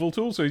mastered the oval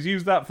tool, so he's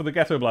used that for the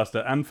Ghetto Blaster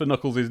and for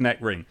Knuckles' neck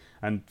ring,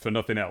 and for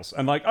nothing else.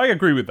 And, I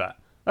agree with that.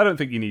 I don't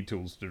think you need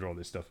tools to draw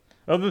this stuff.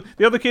 The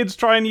other kids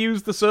try and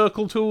use the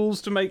circle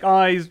tools to make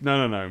eyes.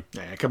 No.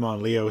 Yeah, come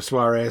on, Leo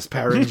Suarez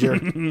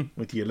Perringer,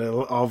 with your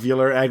little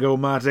ovular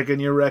Egomatic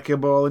and your Wrecking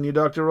Ball and your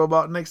Dr.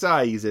 Robotnik's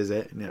eyes, is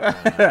it? No.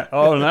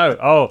 Oh,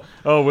 no.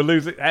 Oh, we're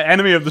losing...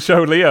 Enemy of the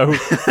show, Leo.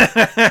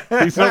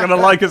 He's not going to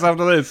like us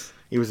after this.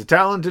 He was a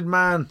talented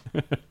man.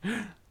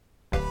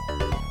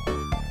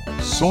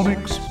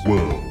 Sonic's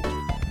World.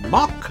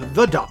 Mock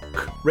the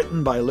Duck,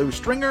 written by Lou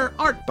Stringer,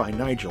 art by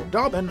Nigel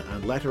Dobbin,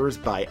 and letters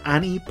by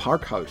Annie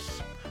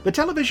Parkhouse. The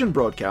television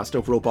broadcast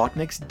of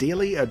Robotnik's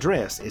daily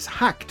address is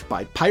hacked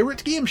by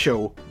pirate game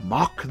show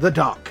Mock the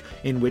Duck,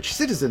 in which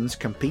citizens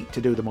compete to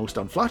do the most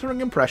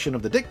unflattering impression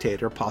of the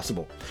dictator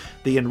possible.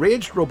 The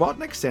enraged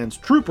Robotnik sends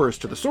troopers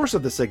to the source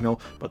of the signal,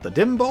 but the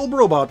dim bulb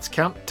robots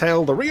can't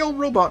tell the real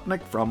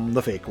Robotnik from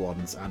the fake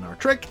ones, and are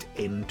tricked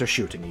into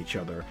shooting each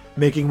other,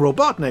 making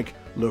Robotnik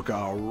look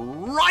a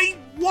right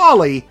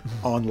wally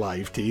on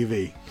live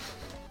TV.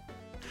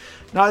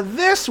 Now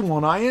this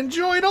one I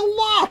enjoyed a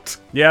lot!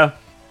 Yeah.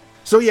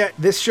 So yeah,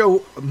 this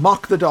show,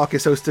 Mock the Duck,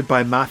 is hosted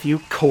by Matthew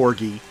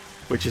Corgi,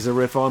 which is a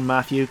riff on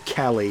Matthew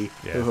Kelly,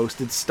 who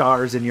hosted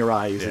Stars in Your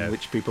Eyes, in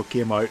which people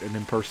came out and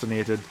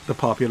impersonated the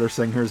popular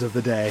singers of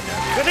the day.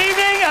 Good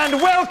evening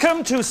and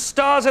welcome to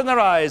Stars in Their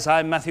Eyes.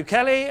 I'm Matthew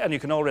Kelly and you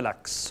can all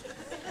relax.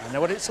 I know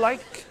what it's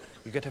like.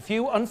 You get a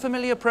few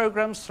unfamiliar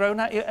programs thrown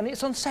at you and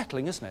it's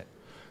unsettling, isn't it?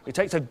 It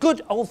takes a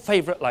good old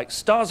favourite like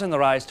Stars in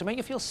Their Eyes to make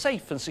you feel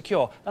safe and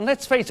secure. And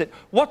let's face it,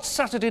 what's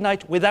Saturday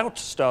night without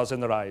Stars in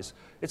Their Eyes?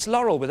 It's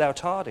Laurel without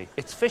Hardy.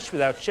 It's fish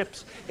without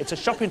chips. It's a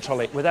shopping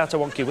trolley without a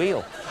wonky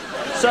wheel.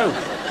 So,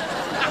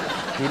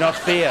 do not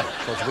fear,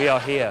 because we are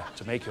here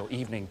to make your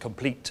evening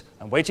complete.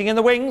 And waiting in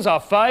the wings are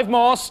 5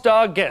 more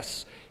star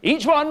guests,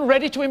 each one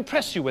ready to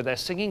impress you with their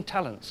singing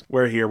talents.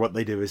 Where here what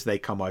they do is they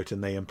come out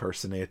and they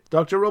impersonate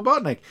Dr.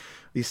 Robotnik.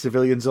 These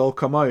civilians all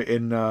come out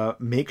in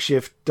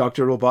makeshift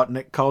Dr.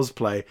 Robotnik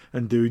cosplay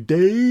and do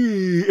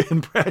day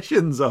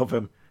impressions of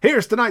him.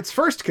 Here's tonight's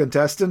first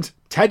contestant,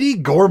 Teddy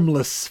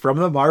Gormless from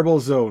the Marble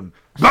Zone.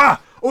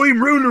 Bah!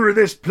 I'm ruler of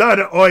this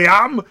planet, I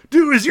am!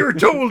 Do as you're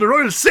told or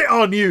I'll sit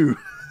on you!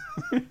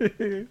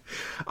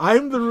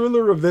 I'm the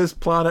ruler of this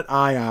planet,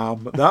 I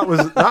am. That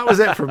was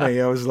it for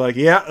me. I was like,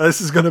 yeah, this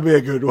is going to be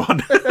a good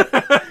one.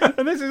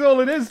 And this is all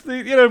it is.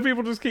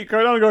 People just keep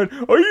going on and going,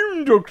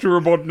 I'm Dr.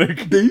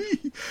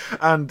 Robotnik.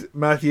 And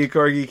Matthew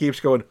Corgi keeps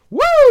going,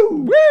 woo!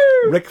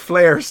 Woo! Ric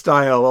Flair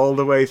style all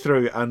the way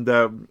through. And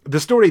the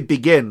story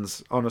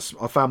begins on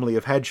a family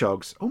of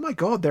hedgehogs. Oh my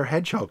god, they're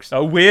hedgehogs.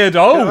 Oh, weird.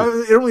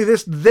 Oh. Only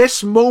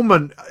this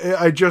moment,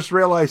 I just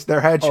realised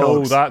they're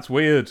hedgehogs. Oh, that's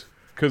weird.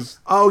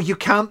 Oh, you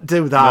can't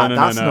do that. No,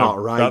 that's not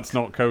right. That's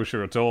not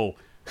kosher at all.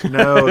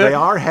 No, they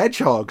are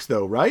hedgehogs,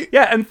 though, right?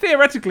 Yeah, and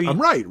theoretically... I'm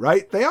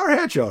right? They are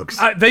hedgehogs.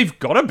 They've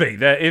got to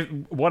be.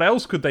 What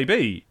else could they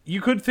be?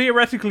 You could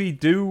theoretically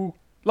do...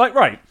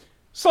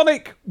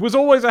 Sonic was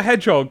always a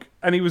hedgehog,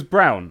 and he was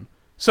brown.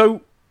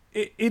 So,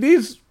 it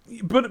is...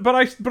 But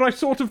I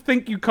sort of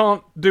think you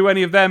can't do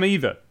any of them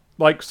either.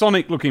 Like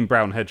Sonic-looking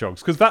brown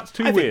hedgehogs, because that's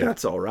too weird. I think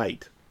that's all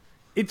right.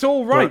 It's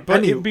all right,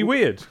 but it'd be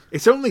weird.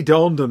 It's only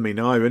dawned on me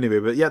now, anyway.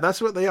 But yeah,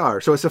 that's what they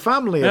are. So it's a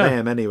family of Yeah.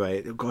 them,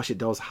 anyway. Gosh, it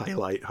does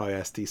highlight how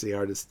STC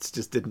artists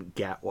just didn't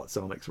get what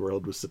Sonic's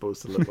world was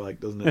supposed to look like,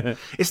 doesn't it?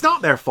 It's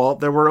not their fault.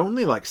 There were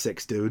only like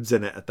 6 dudes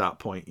in it at that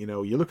point. You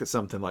know, you look at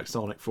something like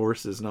Sonic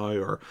Forces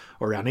now,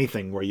 or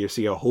anything where you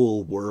see a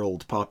whole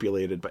world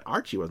populated. But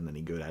Archie wasn't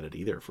any good at it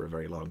either for a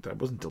very long time.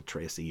 It wasn't until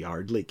Tracy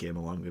Yardley came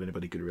along that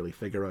anybody could really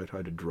figure out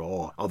how to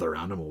draw other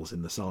animals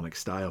in the Sonic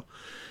style.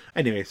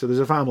 Anyway, so there's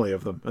a family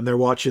of them, and they're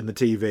watching the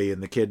TV,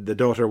 and the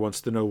daughter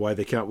wants to know why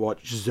they can't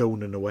watch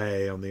Zonin'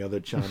 Away on the other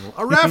channel.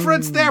 A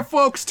reference there,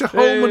 folks, to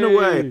Home and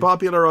Away,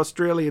 popular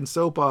Australian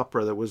soap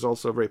opera that was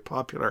also very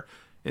popular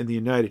in the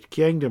United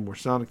Kingdom, where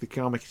Sonic the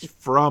Comic is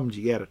from. Do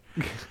you get it?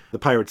 The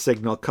pirate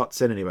signal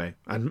cuts in anyway,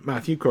 and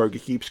Matthew Corgi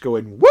keeps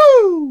going,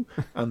 woo!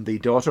 And the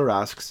daughter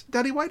asks,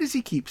 Daddy, why does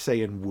he keep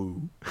saying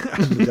woo?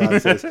 And the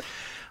dad says,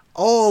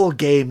 all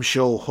game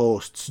show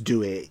hosts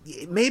do it.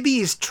 Maybe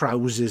his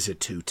trousers are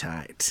too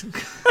tight.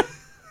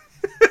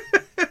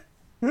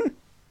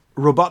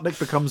 Robotnik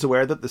becomes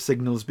aware that the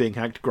signal's being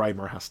hacked.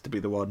 Grimer has to be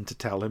the one to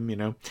tell him, you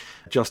know.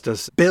 Just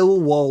as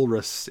Bill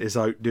Walrus is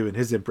out doing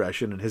his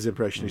impression, and his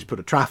impression is put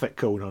a traffic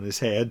cone on his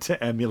head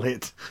to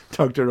emulate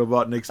Dr.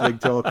 Robotnik's big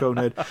tall cone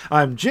head.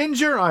 I'm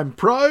ginger, I'm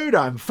proud,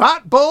 I'm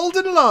fat, bald,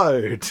 and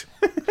loud.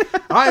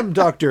 I'm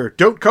Dr.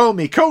 Don't Call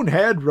Me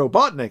Conehead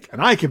Robotnik,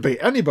 and I can beat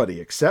anybody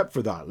except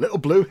for that little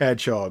blue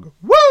hedgehog.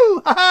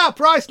 Woo! Ha-ha!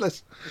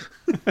 Priceless!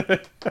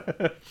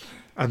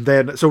 And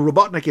then, so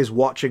Robotnik is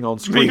watching on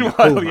screen.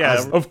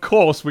 Meanwhile, of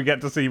course we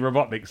get to see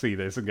Robotnik see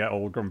this and get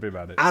all grumpy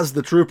about it. As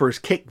the troopers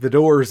kick the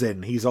doors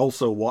in, he's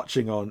also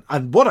watching on,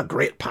 and what a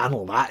great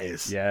panel that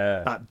is.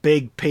 Yeah. That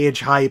big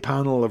page-high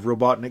panel of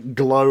Robotnik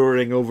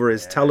glowering over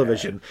his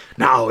television.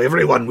 Now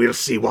everyone will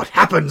see what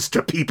happens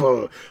to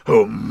people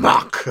who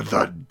mock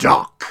the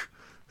Doc.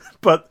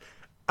 But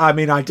I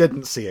mean, I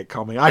didn't see it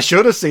coming. I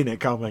should have seen it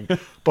coming,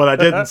 but I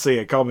didn't see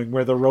it coming.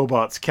 Where the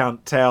robots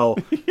can't tell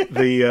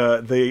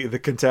the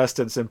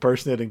contestants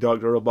impersonating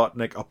Dr.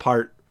 Robotnik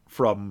apart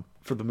from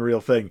the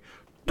real thing.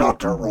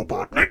 Dr.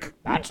 Robotnik,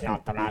 That's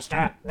not the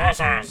master.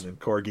 This is. and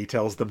Corgi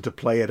tells them to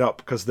play it up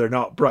because they're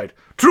not bright.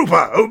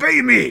 Trooper,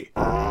 obey me.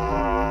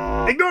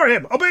 Ignore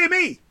him. Obey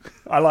me.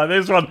 I like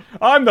this one.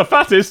 I'm the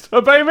fattest.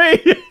 Obey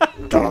me.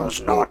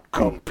 Does not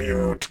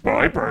compute,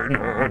 my brain.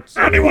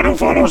 Anyone who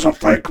follows a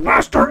fake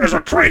master is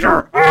a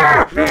traitor.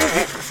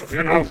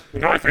 You know,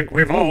 I think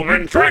we've all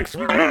been tricked.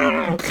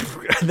 And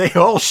they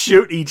all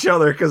shoot each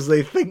other because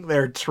they think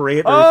they're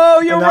traitors.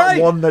 Oh, you're and that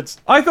right. One that's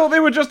I thought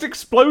they were just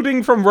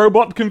exploding from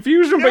robot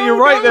confusion, but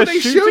you're right. No, They're they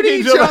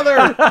shooting shoot each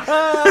other.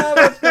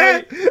 That's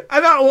great.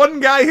 And that one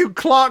guy who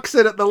clocks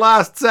it at the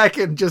last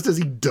second just as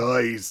he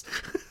dies.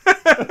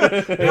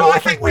 I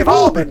think we've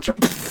all been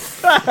tricked.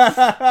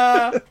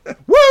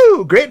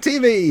 Woo! Great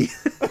TV!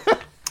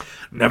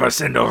 Never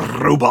send a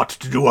robot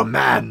to do a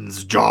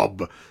man's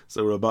job.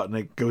 So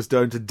Robotnik goes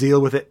down to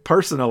deal with it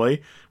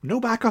personally. No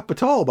backup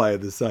at all by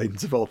the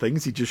signs of all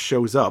things. He just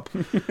shows up.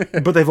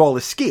 But they've all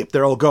escaped.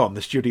 They're all gone.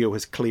 The studio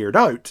has cleared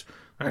out.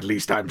 At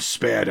least I'm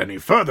spared any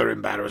further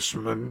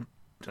embarrassment.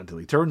 Until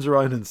he turns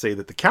around and say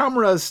that the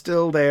camera is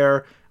still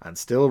there and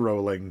still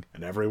rolling,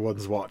 and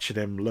everyone's watching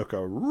him look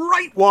a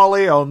right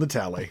wally on the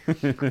telly.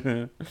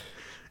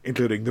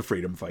 Including the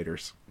freedom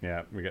fighters.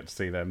 Yeah, we get to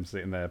see them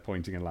sitting there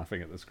pointing and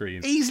laughing at the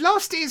screen. He's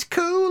lost his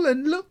cool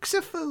and looks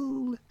a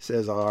fool,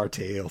 says our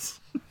Tails.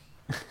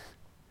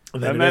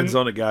 And then it ends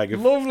on a gag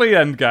of... Lovely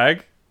end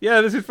gag. Yeah,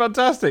 this is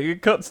fantastic.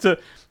 It cuts to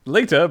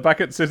later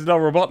back at Citadel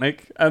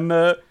Robotnik,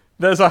 and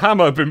there's a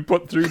hammer been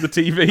put through the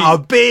TV. A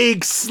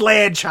big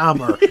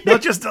sledgehammer.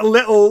 Not just a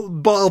little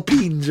ball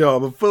peen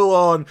job. A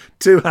full-on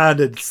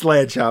two-handed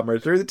sledgehammer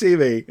through the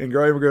TV. And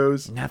Grimer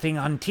goes, Nothing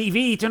on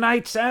TV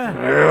tonight,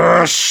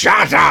 sir.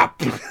 shut up!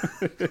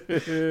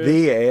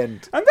 The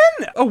end. And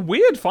then a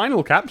weird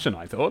final caption,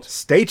 I thought.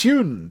 Stay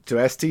tuned to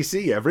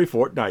STC every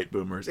fortnight,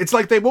 boomers. It's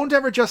like they won't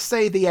ever just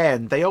say the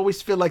end. They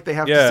always feel like they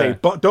have to say,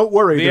 but don't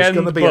worry, The there's end,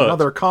 going to be but.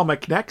 another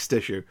comic next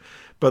issue.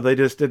 But they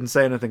just didn't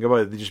say anything about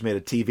it. They just made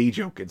a TV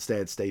joke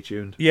instead. Stay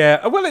tuned.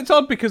 Yeah, well, it's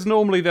odd because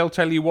normally they'll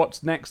tell you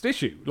what's next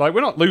issue. Like,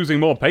 we're not losing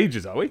more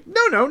pages, are we?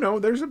 No.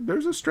 There's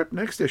a strip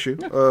next issue.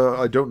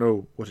 I don't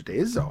know what it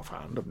is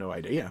offhand. I've no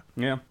idea.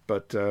 Yeah.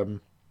 But,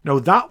 no,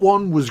 that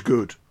one was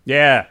good.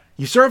 Yeah.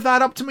 You serve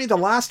that up to me, the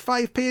last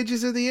 5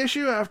 pages of the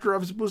issue, after I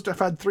was supposed to have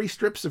had 3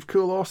 strips of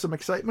cool, awesome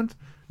excitement.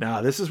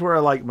 Nah, this is where I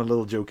like my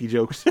little jokey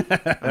jokes.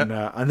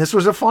 and this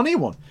was a funny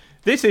one.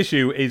 This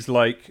issue is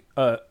like,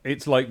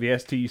 it's like the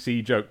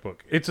STC joke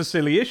book. It's a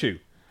silly issue.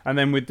 And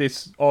then with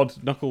this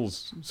odd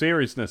Knuckles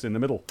seriousness in the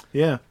middle.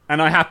 Yeah.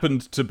 And I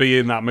happened to be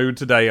in that mood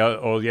today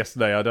or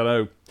yesterday, I don't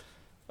know.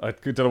 I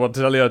don't know what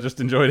to tell you, I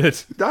just enjoyed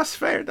it. That's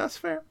fair.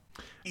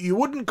 You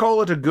wouldn't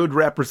call it a good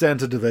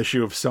representative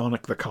issue of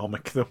Sonic the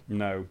Comic, though.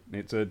 No,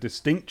 it's a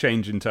distinct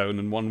change in tone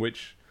and one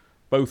which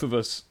both of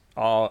us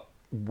are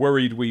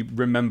worried we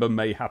remember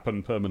may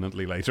happen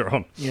permanently later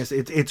on. Yes,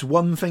 it's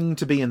one thing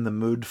to be in the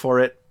mood for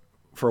it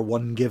for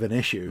one given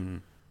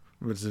issue.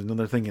 It's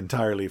another thing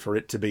entirely for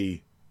it to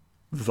be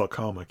the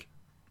comic.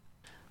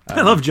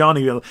 I love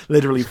Johnny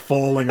literally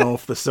falling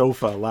off the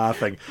sofa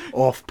laughing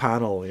off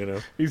panel, you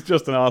know. He's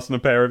just an arse and a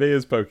pair of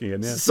ears poking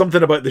in, yeah.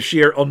 Something about the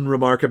sheer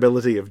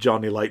unremarkability of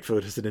Johnny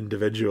Lightfoot as an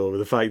individual, with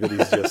the fact that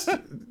he's just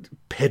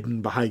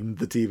hidden behind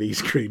the TV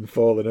screen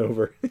falling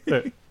over.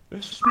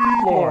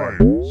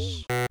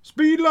 Speedlines.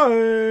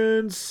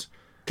 Speedlines!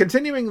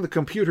 Continuing the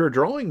computer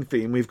drawing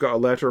theme, we've got a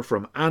letter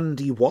from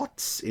Andy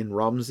Watts in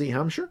Romsey,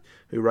 Hampshire,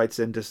 who writes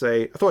in to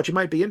say, I thought you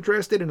might be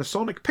interested in a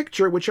Sonic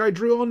picture which I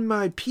drew on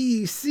my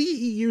PC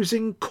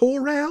using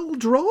Corel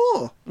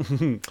Draw.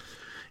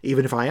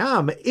 Even if I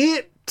am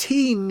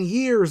 18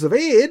 years of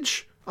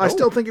age, I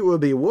still think it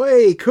would be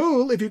way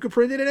cool if you could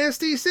print it in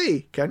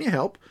STC. Can you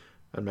help?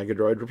 And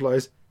Megadroid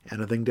replies,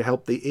 anything to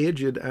help the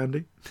aged,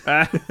 Andy.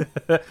 Gosh.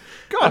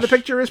 And the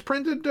picture is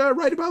printed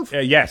right above.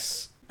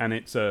 Yes. And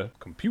it's a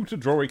computer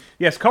drawing.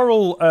 Yes,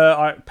 Coral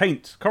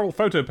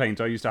Photo Paint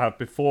I used to have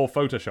before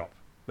Photoshop.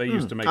 They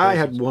used to make I those.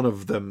 had one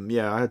of them,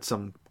 yeah, I had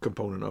some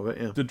component of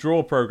it, yeah. The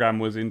draw program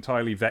was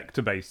entirely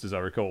vector-based, as I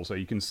recall, so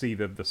you can see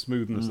the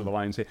smoothness of the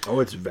lines here.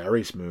 Oh, it's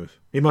very smooth.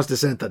 He must have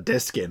sent the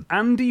disc in.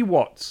 Andy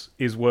Watts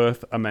is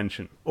worth a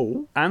mention.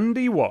 Oh?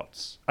 Andy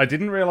Watts. I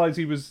didn't realise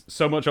he was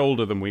so much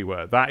older than we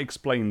were. That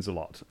explains a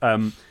lot.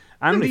 Andy,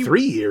 only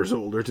 3 years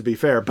older, to be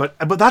fair, but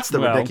that's the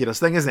ridiculous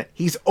thing, isn't it?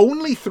 He's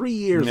only 3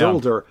 years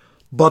older,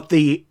 but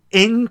the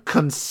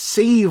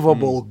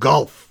inconceivable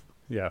gulf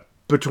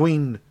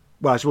between,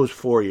 well, I suppose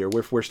 4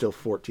 years. We're still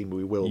 14, but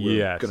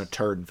we're going to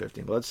turn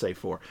 15, but let's say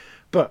 4.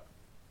 But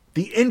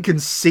the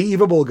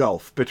inconceivable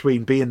gulf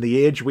between being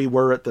the age we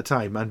were at the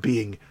time and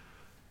being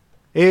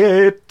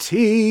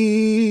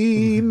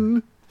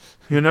 18,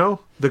 you know,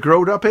 the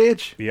grown-up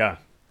age. Yeah.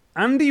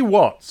 Andy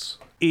Watts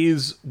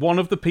is one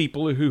of the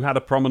people who had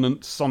a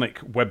prominent Sonic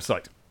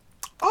website.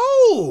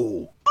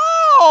 Oh!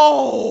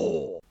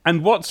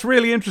 And what's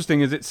really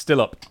interesting is it's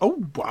still up.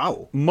 Oh,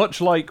 wow. Much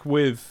like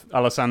with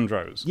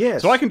Alessandro's.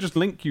 Yes. So I can just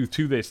link you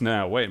to this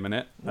now. Wait a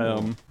minute.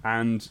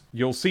 And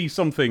you'll see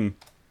something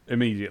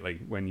immediately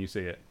when you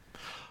see it.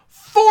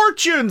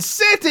 Fortune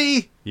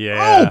City!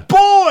 Yeah. Oh,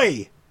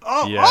 boy!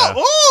 Oh,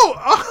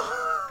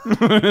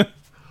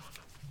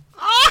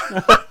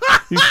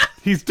 Yeah.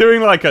 He's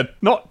doing like a,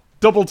 not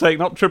double take,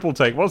 not triple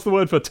take. What's the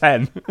word for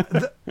 10?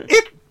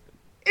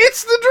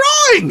 It's the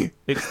drawing!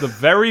 It's the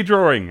very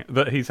drawing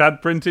that he's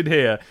had printed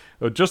here,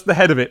 or just the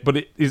head of it, but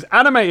it is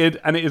animated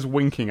and it is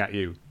winking at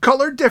you.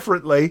 Coloured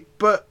differently,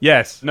 but...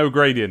 Yes, no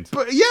gradient.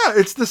 But yeah,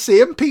 it's the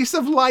same piece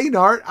of line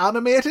art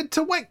animated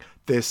to wink.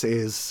 This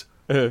is...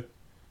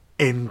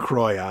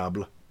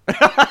 incroyable.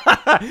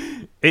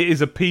 It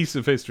is a piece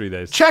of history,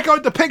 this. Check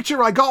out the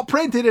picture I got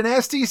printed in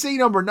STC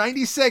number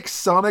 96,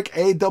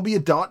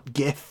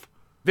 SonicAW.gif.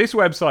 This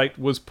website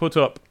was put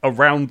up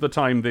around the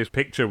time this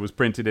picture was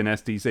printed in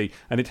STC,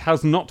 and it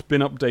has not been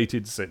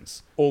updated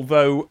since.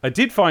 Although, I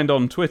did find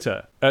on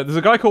Twitter, there's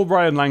a guy called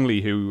Ryan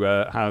Langley who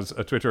has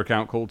a Twitter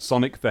account called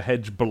Sonic the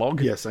Hedge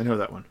Blog. Yes, I know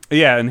that one.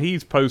 Yeah, and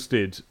he's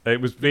posted, it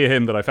was via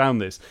him that I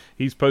found this,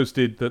 he's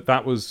posted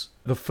that was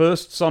the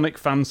first Sonic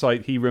fan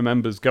site he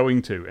remembers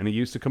going to, and he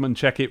used to come and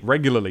check it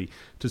regularly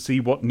to see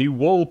what new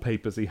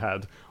wallpapers he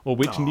had, or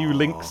which new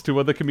links to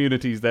other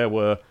communities there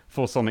were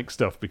for Sonic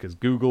stuff, because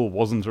Google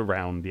wasn't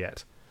around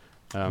yet.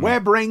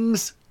 Web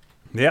rings.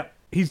 Yep.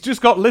 He's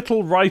just got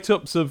little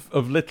write-ups of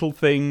little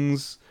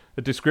things,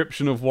 a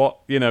description of what,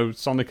 you know,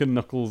 Sonic and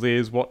Knuckles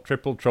is, what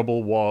Triple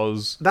Trouble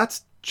was.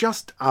 That's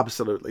just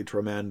absolutely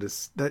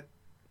tremendous. That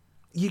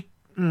you...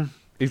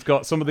 He's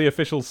got some of the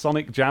official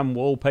Sonic Jam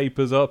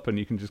wallpapers up, and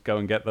you can just go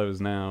and get those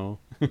now.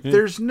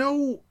 There's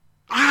no...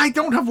 I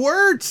don't have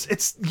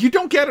words. You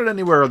don't get it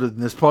anywhere other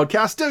than this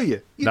podcast, do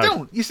you? You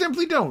don't. You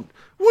simply don't.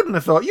 Wouldn't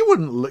have thought. You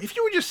wouldn't look. If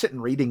you were just sitting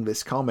reading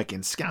this comic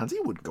in scans,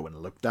 you wouldn't go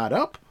and look that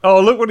up.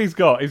 Oh, look what he's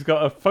got. He's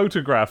got a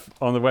photograph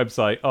on the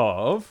website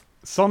of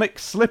Sonic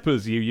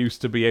slippers you used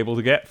to be able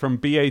to get from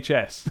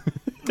BHS.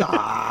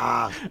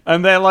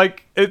 And they're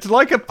like, it's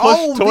like a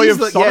plush toy of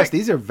Sonic. Yes,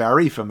 these are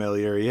very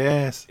familiar,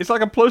 yes. It's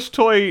like a plush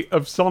toy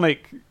of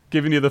Sonic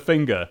giving you the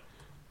finger,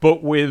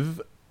 but with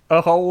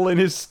a hole in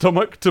his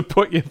stomach to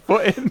put your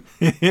foot in.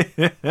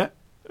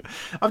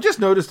 I've just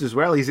noticed as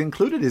well, he's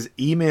included his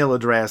email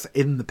address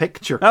in the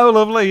picture. Oh,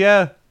 lovely,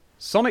 yeah.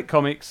 Sonic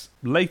Comics,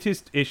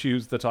 latest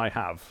issues that I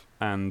have,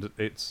 and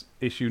it's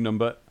issue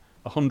number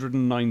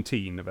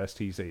 119 of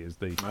STC is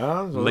the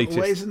latest.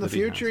 Ways in the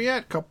future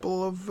yet.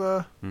 Couple of...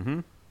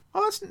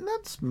 Oh,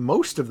 that's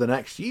most of the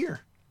next year.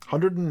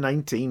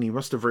 119. He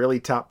must have really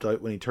tapped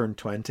out when he turned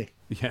 20.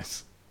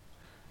 Yes.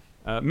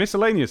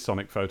 Miscellaneous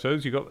Sonic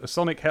photos. You got a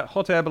Sonic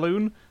Hot Air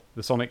Balloon,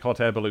 the Sonic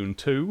Hot Air Balloon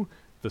 2,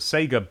 the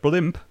Sega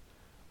Blimp,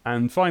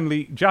 and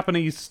finally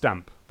Japanese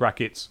stamp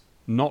brackets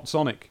not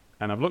Sonic.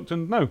 And I've looked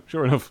and no,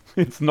 sure enough,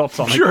 it's not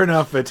Sonic. Sure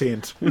enough, it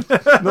ain't.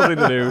 Nothing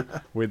to do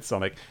with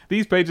Sonic.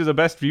 These pages are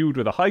best viewed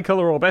with a high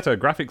color or better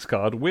graphics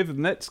card with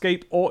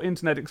Netscape or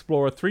Internet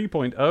Explorer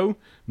 3.0.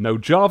 No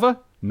Java,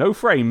 no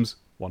frames,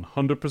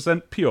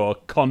 100% pure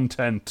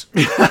content.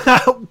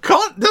 That's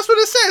what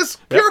it says.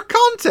 Pure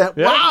content.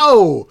 Yep.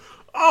 Wow.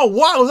 Oh,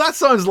 wow, that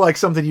sounds like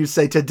something you'd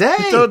say today.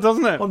 It does,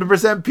 doesn't it?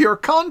 100% pure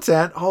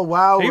content. Oh,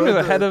 wow. He was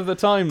ahead of the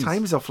times.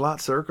 Time's a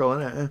flat circle,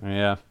 isn't it?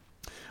 Yeah.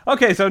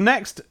 Okay, so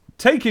next,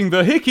 taking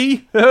the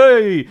Hickey.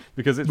 Hey!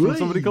 Because it's from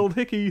somebody called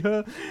Hickey.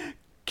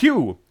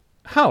 Q.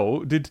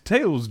 How did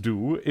Tails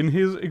do in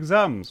his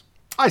exams?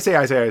 I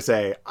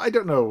say. I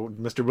don't know,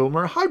 Mr.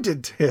 Wilmer. How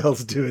did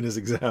Tails do in his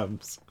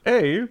exams?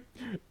 A.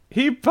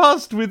 He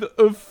passed with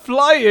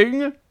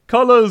flying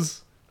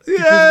colours.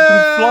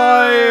 Yeah!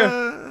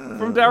 Fly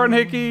from Darren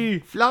Hickey.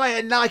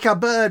 Flying like a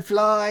bird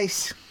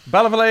flies.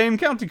 Ballyvalane,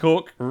 County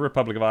Cork,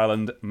 Republic of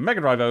Ireland,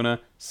 Mega Drive owner,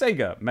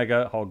 Sega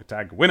Mega Hog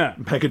Tag winner.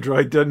 Mega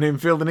Droid doesn't even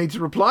feel the need to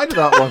reply to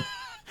that one.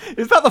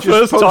 Is that the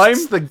first time?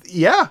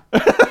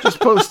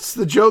 Just posts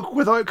the joke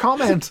without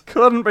comment.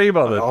 Couldn't be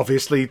bothered.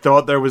 Obviously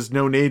thought there was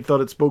no need,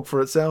 thought it spoke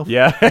for itself.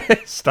 Yeah,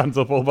 stands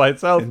up all by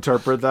itself.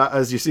 Interpret that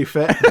as you see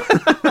fit.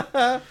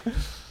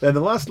 Then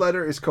the last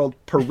letter is called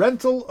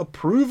Parental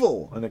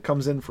Approval, and it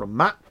comes in from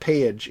Matt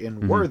Page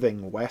in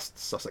Worthing, West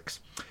Sussex.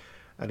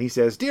 And he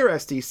says, Dear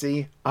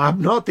STC,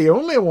 I'm not the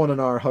only one in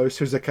our house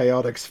who's a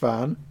Chaotix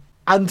fan.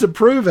 And to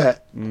prove it,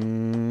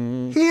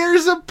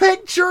 here's a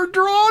picture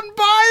drawn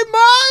by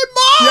my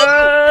mum!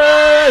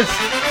 Yes!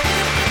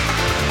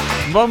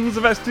 Mums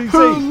of STC.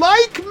 Who,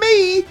 like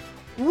me,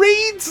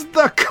 reads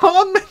the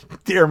comment.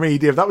 Dear me,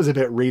 Dave, that was a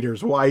bit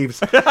Readers'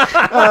 Wives.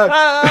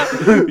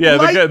 Yeah,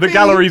 like the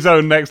gallery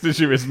zone next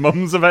issue is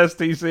Mums of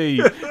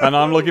STC, and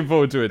I'm looking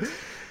forward to it.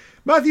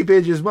 Matthew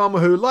Page's mum,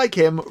 who, like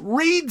him,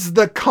 reads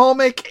the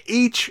comic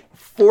each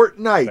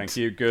fortnight. Thank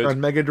you, good.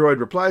 And Megadroid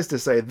replies to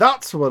say,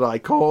 that's what I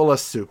call a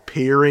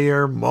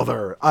superior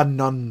mother. A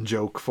nun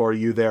joke for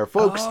you there,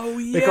 folks. Oh,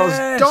 yes. Because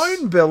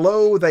down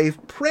below, they've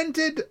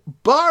printed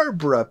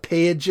Barbara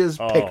Page's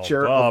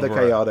picture of the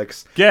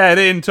Chaotix. Get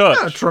in touch.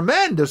 Yeah, a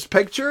tremendous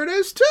picture it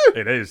is, too.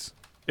 It is.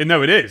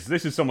 No, it is.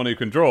 This is someone who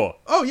can draw.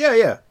 Oh,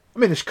 yeah. I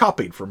mean, it's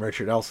copied from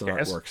Richard Elson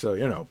artwork, so,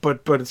 you know.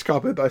 But it's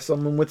copied by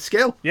someone with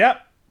skill. Yeah.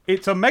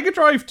 It's a Mega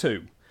Drive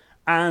 2.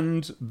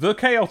 And the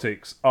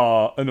Chaotix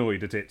are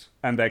annoyed at it.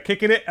 And they're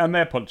kicking it and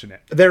they're punching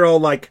it. They're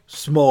all like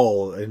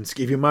small. And if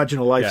you imagine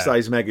a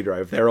life-size Mega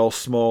Drive, they're all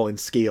small in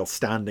scale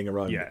standing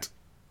around it.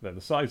 They're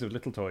the size of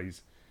little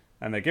toys.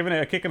 And they're giving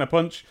it a kick and a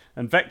punch.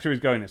 And Vector is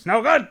going, it's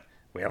no good.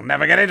 We'll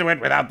never get into it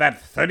without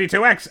that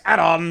 32X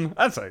add-on.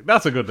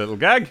 That's a good little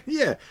gag.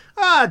 Yeah.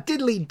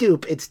 Diddly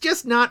doop. It's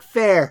just not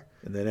fair.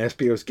 And then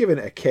SPO's giving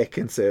it a kick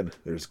and saying,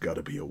 there's got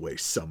to be a way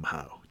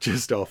somehow,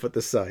 just off at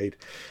the side.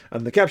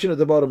 And the caption at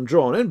the bottom,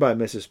 drawn in by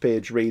Mrs.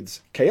 Page,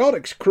 reads,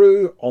 Chaotix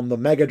crew on the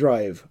Mega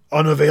Drive.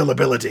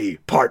 Unavailability,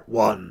 Part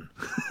 1.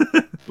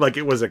 Like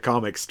it was a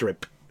comic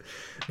strip.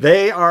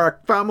 They are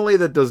a family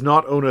that does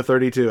not own a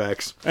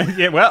 32X.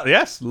 Yeah, well,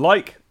 yes,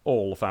 like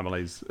all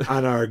families.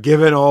 And are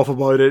giving off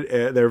about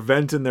it. They're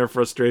venting their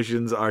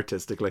frustrations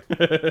artistically.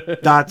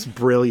 That's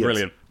brilliant.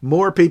 Brilliant.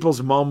 More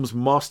people's mums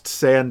must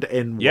send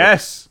in work.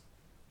 Yes.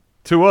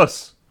 To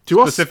us.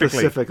 To us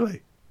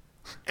specifically.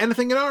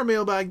 Anything in our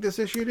mailbag this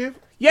issue, Dave?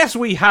 Yes,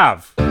 we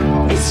have.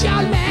 It's your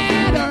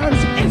letters.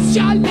 It's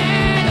your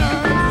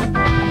letters.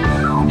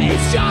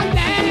 It's your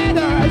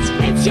letters.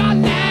 It's your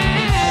letters.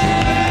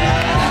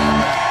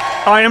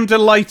 I am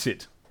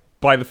delighted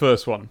by the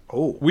first one.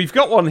 Oh. We've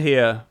got one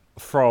here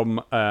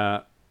from...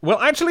 well,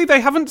 actually,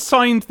 they haven't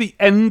signed the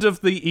end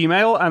of the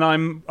email, and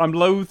I'm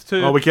loath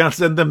to... Oh, we can't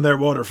send them their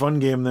Water Fun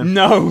game then.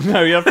 No,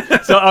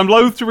 yeah. So I'm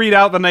loath to read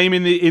out the name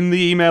in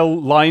the email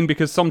line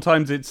because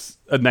sometimes it's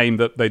a name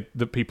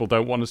that people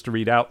don't want us to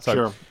read out. So,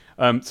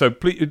 sure. So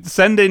please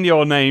send in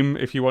your name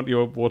if you want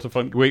your Water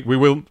Fun. We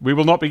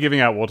will not be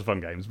giving out Water Fun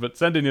games, but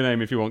send in your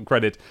name if you want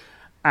credit.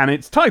 And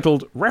it's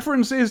titled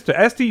References to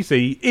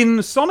STC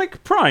in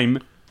Sonic Prime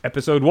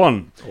Episode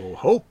 1. Oh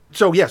ho.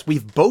 So yes,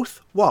 we've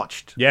both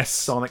watched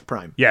Sonic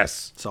Prime.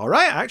 Yes. It's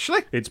alright,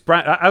 actually. It's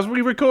as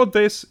we record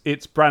this,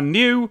 it's brand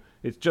new.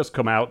 It's just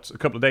come out a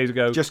couple of days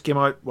ago. Just came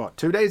out,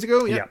 2 days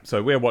ago? Yeah,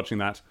 so we're watching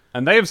that.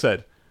 And they have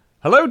said,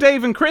 hello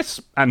Dave and Chris,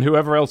 and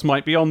whoever else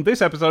might be on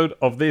this episode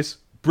of this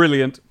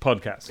brilliant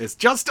podcast. It's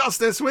just us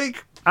this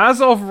week.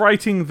 As of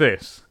writing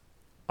this,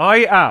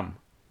 I am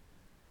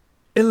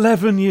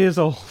 11 years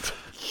old.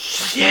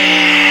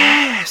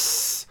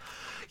 Yes!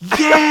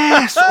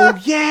 Yes! Oh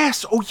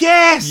yes! Oh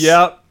yes!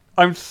 Yeah,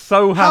 I'm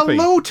so happy.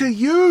 Hello to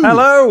you!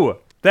 Hello!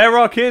 There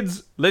are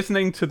kids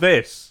listening to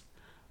this.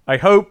 I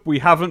hope we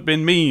haven't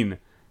been mean.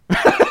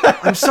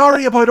 I'm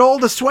sorry about all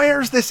the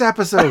swears this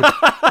episode.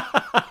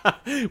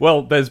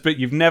 Well,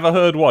 you've never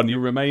heard one. You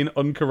remain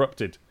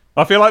uncorrupted.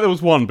 I feel like there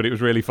was one, but it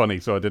was really funny,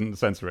 so I didn't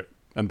censor it.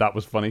 And that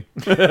was funny.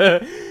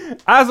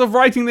 As of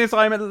writing this,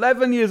 I am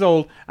 11 years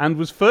old and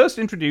was first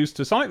introduced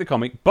to Sonic the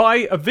Comic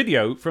by a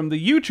video from the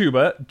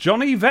YouTuber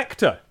Johnny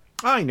Vector.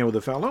 I know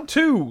the fellow.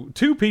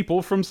 Two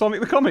people from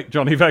Sonic the Comic,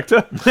 Johnny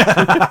Vector.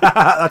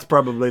 That's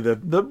probably the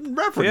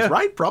reference,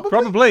 right?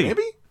 Probably.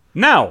 Maybe.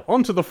 Now,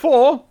 on to the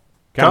 4.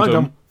 Count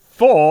them.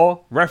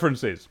 4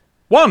 references.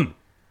 1.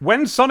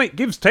 When Sonic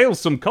gives Tails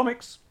some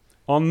comics.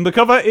 On the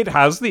cover, it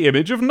has the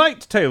image of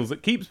Night Tales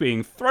that keeps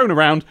being thrown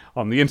around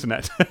on the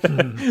internet.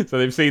 So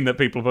they've seen that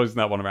people are posting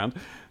that one around.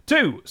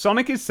 2.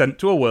 Sonic is sent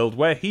to a world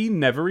where he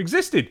never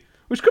existed,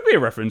 which could be a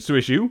reference to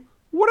issue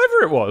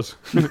whatever it was.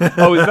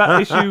 Oh, is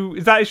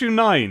that issue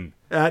 9?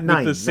 9,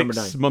 With the number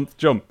 6-month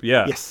jump,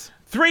 yeah. Yes.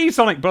 3.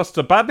 Sonic busts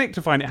a Badnik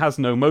to find it has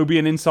no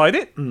Mobian inside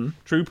it.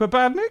 Trooper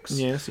Badniks.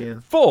 Yes, yeah.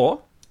 4.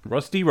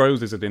 Rusty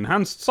Rose is an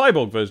enhanced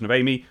cyborg version of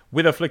Amy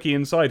with a flicky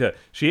inside her.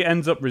 She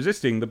ends up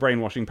resisting the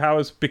brainwashing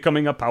powers,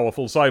 becoming a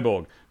powerful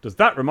cyborg. Does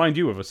that remind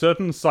you of a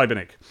certain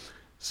Cybernik?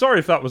 Sorry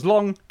if that was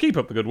long. Keep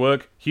up the good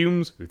work.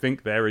 Humes who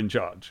think they're in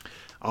charge.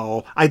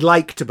 Oh, I'd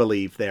like to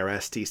believe they're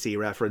STC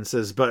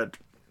references, but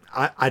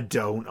I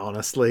don't,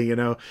 honestly, you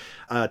know.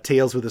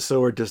 Tales with a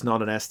Sword does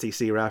not an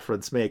STC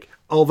reference make.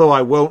 Although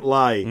I won't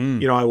lie,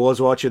 you know, I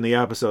was watching the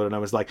episode and I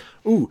was like,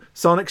 ooh,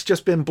 Sonic's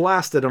just been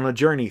blasted on a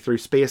journey through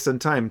space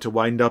and time to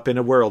wind up in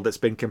a world that's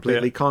been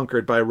completely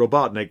conquered by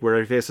Robotnik, where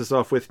he faces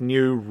off with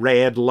new,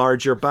 red,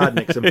 larger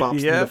Badniks and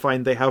bops them to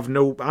find they have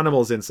no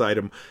animals inside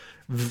them.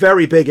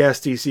 Very big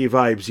STC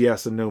vibes,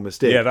 yes and no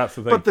mistake. Yeah, that's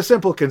the thing. But the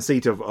simple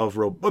conceit of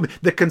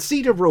the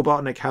conceit of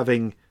Robotnik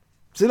having...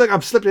 See, like,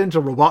 I've slipped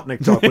into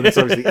Robotnik talk when it's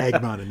obviously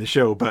Eggman in the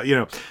show, but, you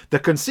know, the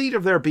conceit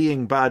of there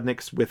being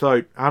Badniks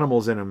without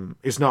animals in them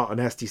is not an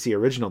STC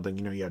original thing.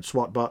 You know, you had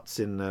SWAT bots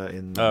in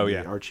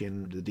the Archie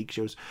and the Deke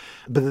shows,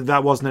 but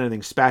that wasn't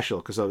anything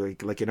special, because,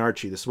 like in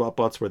Archie, the SWAT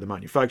bots were the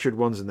manufactured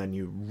ones, and then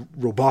you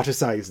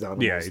roboticized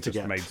animals he to just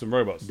get made some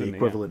robots, the didn't he?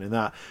 equivalent in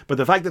that. But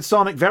the fact that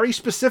Sonic very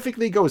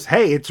specifically goes,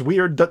 hey, it's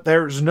weird that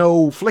there's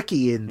no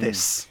flicky in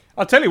this.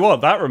 I'll tell you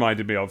what that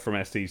reminded me of from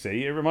STC.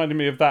 It reminded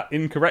me of that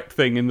incorrect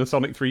thing in the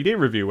Sonic 3D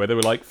review where they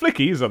were like,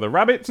 flickies are the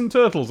rabbits and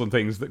turtles and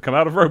things that come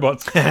out of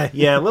robots.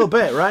 Yeah, a little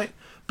bit, right?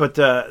 But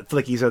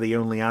flickies are the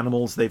only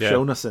animals they've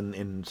shown us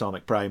in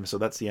Sonic Prime, so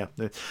that's,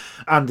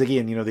 And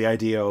again, you know, the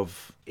idea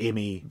of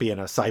Amy being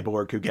a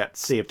cyborg who gets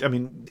saved. I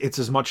mean, it's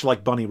as much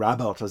like Bunny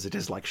Rabbit as it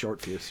is like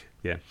Short Fuse.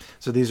 Yeah.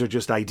 So these are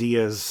just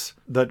ideas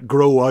that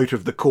grow out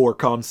of the core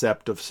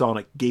concept of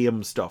Sonic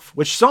game stuff,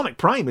 which Sonic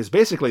Prime is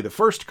basically the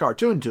first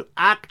cartoon to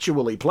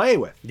actually play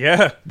with.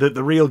 Yeah.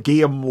 The real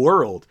game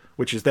world,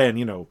 which is then,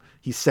 you know,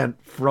 he's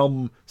sent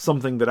from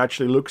something that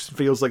actually looks and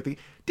feels like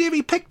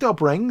Davey picked up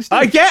rings.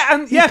 He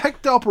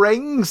picked up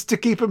rings to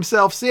keep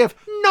himself safe.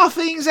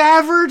 Nothing's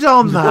ever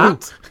done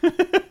that.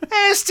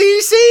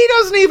 STC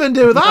doesn't even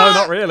do that. No,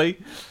 not really.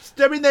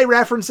 I mean, they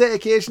reference it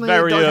occasionally.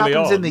 Very it early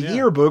happens on, in the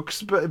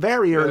yearbooks, but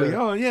very early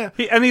on,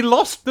 He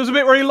lost. There's a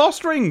bit where he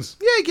lost rings.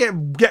 Yeah,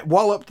 get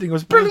walloped and he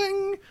goes,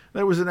 bling.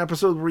 There was an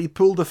episode where he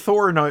pulled a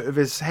thorn out of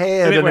his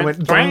head and it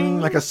went bang,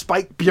 like a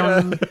spike.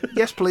 Bing.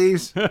 Yes,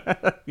 please.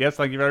 Yes,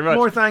 thank you very much.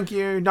 More thank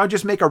you. Now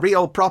just make a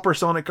real proper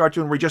Sonic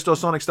cartoon where he just does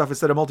Sonic stuff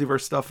instead of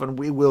multiverse stuff and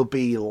we will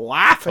be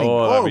laughing.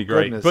 Oh, that'd be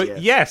great. Goodness,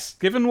 but yes,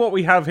 given what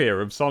we have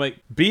here of Sonic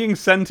being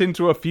sent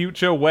into a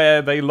future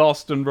where they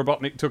lost and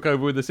Robotnik took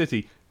over with the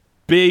city,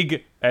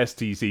 big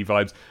STC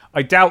vibes.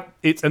 I doubt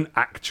it's an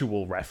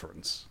actual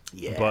reference.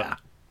 Yeah. But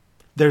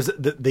there's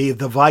the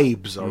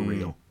vibes are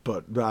real.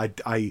 But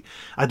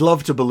I'd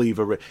love to believe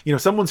you know,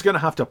 someone's going to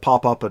have to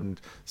pop up and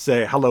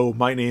say, hello,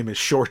 my name is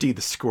Shorty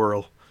the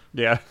Squirrel.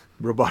 Yeah.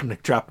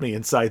 Robotnik trapped me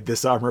inside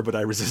this armor, but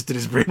I resisted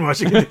his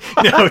brainwashing.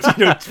 you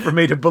know, for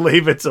me to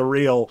believe it's a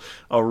real,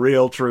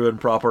 true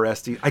and proper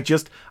ST. I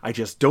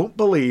just don't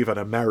believe an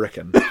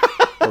American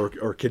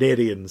or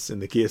Canadians, in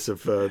the case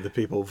of the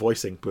people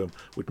voicing Boom,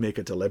 would make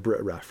a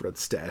deliberate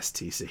reference to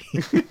STC.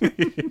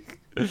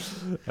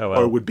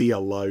 Or would be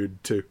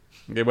allowed to.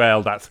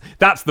 Well,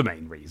 that's the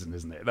main reason,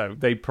 isn't it? Though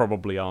they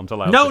probably aren't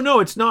allowed. No,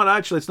 it's not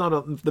actually. It's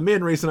not the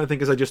main reason. I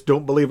think is I just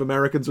don't believe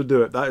Americans would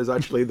do it. That is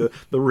actually the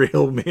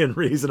real main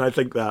reason. I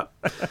think that.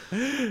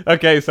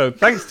 Okay, so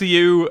thanks to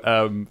you,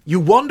 you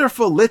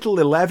wonderful little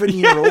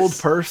 11-year-old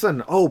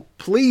person. Oh,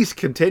 please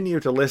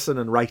continue to listen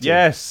and write.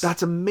 Yes,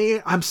 that's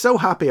amazing. I'm so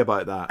happy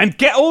about that. And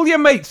get all your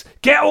mates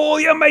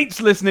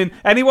listening.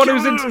 Anyone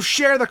who's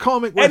share the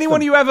comic with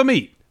anyone them. you ever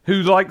meet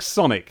who likes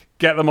Sonic,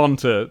 get them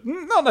onto,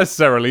 not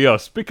necessarily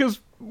us, because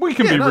we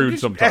can be rude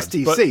sometimes.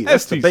 STC,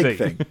 that's the big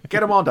thing.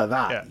 Get them onto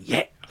that.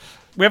 Yeah.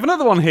 We have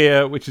another one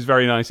here, which is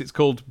very nice. It's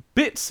called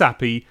Bit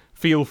Sappy,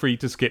 Feel Free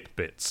to Skip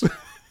Bits.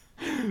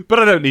 But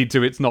I don't need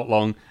to, it's not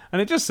long.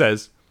 And it just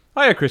says,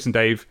 Hiya, Chris and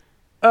Dave.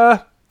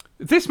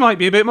 This might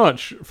be a bit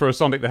much for a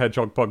Sonic the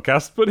Hedgehog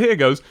podcast, but here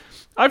goes.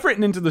 I've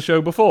written into the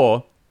show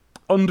before,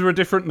 under a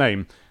different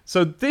name.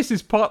 So this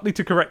is partly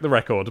to correct the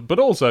record, but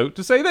also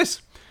to say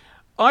this.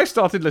 I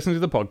started listening to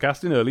the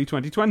podcast in early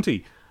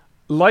 2020.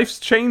 Life's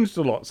changed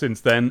a lot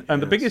since then,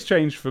 and the biggest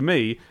change for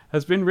me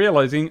has been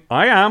realising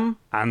I am,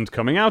 and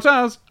coming out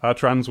as, a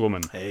trans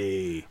woman.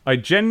 Hey. I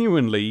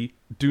genuinely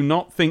do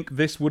not think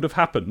this would have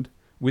happened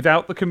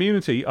without the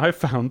community I've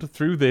found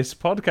through this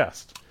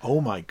podcast. Oh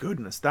my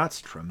goodness,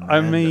 that's tremendous.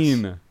 I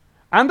mean,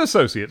 and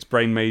associates,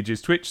 Brain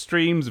Mages, Twitch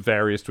streams,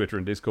 various Twitter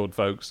and Discord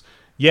folks.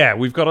 Yeah,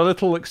 we've got a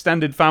little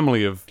extended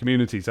family of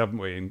communities, haven't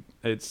we? And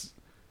it's...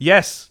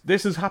 Yes,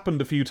 this has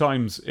happened a few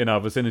times in our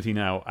vicinity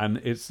now,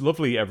 and it's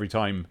lovely every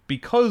time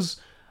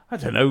because, I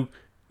don't know,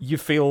 you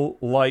feel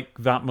like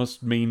that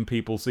must mean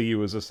people see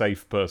you as a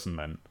safe person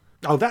then.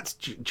 Oh, that's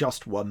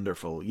just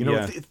wonderful. You know,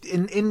 Yeah.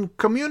 in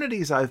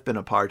communities I've been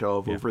a part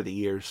of over the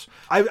years,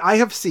 I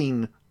have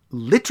seen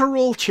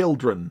literal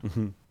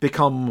children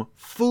become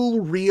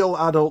full, real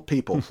adult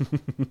people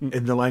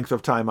in the length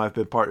of time I've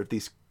been part of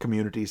these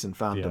communities and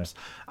fandoms.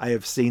 I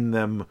have seen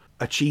them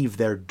achieve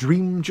their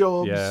dream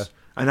jobs,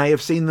 and I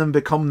have seen them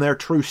become their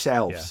true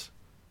selves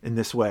in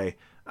this way.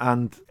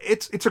 And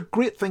it's a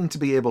great thing to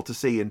be able to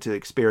see and to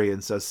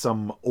experience as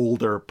some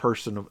older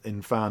person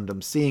in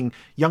fandom, seeing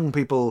young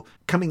people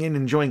coming in,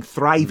 enjoying,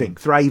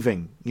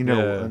 thriving, you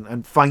know,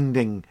 and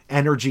finding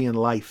energy and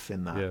life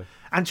in that. Yeah.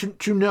 And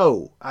to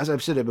know, as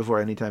I've said it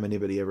before, anytime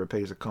anybody ever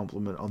pays a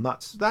compliment on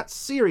that's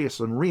serious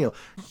and real,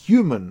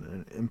 human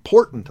and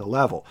important a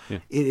level,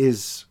 it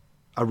is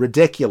a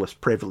ridiculous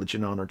privilege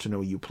and honor to know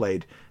you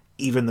played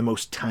even the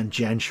most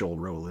tangential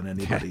role in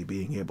anybody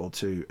being able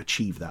to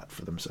achieve that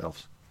for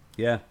themselves.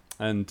 Yeah,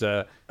 and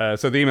so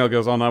the email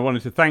goes on. I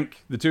wanted to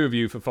thank the two of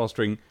you for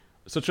fostering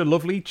such a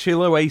lovely,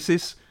 chill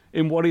oasis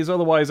in what is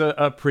otherwise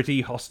a pretty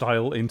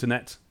hostile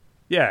internet.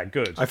 Yeah,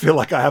 good. I feel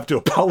like I have to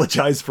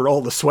apologize for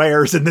all the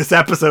swears in this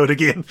episode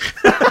again.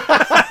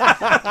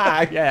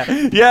 Yeah.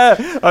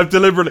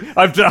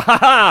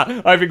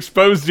 I've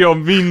exposed your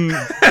mean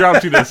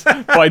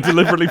grouchiness by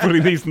deliberately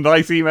putting these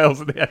nice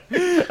emails at the end.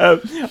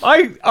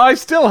 I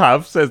still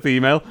have, says the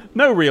email,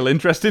 no real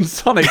interest in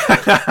Sonic.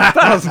 That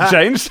hasn't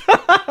changed.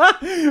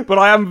 But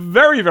I am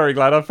very, very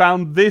glad I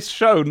found this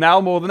show now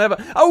more than ever.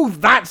 Oh,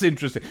 that's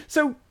interesting.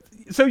 So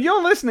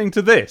you're listening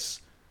to this.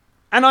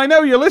 And I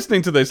know you're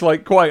listening to this,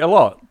 like, quite a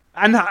lot.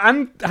 And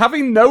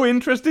having no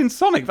interest in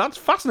Sonic, that's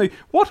fascinating.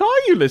 What are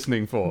you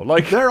listening for?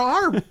 Like, there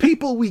are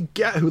people we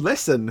get who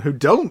listen who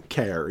don't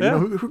care, you know,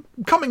 who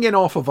coming in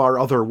off of our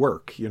other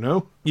work, you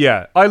know?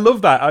 Yeah, I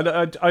love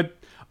that. I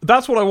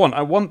that's what I want.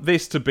 I want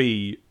this to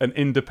be an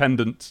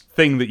independent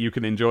thing that you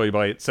can enjoy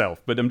by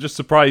itself. But I'm just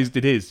surprised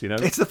it is, you know?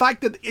 It's the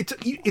fact that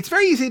it's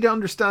very easy to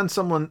understand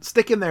someone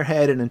sticking their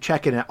head in and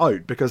checking it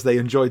out because they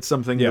enjoyed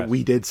something that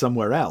we did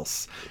somewhere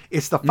else.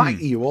 It's the fact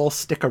that you all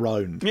stick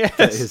around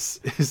that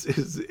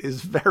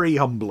is very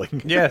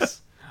humbling.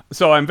 Yes.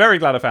 So I'm very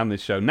glad I found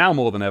this show, now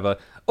more than ever.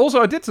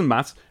 Also, I did some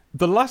maths.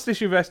 The last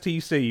issue of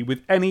STC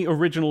with any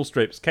original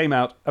strips came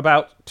out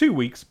about 2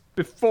 weeks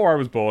before I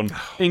was born,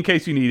 in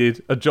case you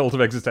needed a jolt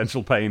of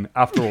existential pain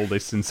after all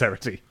this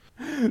sincerity.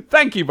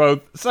 Thank you both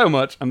so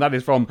much, and that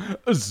is from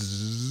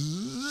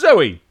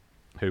Zoe,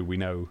 who we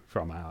know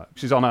from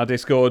she's on our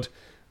Discord,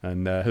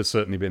 and has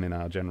certainly been in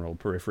our general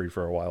periphery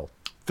for a while.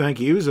 Thank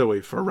you, Zoe,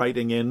 for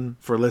writing in,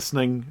 for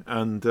listening,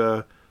 and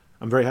I'm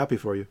very happy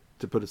for you,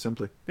 to put it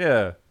simply.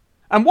 Yeah.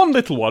 And one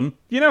little one,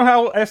 you know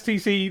how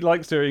STC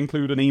likes to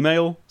include an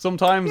email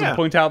sometimes and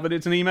point out that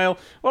it's an email?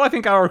 Well, I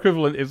think our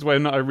equivalent is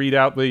when I read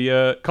out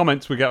the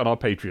comments we get on our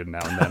Patreon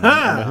now and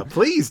then.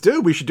 Please do.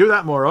 We should do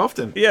that more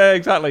often. Yeah,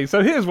 exactly.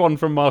 So here's one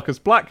from Marcus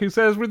Black, who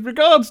says, with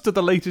regards to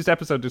the latest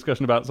episode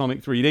discussion about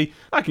Sonic 3D,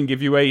 I can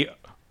give you a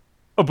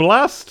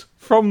blast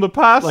from the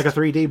past. Like a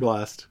 3D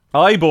blast.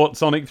 I bought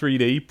Sonic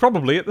 3D,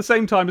 probably at the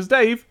same time as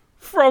Dave,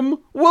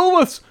 from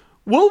Woolworths.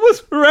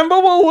 Woolworths? Remember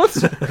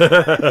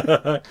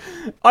Woolworths?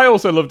 I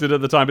also loved it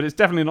at the time, but it's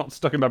definitely not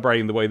stuck in my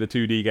brain the way the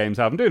 2D games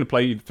have. I'm doing a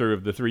playthrough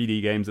of the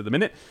 3D games at the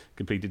minute.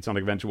 Completed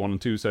Sonic Adventure 1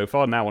 and 2 so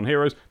far, now on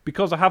Heroes,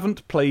 because I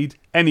haven't played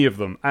any of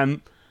them.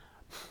 And,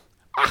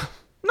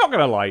 not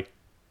gonna lie,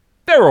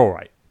 they're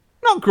alright.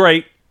 Not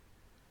great,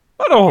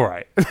 but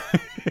alright.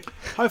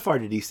 How far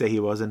did he say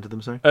he was into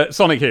them, sorry?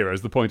 Sonic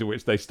Heroes, the point at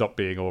which they stopped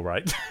being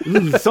alright.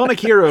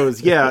 Sonic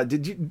Heroes, yeah.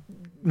 Did you...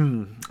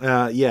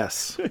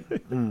 yes.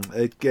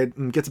 It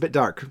gets a bit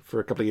dark for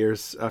a couple of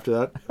years after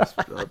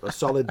that. A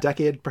solid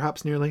decade,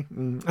 perhaps, nearly.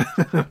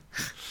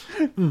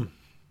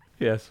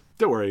 Yes.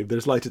 Don't worry,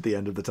 there's light at the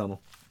end of the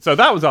tunnel. So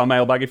that was our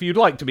mailbag. If you'd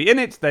like to be in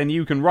it, then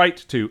you can write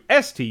to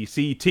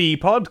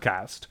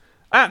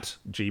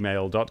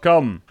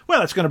stctpodcast@gmail.com.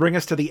 Well, it's going to bring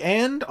us to the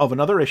end of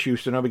another issue,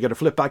 so now we got to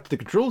flip back to the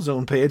Control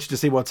Zone page to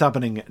see what's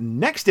happening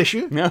next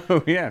issue.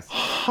 Oh, yes.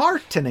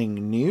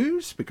 Heartening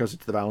news, because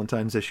it's the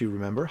Valentine's issue,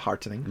 remember?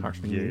 Heartening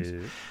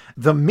news.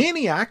 The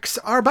Maniacs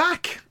are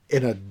back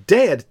in a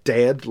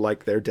dead,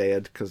 like they're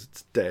dead because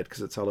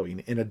it's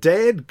Halloween, in a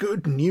dead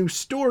good new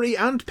story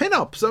and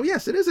pin-up. So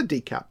yes, it is a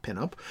decap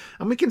pin-up,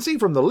 and we can see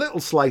from the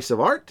little slice of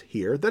art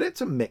here that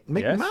it's a Mick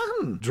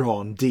McMahon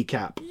drawn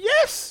decap.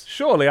 Yes!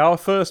 Surely our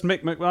first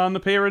Mick McMahon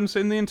appearance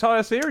in the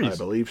entire series. I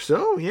believe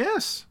so,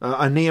 yes.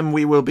 A name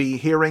we will be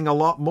hearing a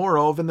lot more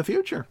of in the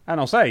future.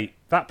 And I'll say,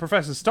 that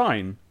Professor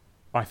Stein,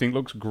 I think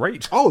looks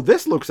great. Oh,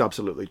 this looks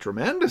absolutely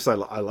tremendous. I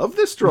love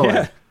this drawing.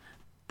 Yeah.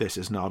 This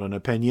is not an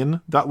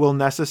opinion that will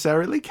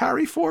necessarily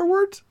carry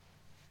forward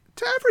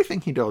to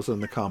everything he does in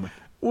the comic.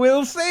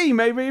 We'll see.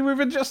 Maybe we've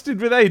adjusted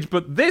with age,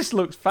 but this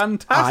looks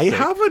fantastic. I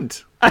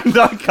haven't. And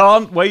I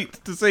can't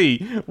wait to see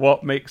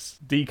what Mick's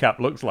decap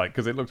looks like,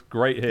 because it looks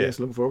great here. Yes,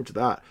 looking forward to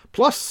that.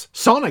 Plus,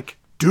 Sonic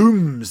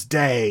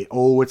Doomsday.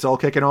 Oh, it's all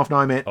kicking off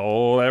now, mate.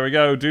 Oh, there we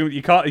go. Doom.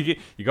 You got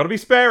to be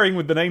sparing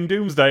with the name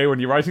Doomsday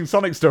when you're writing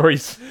Sonic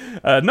stories.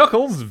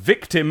 Knuckles,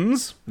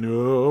 Victims.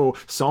 No,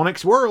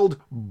 Sonic's World,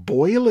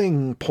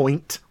 Boiling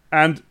Point.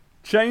 And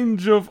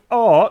Change of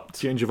Art.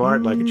 Change of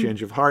art, like a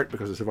change of heart,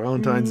 because it's a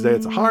Valentine's Day,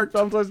 it's a heart.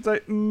 Valentine's Day.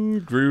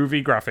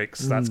 Groovy graphics.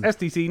 That's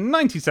STC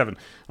 97.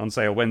 On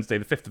sale Wednesday,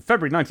 the 5th of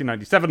February,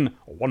 1997.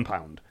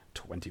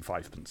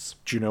 £1.25.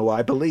 Do you know,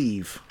 I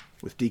believe,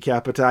 with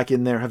Decap Attack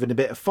in there having a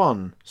bit of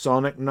fun,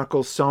 Sonic,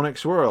 Knuckles,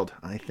 Sonic's World,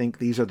 I think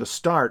these are the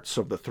starts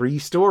of the 3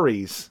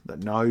 stories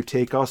that now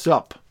take us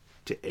up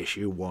to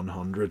issue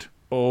 100.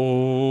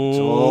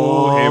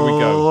 Oh, here we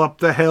go. Up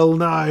the hill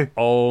now.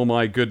 Oh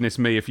my goodness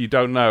me, if you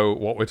don't know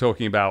what we're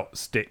talking about,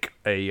 stick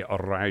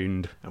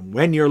around. And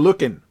when you're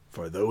looking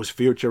for those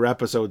future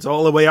episodes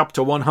all the way up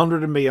to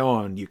 100 and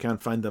beyond, you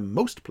can't find them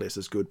most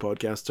places good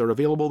podcasts are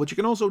available, but you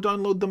can also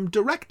download them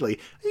directly.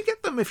 You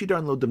get them if you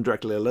download them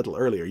directly a little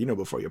earlier,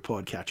 before your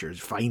podcatchers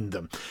find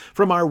them,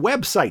 from our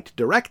website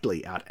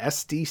directly at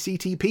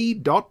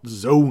stctp.zone.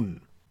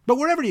 But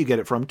wherever you get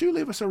it from, do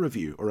leave us a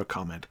review or a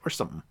comment or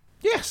something.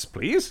 Yes,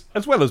 please.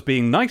 As well as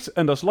being nice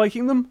and us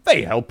liking them,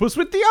 they help us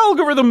with the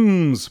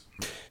algorithms.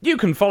 You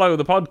can follow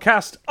the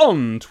podcast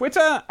on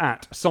Twitter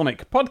at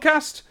Sonic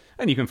Podcast,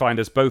 and you can find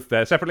us both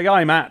there separately.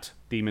 I'm at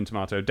Demon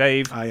Tomato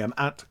Dave. I am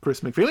at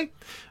Chris McFeely,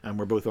 and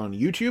we're both on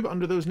YouTube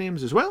under those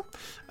names as well.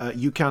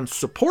 You can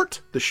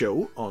support the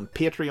show on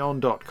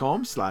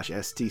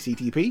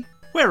patreon.com/stctp,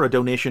 where a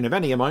donation of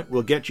any amount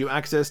will get you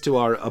access to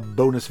our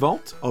bonus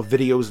vault of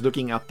videos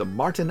looking at the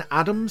Martin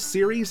Adams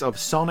series of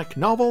Sonic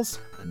novels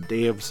and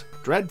Dave's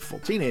dreadful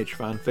teenage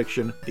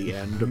fanfiction, The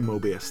End of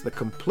Mobius. The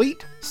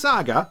complete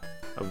saga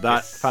of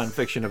that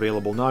fanfiction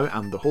available now,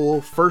 and the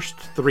whole first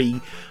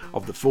 3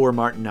 of the 4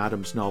 Martin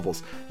Adams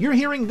novels. You're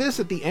hearing this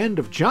at the end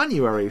of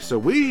January, so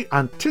we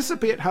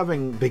anticipate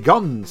having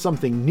begun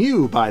something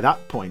new by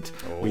that point.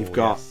 We've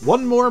got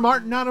one more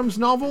Martin Adams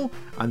novel,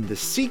 and the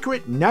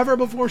secret, never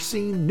before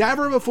seen,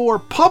 never before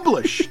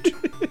published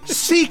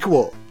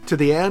sequel to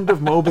The End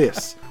of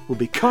Mobius will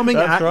be coming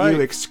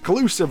you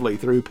exclusively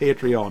through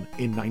Patreon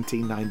in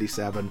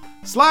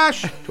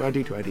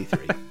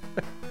 1997/2023.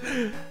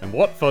 And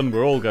what fun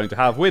we're all going to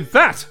have with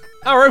that!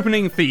 Our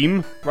opening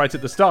theme, right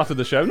at the start of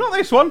the show. Not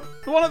this one,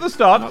 the one at the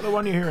start. Not the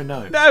one you're hearing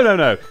now.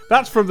 No.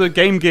 That's from the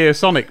Game Gear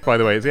Sonic, by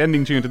the way. It's the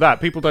ending tune to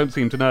that. People don't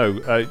seem to know.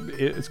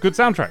 It's a good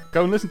soundtrack.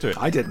 Go and listen to it.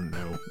 I didn't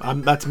know.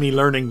 That's me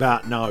learning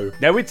that now.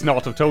 No, it's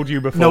not. I've told you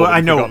before. No,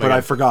 I know, but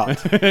I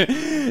forgot.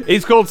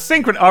 It's called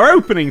Our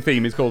opening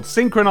theme is called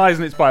Synchronize,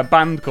 and it's by a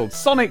band called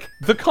Sonic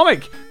the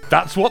Comic.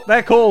 That's what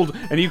they're called,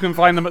 and you can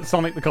find them at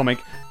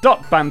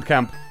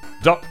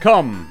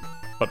sonicthecomic.bandcamp.com.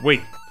 But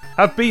we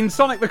have been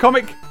Sonic the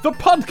Comic, the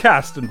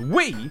podcast, and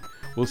we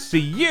will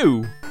see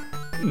you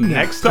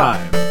next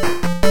time.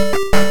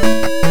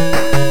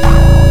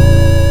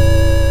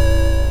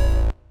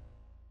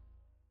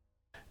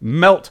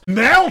 Melt.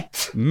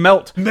 Melt!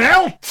 Melt.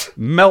 Melt!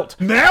 Melt.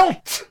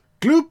 Melt!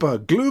 Gloopa,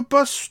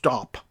 gloopa,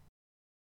 stop.